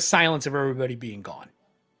kind of silence of everybody being gone?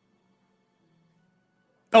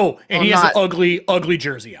 Oh, and he has an ugly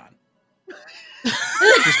jersey on.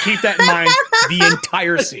 Just keep that in mind the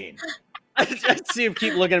entire scene. I see him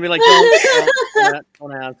keep looking at me like,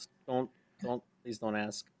 don't ask. Please don't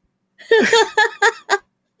ask.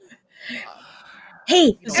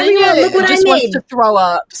 Hey, Xenia everyone, look what I just wants made. to throw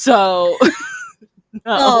up, so...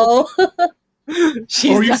 No. Oh.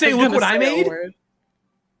 She's Are you not saying, look gonna what I say a made? word.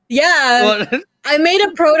 Yeah. I made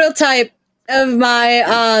a prototype of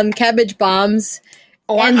my cabbage bombs.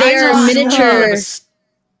 And they're I miniature. a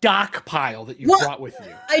stockpile that you brought with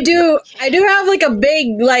you. I do have like a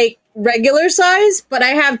big regular size, but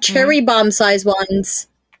I have cherry bomb size ones.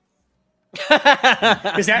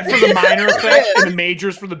 Is that for the minor effect and the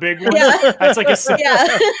majors for the big one? Yeah. That's like a Yeah.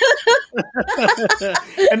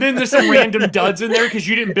 And then there's some random duds in there because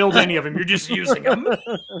you didn't build any of them. You're just using them.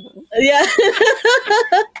 Yeah.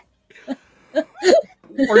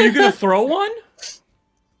 Are you gonna throw one?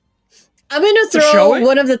 I'm gonna To show throw it?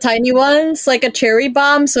 one of the tiny ones, like a cherry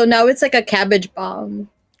bomb. So now it's like a cabbage bomb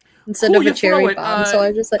instead Cool, of a you throw cherry it. bomb. So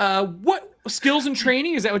I just like, What skills and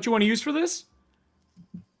training is that? What you want to use for this?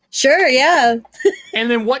 sure, yeah.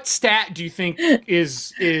 And then what stat do you think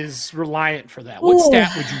is reliant for that? What Ooh.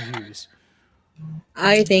 stat would you use?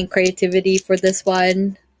 I think creativity for this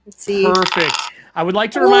one. Let's see. Perfect. I would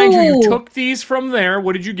like to remind you Ooh. took these from there.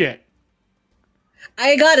 What did you get?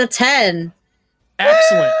 I got a 10.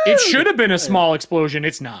 Excellent. It should have been a small explosion.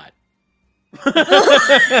 It's not.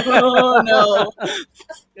 Oh no.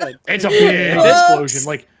 It's a big explosion.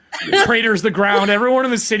 Like craters the ground. Everyone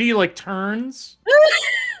in the city like turns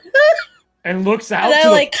and looks out And I, to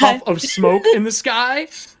like, the puff of smoke in the sky.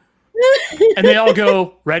 And they all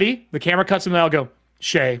go, ready? The camera cuts and they all go,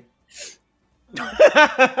 Shay.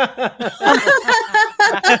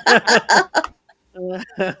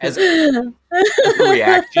 As a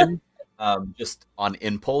reaction, just on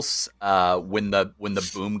impulse, when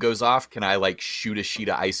the boom goes off, can I like shoot a sheet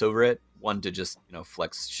of ice over it? One to just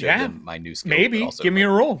flex, show Yeah, them my new skill. Maybe. but also, Give me a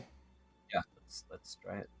roll. Yeah, let's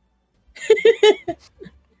try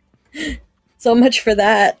it. So much for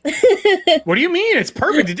that. What do you mean? It's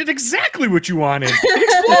perfect. It did exactly what you wanted.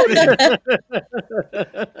 It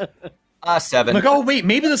exploded. 7. Like, oh wait,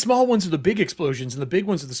 maybe the small ones are the big explosions and the big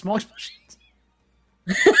ones are the small explosions.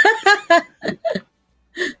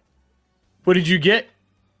 What did you get?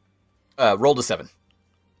 Rolled a 7.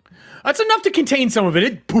 That's enough to contain some of it.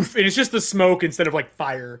 It poof, and it's just the smoke instead of like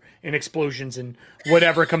fire and explosions and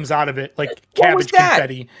whatever comes out of it, like What was cabbage that?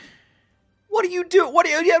 confetti. What do you do? What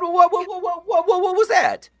was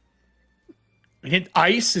that? And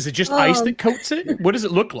ice? Is it just ice Um. that coats it? What does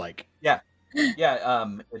it look like? Yeah,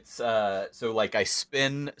 it's so like I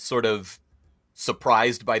spin, sort of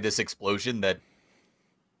surprised by this explosion that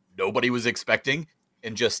nobody was expecting,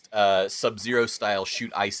 and just Sub-Zero style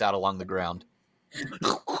shoot ice out along the ground.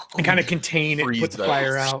 And kind of contain it, Freeze put the the-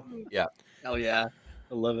 fire out. Hell yeah.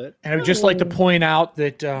 I love it. And I would just like to point out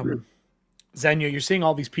that Xenia, you're seeing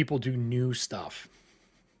all these people do new stuff.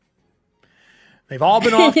 They've all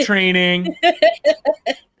been off training.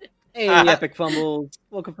 Hey, Epic Fumbles.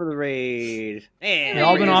 Welcome for the raid. Man, You've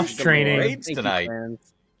all been raid off is the training. Lord. Raids Thank you, tonight.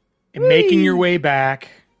 friends. And making your way back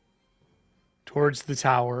towards the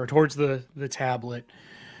tower, or towards the tablet.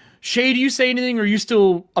 Shay, do you say anything, or are you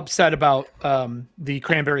still upset about the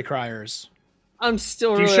Cranberry Criers? I'm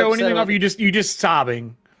still Do you really show upset anything about off? Or you just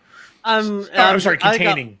sobbing? I'm I'm sorry, I got-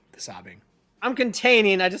 containing the sobbing. I'm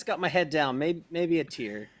containing. I just got my head down. Maybe a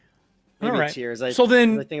tear. Maybe All right. a tear. As I, So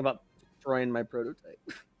then- as I think about destroying my prototype.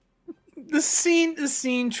 The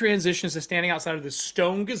scene transitions to standing outside of this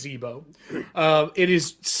stone gazebo. It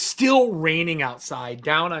is still raining outside,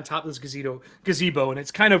 down on top of this gazebo, and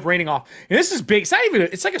it's kind of raining off. And this is big. It's not even.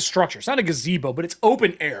 It's like a structure. It's not a gazebo, but it's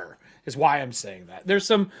open air. Is why I'm saying that. There's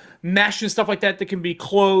some mesh and stuff like that that can be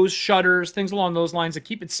closed, shutters, things along those lines that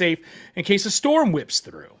keep it safe in case a storm whips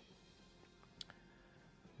through.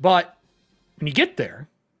 But when you get there,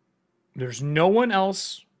 there's no one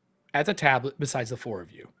else at the tablet besides the four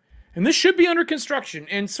of you. And this should be under construction.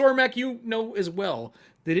 And Sormak, you know as well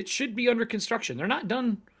that it should be under construction. They're not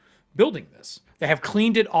done building this. They have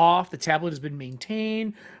cleaned it off. The tablet has been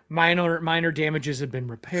maintained. Minor damages have been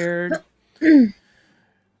repaired.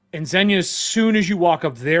 And Xenia, as soon as you walk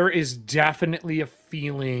up, there is definitely a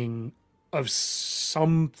feeling of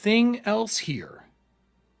something else here.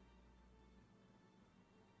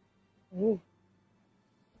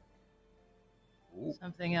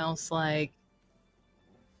 Something else like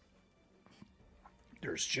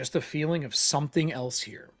There's just a feeling of something else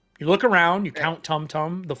here. You look around, you count Tum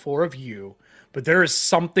Tum, the four of you, but there is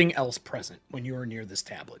something else present when you are near this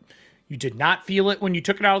tablet. You did not feel it when you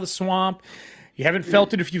took it out of the swamp. You haven't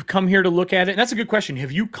felt it if you've come here to look at it. And that's a good question.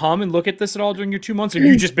 Have you come and look at this at all during your 2 months, or have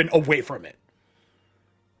you just been away from it?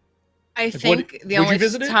 I Like, think would the you only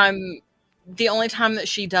visit it? time that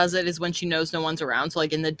she does it is when she knows no one's around. So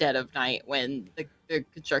like in the dead of night when the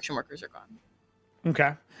construction workers are gone.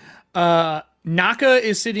 Okay. Naka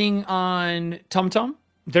is sitting on Tum Tum.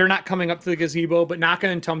 They're not coming up to the gazebo, but Naka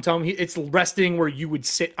and Tum Tum, it's resting where you would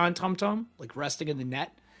sit on Tum Tum, like resting in the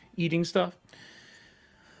net, eating stuff.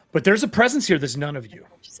 But there's a presence here that's none of you.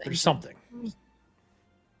 There's something.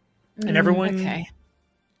 And everyone Okay.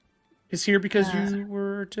 is here because you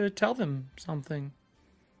were to tell them something.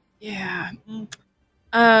 Yeah.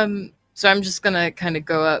 So I'm just gonna kind of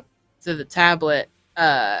go up to the tablet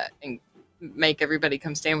and make everybody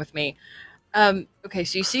come stand with me. Okay,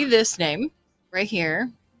 so you see this name right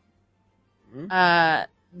here.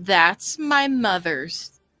 That's my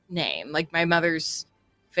mother's name, like my mother's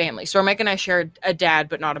family. So Mike and I share a dad,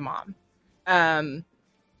 but not a mom.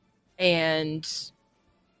 And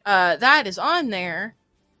that is on there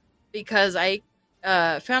because I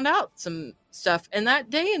found out some stuff. And that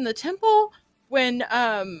day in the temple, when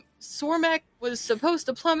Sormek was supposed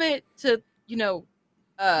to plummet to,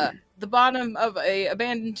 the bottom of a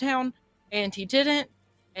abandoned town, and he didn't,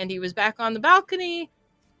 and he was back on the balcony,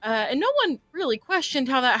 and no one really questioned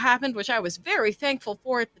how that happened, which I was very thankful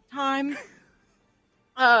for at the time.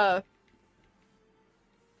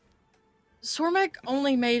 Sormek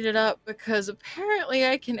only made it up because apparently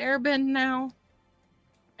I can airbend now,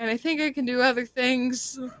 and I think I can do other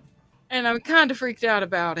things, and I'm kind of freaked out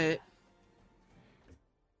about it.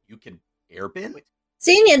 You can airbend?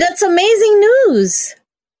 Xenia, that's amazing news.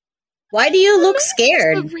 Why do you look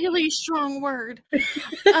scared? That's a really strong word.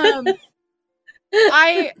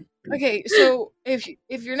 Okay, so if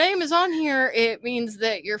your name is on here, it means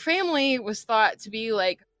that your family was thought to be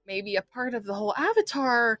like maybe a part of the whole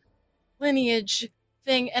Avatar lineage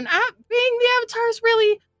thing, and being the Avatar is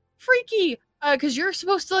really freaky because you're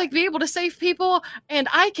supposed to like be able to save people, and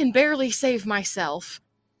I can barely save myself.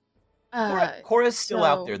 Korra's still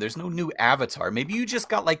out there. There's no new Avatar. Maybe you just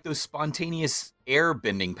got like those spontaneous air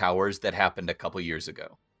bending powers that happened a couple years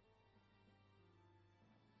ago.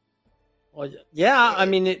 Well, yeah, I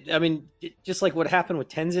mean, just like what happened with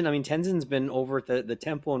Tenzin. I mean, Tenzin's been over at the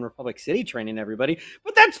temple in Republic City training everybody,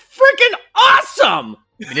 but that's freaking awesome!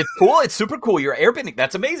 I mean, it's cool. It's super cool. You're airbending.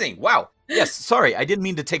 That's amazing. Wow. Yes, sorry. I didn't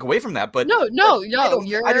mean to take away from that, but... No, I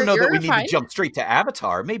don't know that we fine. need to jump straight to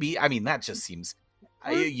Avatar. Maybe, I mean, that just seems...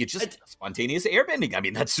 you just spontaneous airbending. I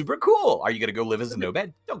mean, that's super cool. Are you going to go live as a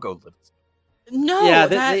nomad? Don't go live as a No,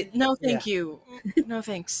 yeah, no, thank you. No,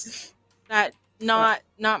 thanks. Not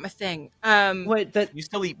my thing. Wait, You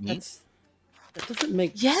still eat meat? That doesn't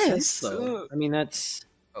make Yes. sense, though. I mean, that's...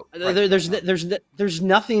 Oh, right. There's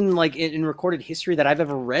nothing like in recorded history that I've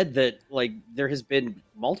ever read that like there has been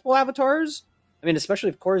multiple avatars. I mean,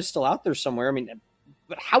 especially if Korra's still out there somewhere. I mean,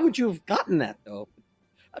 but how would you have gotten that though?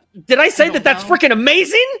 Did I say that's freaking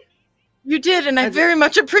amazing? You did, and I very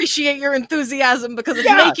much appreciate your enthusiasm because it's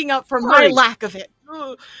making up for my lack of it.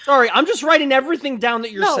 Sorry, I'm just writing everything down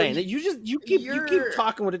that you're saying. That you keep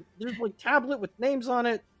talking with it. There's like tablet with names on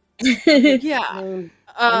it. Yeah.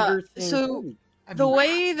 So the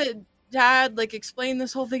way that Dad like explained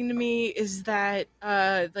this whole thing to me is that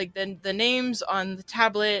like the names on the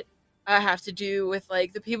tablet have to do with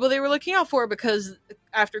like the people they were looking out for, because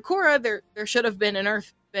after Korra there should have been an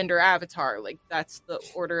Earthbender avatar. Like that's the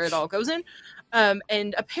order it all goes in.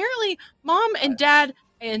 And apparently Mom and Dad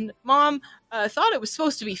and Mom thought it was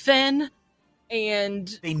supposed to be Finn,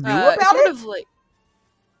 and they knew about sort it? of like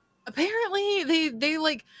apparently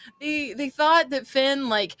they thought that Finn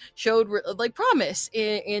like showed like promise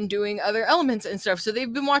in doing other elements and stuff, so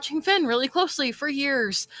they've been watching Finn really closely for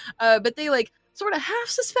years, but they like sort of half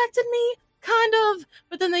suspected me, kind of,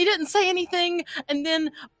 but then they didn't say anything, and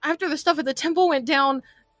then after the stuff at the temple went down,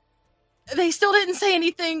 they still didn't say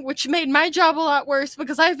anything, which made my job a lot worse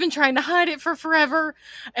because I've been trying to hide it for forever,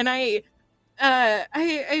 and I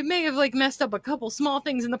may have like messed up a couple small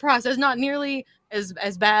things in the process, not nearly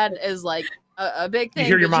as bad as like a big thing.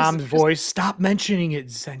 You hear your mom's voice. Stop mentioning it,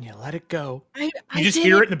 Xenia. Let it go. You just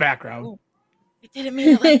hear it in the background. I didn't mean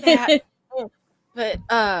it like that. But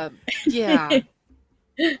yeah.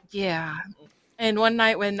 And one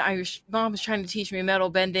night when Mom was trying to teach me metal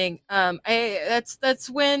bending, that's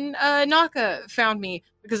when Naka found me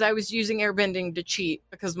because I was using airbending to cheat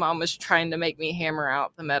because Mom was trying to make me hammer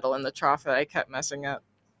out the metal in the trough that I kept messing up.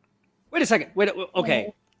 Wait a second.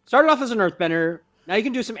 Okay. Started off as an earthbender. Now you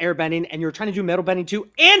can do some airbending, and you're trying to do metal bending too.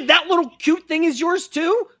 And that little cute thing is yours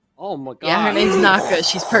too? Oh my god. Yeah, her name's Naka.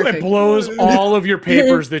 She's perfect. It blows all of your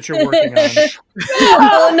papers that you're working on.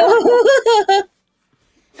 Oh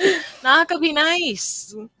no. Naka, be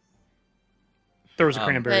nice. There was a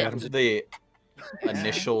cranberry at him. The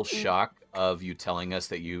initial shock of you telling us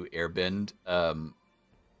that you airbend,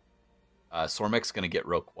 Sormek's gonna get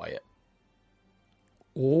real quiet.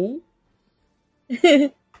 Oh.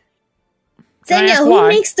 Xenia, who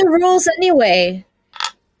makes the rules anyway?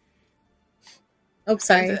 Oh,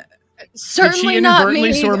 sorry. Certainly not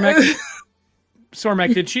me.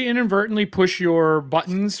 Sormek, did she inadvertently push your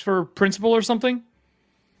buttons for principal or something?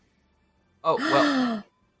 Oh, well. I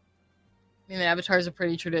mean, the Avatar is a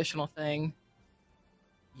pretty traditional thing.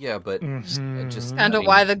 Yeah, but Just kind of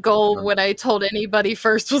why the goal when I told anybody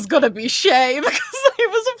first was going to be Shay, because I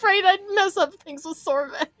was afraid I'd mess up things with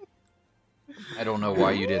Sorvin. I don't know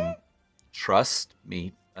why you didn't trust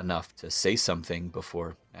me enough to say something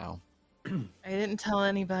before now. I didn't tell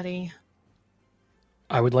anybody.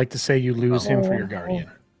 I would like to say you lose him for your guardian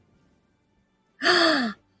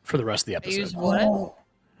for the rest of the I used episode. what?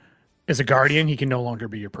 As a guardian, he can no longer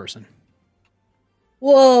be your person.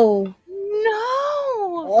 Whoa. No.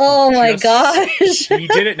 Oh my Just- gosh. He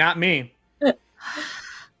did it, not me.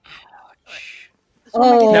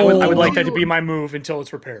 Oh. I would like that to be my move until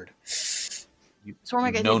it's repaired. You've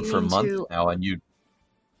Sormak, I known didn't for mean months to. now, and you.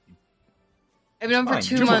 I've known for Fine.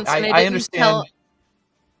 2 You- months, and I I didn't understand. tell.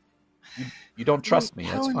 You don't trust me.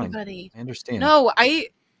 Didn't That's tell fine. anybody. I understand. No,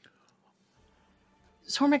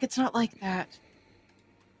 Sormak, it's not like that.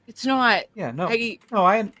 It's not. Yeah. No. I No.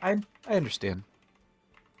 I understand.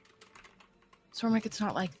 Sormak, it's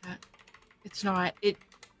not like that. It's not. It.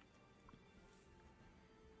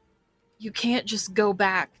 You can't just go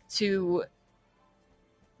back to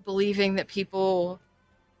believing that people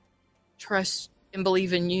trust and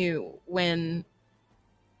believe in you when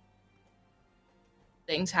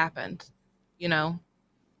things happened, you know?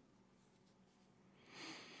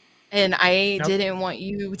 And I Nope. didn't want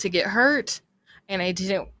you to get hurt, and I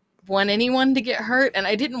didn't want anyone to get hurt, and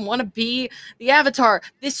I didn't want to be the Avatar.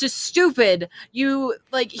 This is stupid. You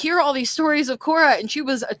hear all these stories of Korra, and she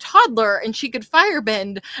was a toddler and she could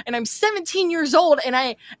firebend, and I'm 17 years old and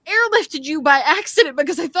I airlifted you by accident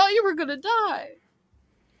because I thought you were gonna die.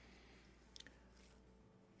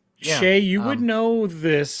 Yeah, Shay, you would know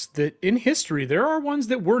this, that in history, there are ones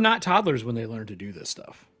that were not toddlers when they learned to do this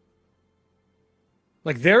stuff.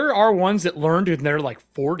 Like, there are ones that learned in their,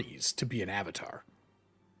 40s to be an avatar.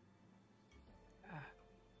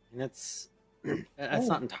 And that's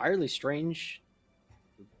not entirely strange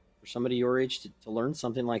for somebody your age to learn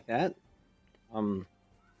something like that.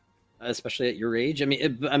 Especially at your age. I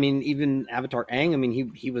mean, even Avatar Aang. I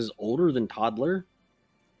mean, he was older than toddler.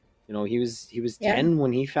 You know, he was 10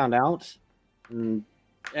 when he found out, and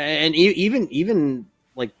even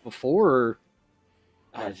before.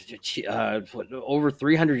 Over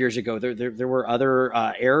 300 years ago, there were other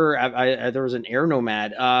there was an air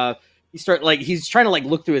nomad. He's trying to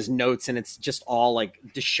look through his notes, and it's just all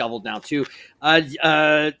disheveled now too.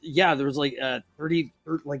 Yeah, there was 30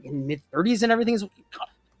 in mid 30s and everything.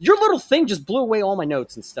 Your little thing just blew away all my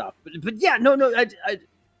notes and stuff. But yeah, no, I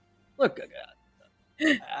look.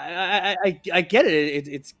 I get it.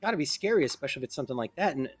 It's got to be scary, especially if it's something like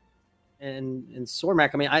that. And Sormak,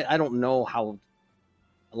 I mean, I don't know how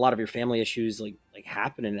a lot of your family issues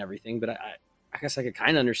happen and everything, but I guess I could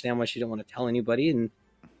kind of understand why she didn't want to tell anybody, and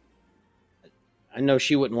I know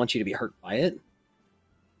she wouldn't want you to be hurt by it.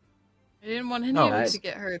 I didn't want any No, of you it's- to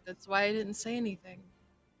get hurt. That's why I didn't say anything.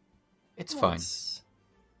 It's fine.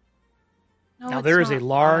 No, Now, it's there is a not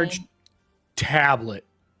large fine. tablet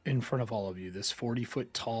in front of all of you, this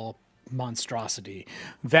 40-foot tall monstrosity.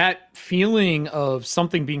 That feeling of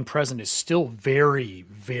something being present is still very,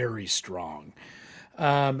 very strong.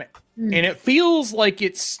 And it feels like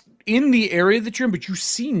it's in the area that you're in, but you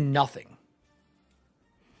see nothing.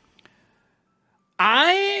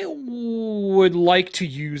 I would like to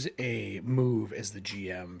use a move as the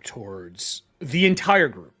GM towards the entire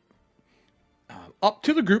group. Up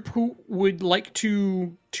to the group who would like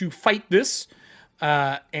to fight this.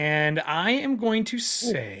 And I am going to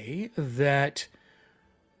say that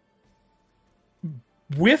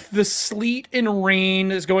with the sleet and rain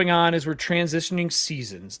that's going on as we're transitioning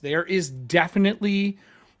seasons, there is definitely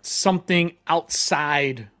something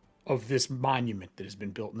outside of this monument that has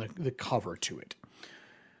been built in the cover to it.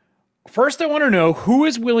 First, I want to know who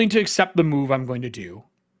is willing to accept the move I'm going to do.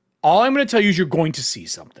 All I'm going to tell you is you're going to see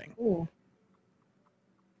something. Ooh.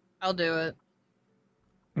 I'll do it.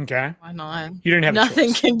 Okay? Why not? You didn't have Nothing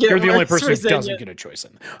a choice. can get You're the only worse person for who doesn't Zinnia. get a choice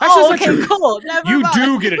on this. Oh, that's not okay, true. cool. Never You mind.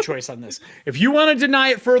 do get a choice on this. If you want to deny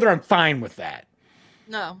it further, I'm fine with that.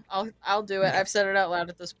 No, I'll do it. I've said it out loud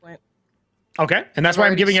at this point. Okay? And that's why I'm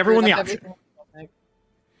Already giving everyone the screwed up option. everything.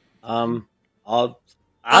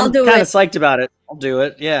 I'm do kind it. of psyched about it. I'll do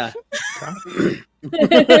it. Yeah.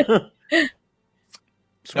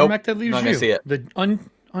 Sormek, that leaves not gonna you. see it. The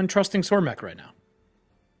untrusting Sormek right now.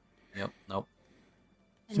 Yep. Nope.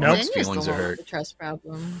 Nope. Zinnia's Feelings the are one with hurt. The trust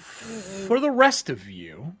problem. For the rest of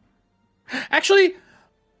you, actually,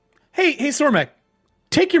 hey, Sormek,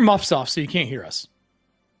 take your muffs off so you can't hear us.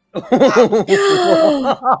 Oh,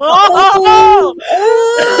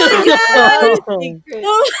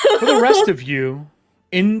 For the rest of you,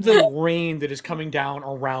 in the rain that is coming down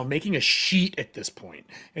around, making a sheet at this point,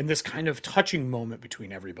 in this kind of touching moment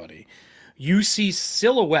between everybody, you see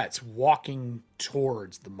silhouettes walking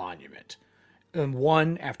towards the monument. and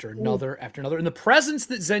one after another after another. And the presence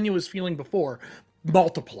that Xenia was feeling before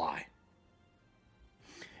multiply.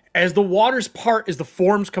 As the waters part, as the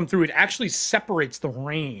forms come through, it actually separates the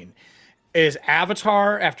rain. As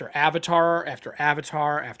avatar after avatar after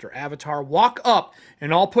avatar after avatar walk up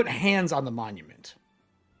and all put hands on the monument.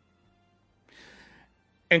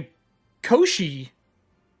 And Koshi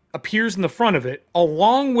appears in the front of it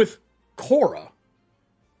along with Korra,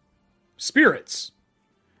 spirits.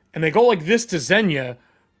 And they go like this to Xenia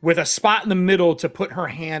with a spot in the middle to put her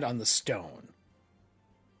hand on the stone.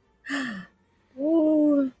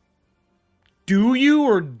 Ooh. Do you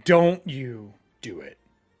or don't you do it?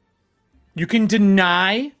 You can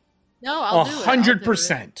deny No, I'll do it.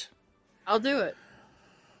 100%. I'll do it.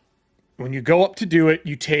 When you go up to do it,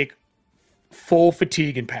 you take full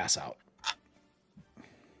fatigue and pass out.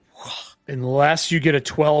 Unless you get a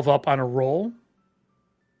 12 up on a roll,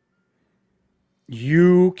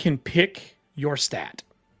 you can pick your stat.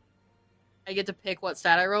 I get to pick what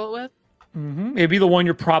stat I roll it with. It'd be the one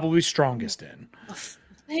you're probably strongest in.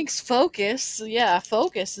 Thanks, focus. Yeah,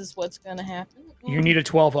 focus is what's gonna happen. You need a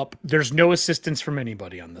 12 up. There's no assistance from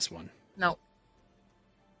anybody on this one. No.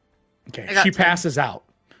 Okay, I got she 10. passes out.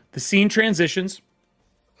 The scene transitions.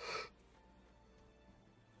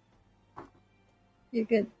 You're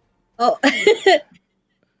good. Oh.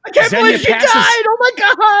 I can't Xenia believe she passes- died! Oh my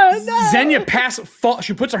god! No! Xenia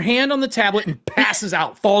she puts her hand on the tablet and passes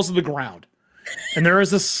out, falls to the ground. And there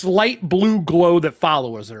is a slight blue glow that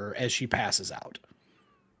follows her as she passes out.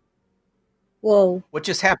 Whoa. What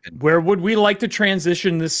just happened? Where would we like to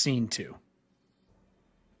transition this scene to?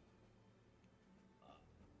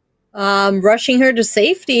 Rushing her to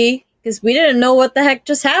safety because we didn't know what the heck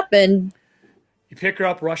just happened. You pick her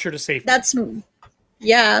up, rush her to safety. That's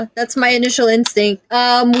my initial instinct.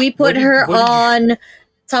 We put What did- her what did you- on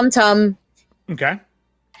Tum Tum, Okay.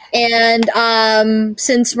 and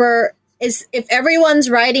if everyone's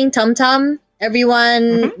riding Tum Tum, everyone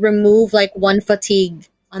Mm-hmm. remove like one fatigue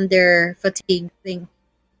on their fatigue thing.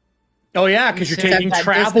 Oh, yeah, because you're Except taking that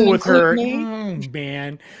travel doesn't with her. include Oh,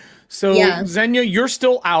 man. So, Yeah. Xenia, you're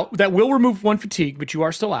still out. That will remove one fatigue, but you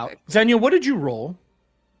are still out. Xenia, what did you roll?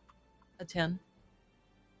 A 10.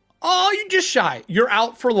 Oh, you just shy. You're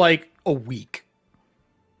out for like a week.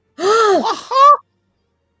 Oh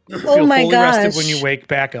Feel my fully rested gosh. when you wake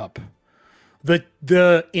back up.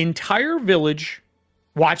 The entire village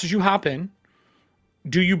watches you hop in.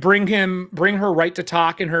 Do you bring her right to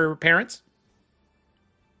talk and her parents?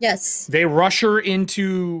 Yes. They rush her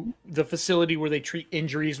into the facility where they treat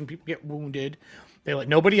injuries when people get wounded. They let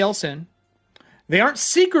nobody else in. They aren't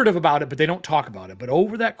secretive about it, but they don't talk about it. But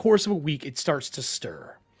over that course of a week, it starts to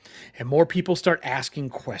stir. And more people start asking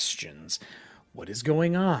questions. What is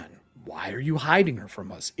going on? Why are you hiding her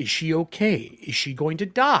from us? Is she okay? Is she going to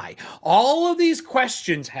die? All of these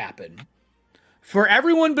questions happen. For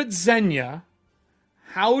everyone but Xenia,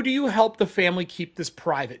 how do you help the family keep this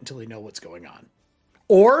private until they know what's going on?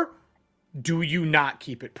 Or do you not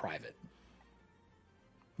keep it private?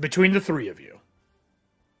 Between the three of you.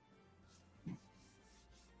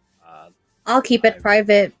 I'll keep it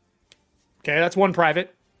private. Okay, that's one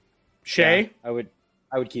private. Shay? Yeah,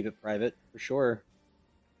 I would keep it private for sure.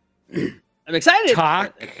 I'm excited.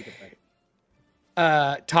 Talk. I'd keep it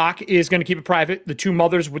private. Talk is going to keep it private. The two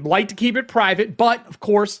mothers would like to keep it private, but of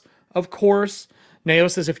course, Nao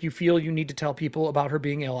says if you feel you need to tell people about her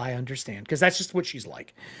being ill, I understand, because that's just what she's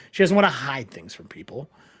like. She doesn't want to hide things from people.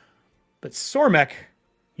 But Sormek,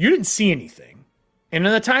 you didn't see anything. And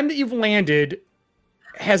in the time that you've landed,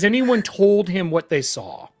 has anyone told him what they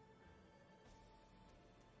saw?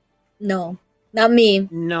 No, not me.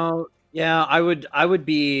 No, yeah, I would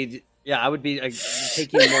be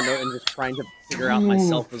taking more note and just trying to figure out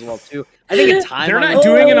myself as well too. I think in time They're I not would-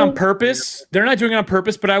 doing it on purpose. They're not doing it on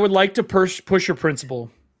purpose, but I would like to push your principle,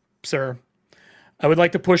 sir. I would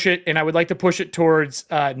like to push it, and I would like to push it towards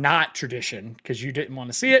not tradition, because you didn't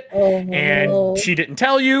want to see it, and she didn't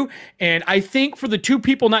tell you. And I think for the two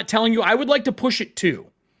people not telling you, I would like to push it too.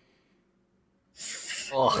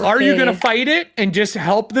 Are you going to fight it and just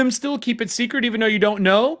help them still keep it secret, even though you don't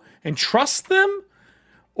know, and trust them?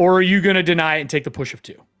 Or are you going to deny it and take the push of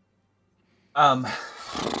two?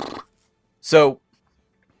 So,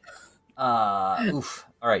 all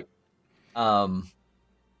right.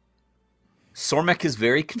 Sormek is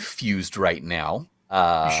very confused right now.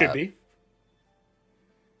 You should be.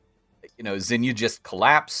 You know, Xenia just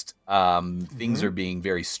collapsed. Things are being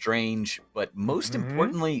very strange, but most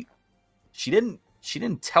importantly, she didn't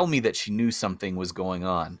tell me that she knew something was going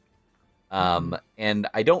on. And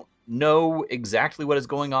I don't know exactly what is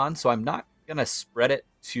going on, so I'm not gonna spread it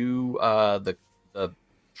to the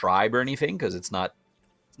tribe or anything because it's not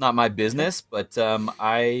my business. But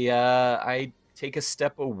I take a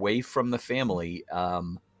step away from the family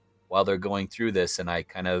while they're going through this, and I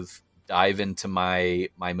kind of dive into my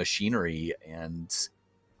machinery, and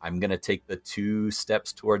I'm gonna take the 2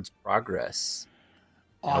 steps towards progress.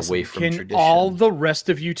 Awesome. Away from Can tradition. all the rest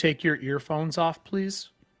of you take your earphones off, please?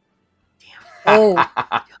 Oh.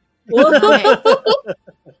 Whoa.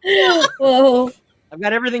 Whoa. I've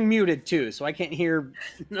got everything muted too, so I can't hear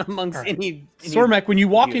amongst All right. any Sormek, when you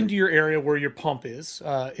walk computer. into your area where your pump is,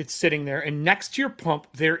 it's sitting there, and next to your pump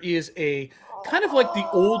there is a kind of like the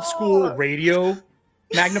old school radio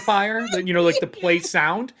magnifier that like the play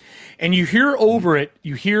sound, and you hear over it,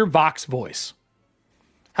 you hear Vox's voice.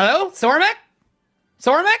 Hello, Sormek?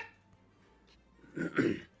 Sormek?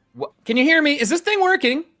 Can you hear me? Is this thing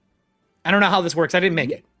working? I don't know how this works. I didn't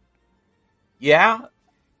make it. Yeah.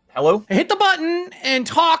 Hello? Hit the button and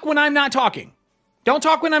talk when I'm not talking. Don't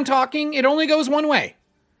talk when I'm talking. It only goes one way.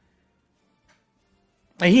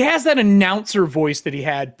 He has that announcer voice that he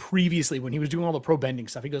had previously when he was doing all the pro bending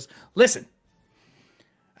stuff. He goes, listen,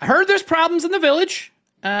 I heard there's problems in the village.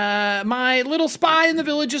 My little spy in the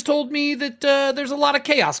village has told me that there's a lot of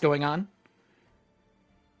chaos going on.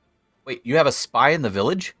 Wait, you have a spy in the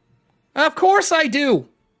village? Of course I do.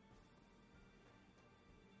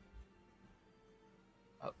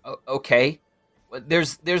 Okay.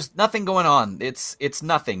 There's nothing going on. It's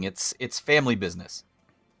nothing. It's family business.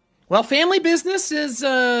 Well, family business is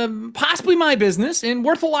possibly my business and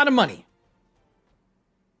worth a lot of money.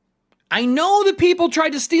 I know that people tried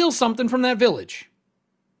to steal something from that village.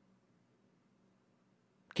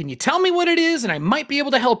 Can you tell me what it is, and I might be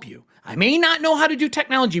able to help you? I may not know how to do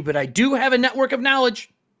technology, but I do have a network of knowledge.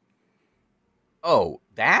 Oh,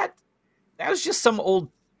 that was just some old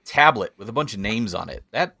tablet with a bunch of names on it.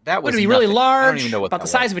 That was Would it be really nothing. I don't large, even know what about that the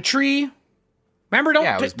size was. of a tree? Remember, don't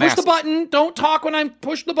Yeah, it was push the massive. button. Don't talk when I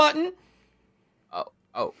push the button.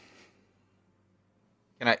 Oh.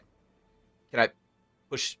 Can I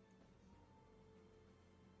push?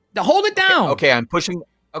 Now hold it down. Okay, I'm pushing.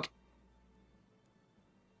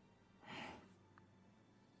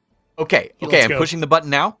 Okay, Let's I'm go. pushing the button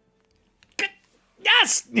now.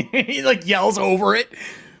 Yes! He like yells over it.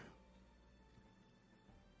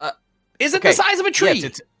 Is it Okay. the size of a tree? Yes,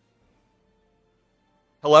 it's.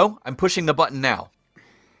 Hello, I'm pushing the button now.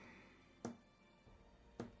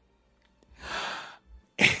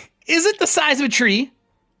 Is it the size of a tree?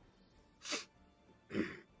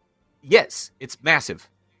 Yes, it's massive.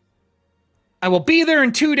 I will be there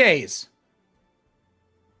in 2 days.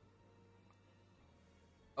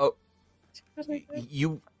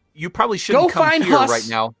 You probably shouldn't Go come find here Huss. right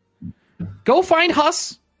now. Go find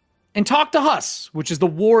Huss and talk to Huss, which is the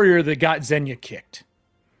warrior that got Xenia kicked.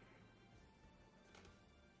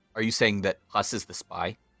 Are you saying that Huss is the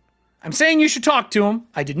spy? I'm saying you should talk to him.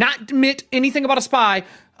 I did not admit anything about a spy.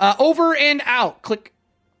 Over and out. Click.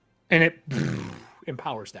 And it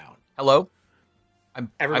empowers down. Hello?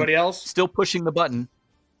 Everybody I'm else? still pushing the button.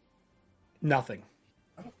 Nothing.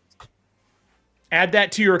 Add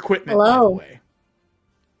that to your equipment, by the Hello. way.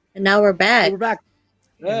 And now we're back. We're back.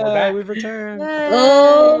 And we're back. We've returned.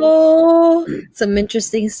 Oh, some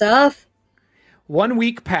interesting stuff. 1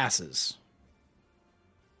 week passes.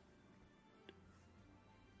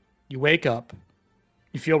 You wake up.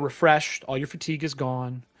 You feel refreshed. All your fatigue is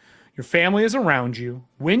gone. Your family is around you.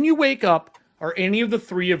 When you wake up, are any of the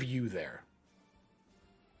 3 of you there?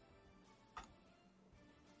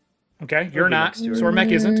 Okay, you're be not. next to her.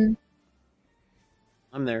 Sormek isn't. Mm,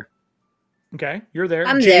 I'm there. Okay, you're there.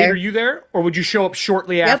 I'm Jade, there. are you there? Or would you show up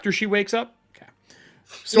shortly Yep. after she wakes up? Okay.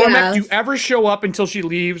 Sormek, Yeah. do you ever show up until she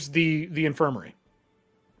leaves the infirmary?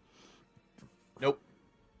 Nope.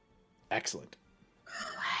 Excellent.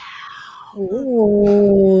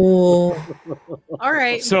 Ooh, All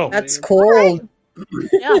right. So that's cool.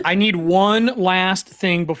 Yeah. I need one last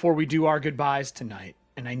thing before we do our goodbyes tonight,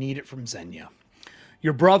 and I need it from Xenia.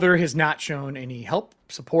 Your brother has not shown any help,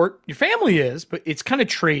 support. Your family is, but it's kind of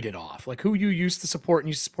traded off. Like who you used to support and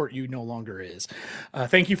you support you no longer is.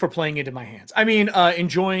 Thank you for playing into my hands. I mean,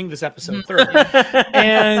 enjoying this episode thoroughly.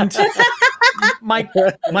 And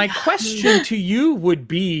my question to you would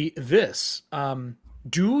be this.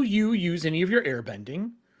 Do you use any of your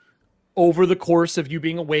airbending over the course of you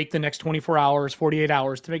being awake the next 24 hours, 48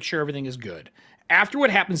 hours to make sure everything is good? After what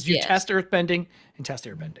happens, do you Yes. test earthbending and test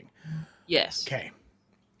airbending? Yes. Okay.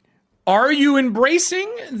 Are you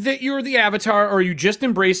embracing that you're the avatar, or are you just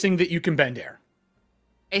embracing that you can bend air?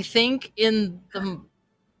 I think in the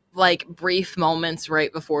like brief moments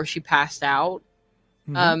right before she passed out,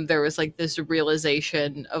 Mhm. there was like this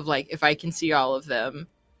realization of like if I can see all of them,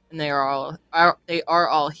 and they are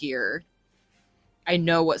all here. I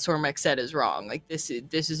know what Sormek said is wrong. Like this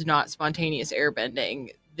is not spontaneous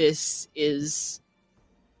airbending. This is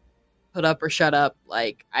put up or shut up.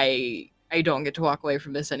 Like I don't get to walk away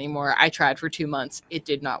from this anymore. I tried for 2 months. It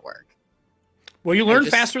did not work. Well, you learn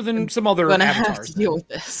faster than some other gonna avatars. have to deal with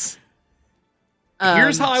this.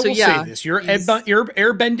 Here's how I will say this. Your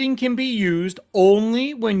airbending can be used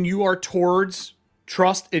only when you are towards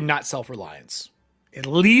trust and not self-reliance. At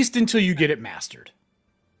least until you get it mastered.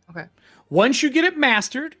 Okay. Once you get it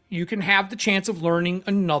mastered, you can have the chance of learning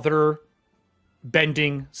another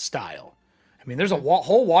bending style. I mean, there's a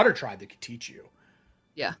whole water tribe that could teach you.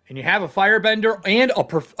 Yeah. And you have a firebender and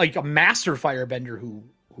a master firebender who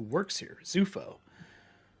works here, Zufo.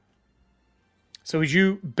 So as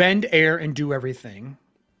you bend air and do everything,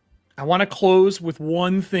 I want to close with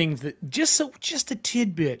one thing that just a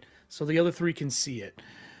tidbit so the other three can see it.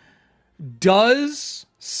 Does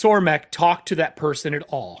Sormek talk to that person at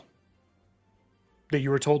all that you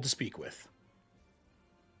were told to speak with?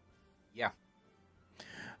 Yeah.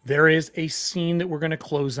 There is a scene that we're going to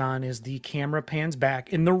close on as the camera pans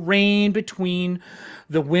back in the rain between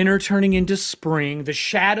the winter turning into spring, the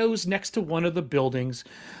shadows next to one of the buildings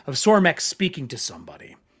of Sormek speaking to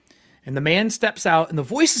somebody. And the man steps out and the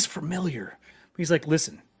voice is familiar. He's like,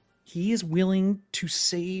 listen, he is willing to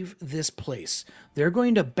save this place. They're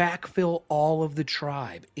going to backfill all of the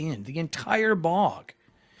tribe in the entire bog.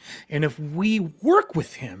 And if we work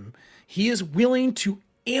with him, he is willing to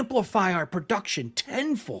amplify our production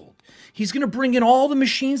tenfold. He's going to bring in all the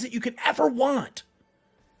machines that you could ever want.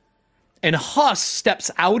 And Huss steps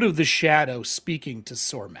out of the shadow speaking to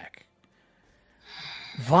Sormek.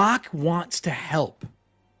 Vok wants to help.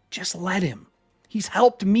 Just let him. He's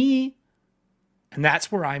helped me. And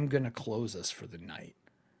that's where I'm going to close us for the night.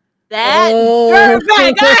 That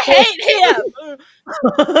dirtbag, I hate him.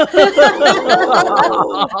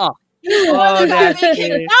 Oh, that's Get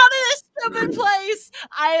good. out of this stupid place.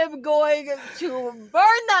 I am going to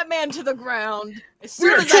burn that man to the ground.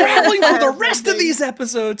 We're traveling for the rest of these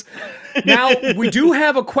episodes. Now, we do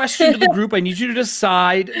have a question to the group. I need you to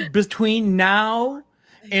decide between now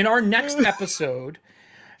and our next episode.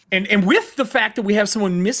 And with the fact that we have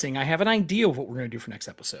someone missing, I have an idea of what we're going to do for next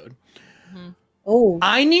episode. Mm-hmm. Oh.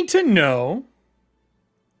 I need to know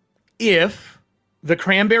if the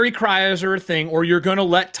cranberry cryos are a thing, or you're going to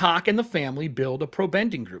let Tok and the family build a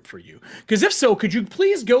pro-bending group for you. Because if so, could you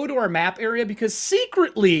please go to our map area? Because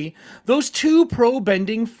secretly, those two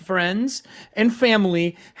pro-bending friends and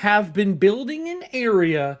family have been building an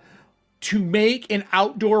area to make an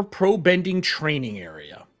outdoor pro-bending training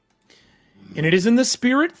area. And it is in the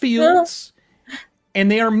Spirit Fields. And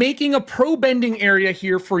they are making a pro-bending area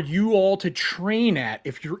here for you all to train at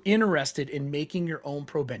if you're interested in making your own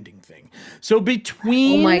pro-bending thing. So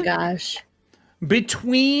between... Oh my gosh.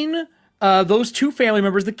 Between those two family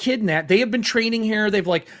members, the kid and that, they have been training here. They've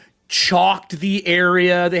like chalked the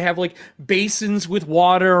area. They have like basins with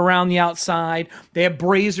water around the outside. They have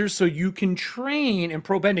braziers so you can train in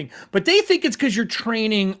pro-bending. But they think it's because you're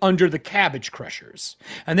training under the Cabbage Crushers.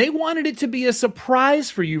 And they wanted it to be a surprise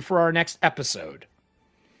for you for our next episode.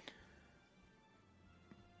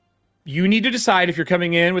 You need to decide if you're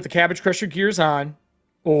coming in with the Cabbage Crusher gears on,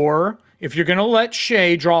 or if you're going to let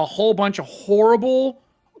Shay draw a whole bunch of horrible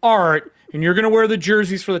art and you're going to wear the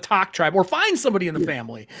jerseys for the Tok tribe, or find somebody in the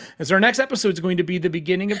family. As our next episode is going to be the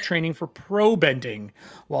beginning of training for pro-bending,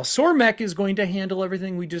 while Sormek is going to handle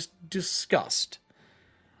everything we just discussed.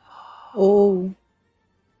 Oh.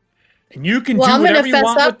 And you can Well, do I'm whatever you fess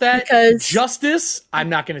want up with that. because- Justice, I'm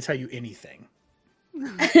not going to tell you anything.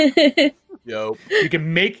 Yo. You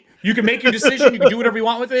can make your decision. You can do whatever you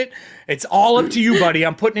want with it. It's all up to you, buddy.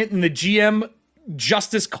 I'm putting it in the GM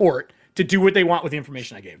justice court to do what they want with the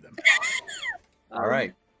information I gave them. All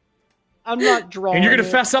right. I'm not drawing. And you're going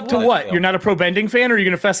to fess up to what? You're not a pro-bending fan, or you're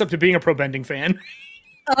going to fess up to being a pro-bending fan?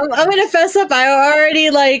 I'm gonna fess up. I already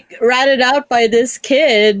ratted out by this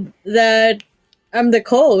kid that I'm the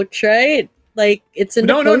coach, right? Like it's in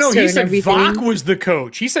the No. poster He and said everything. Vok was the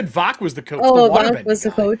coach. He said Vok was the coach. Oh, the Vok was the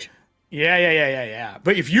guy. coach. Yeah.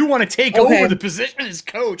 But if you want to take Okay. over the position as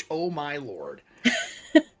coach, oh my lord.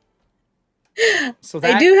 So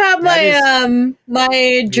I do have that is-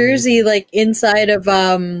 my jersey inside of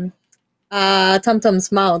Tum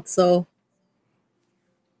Tum's mouth. So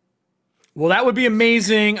Well, that would be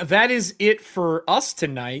amazing. That is it for us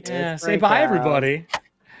tonight. Yeah, Say break bye, out. everybody.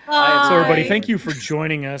 So, everybody, thank you for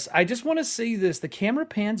joining us. I just want to say this. The camera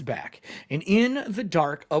pans back, and in the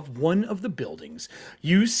dark of one of the buildings,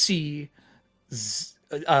 you see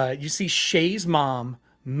Shay's mom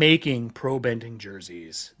making pro-bending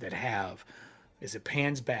jerseys that have as it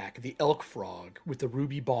pans back, the elk frog with the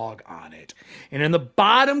ruby bog on it. And in the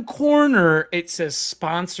bottom corner, it says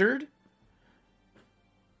sponsored.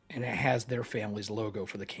 And it has their family's logo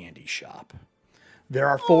for the candy shop. There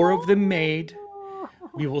are 4 of them made.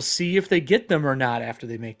 We will see if they get them or not after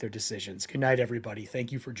they make their decisions. Good night, everybody.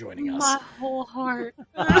 Thank you for joining us. My whole heart.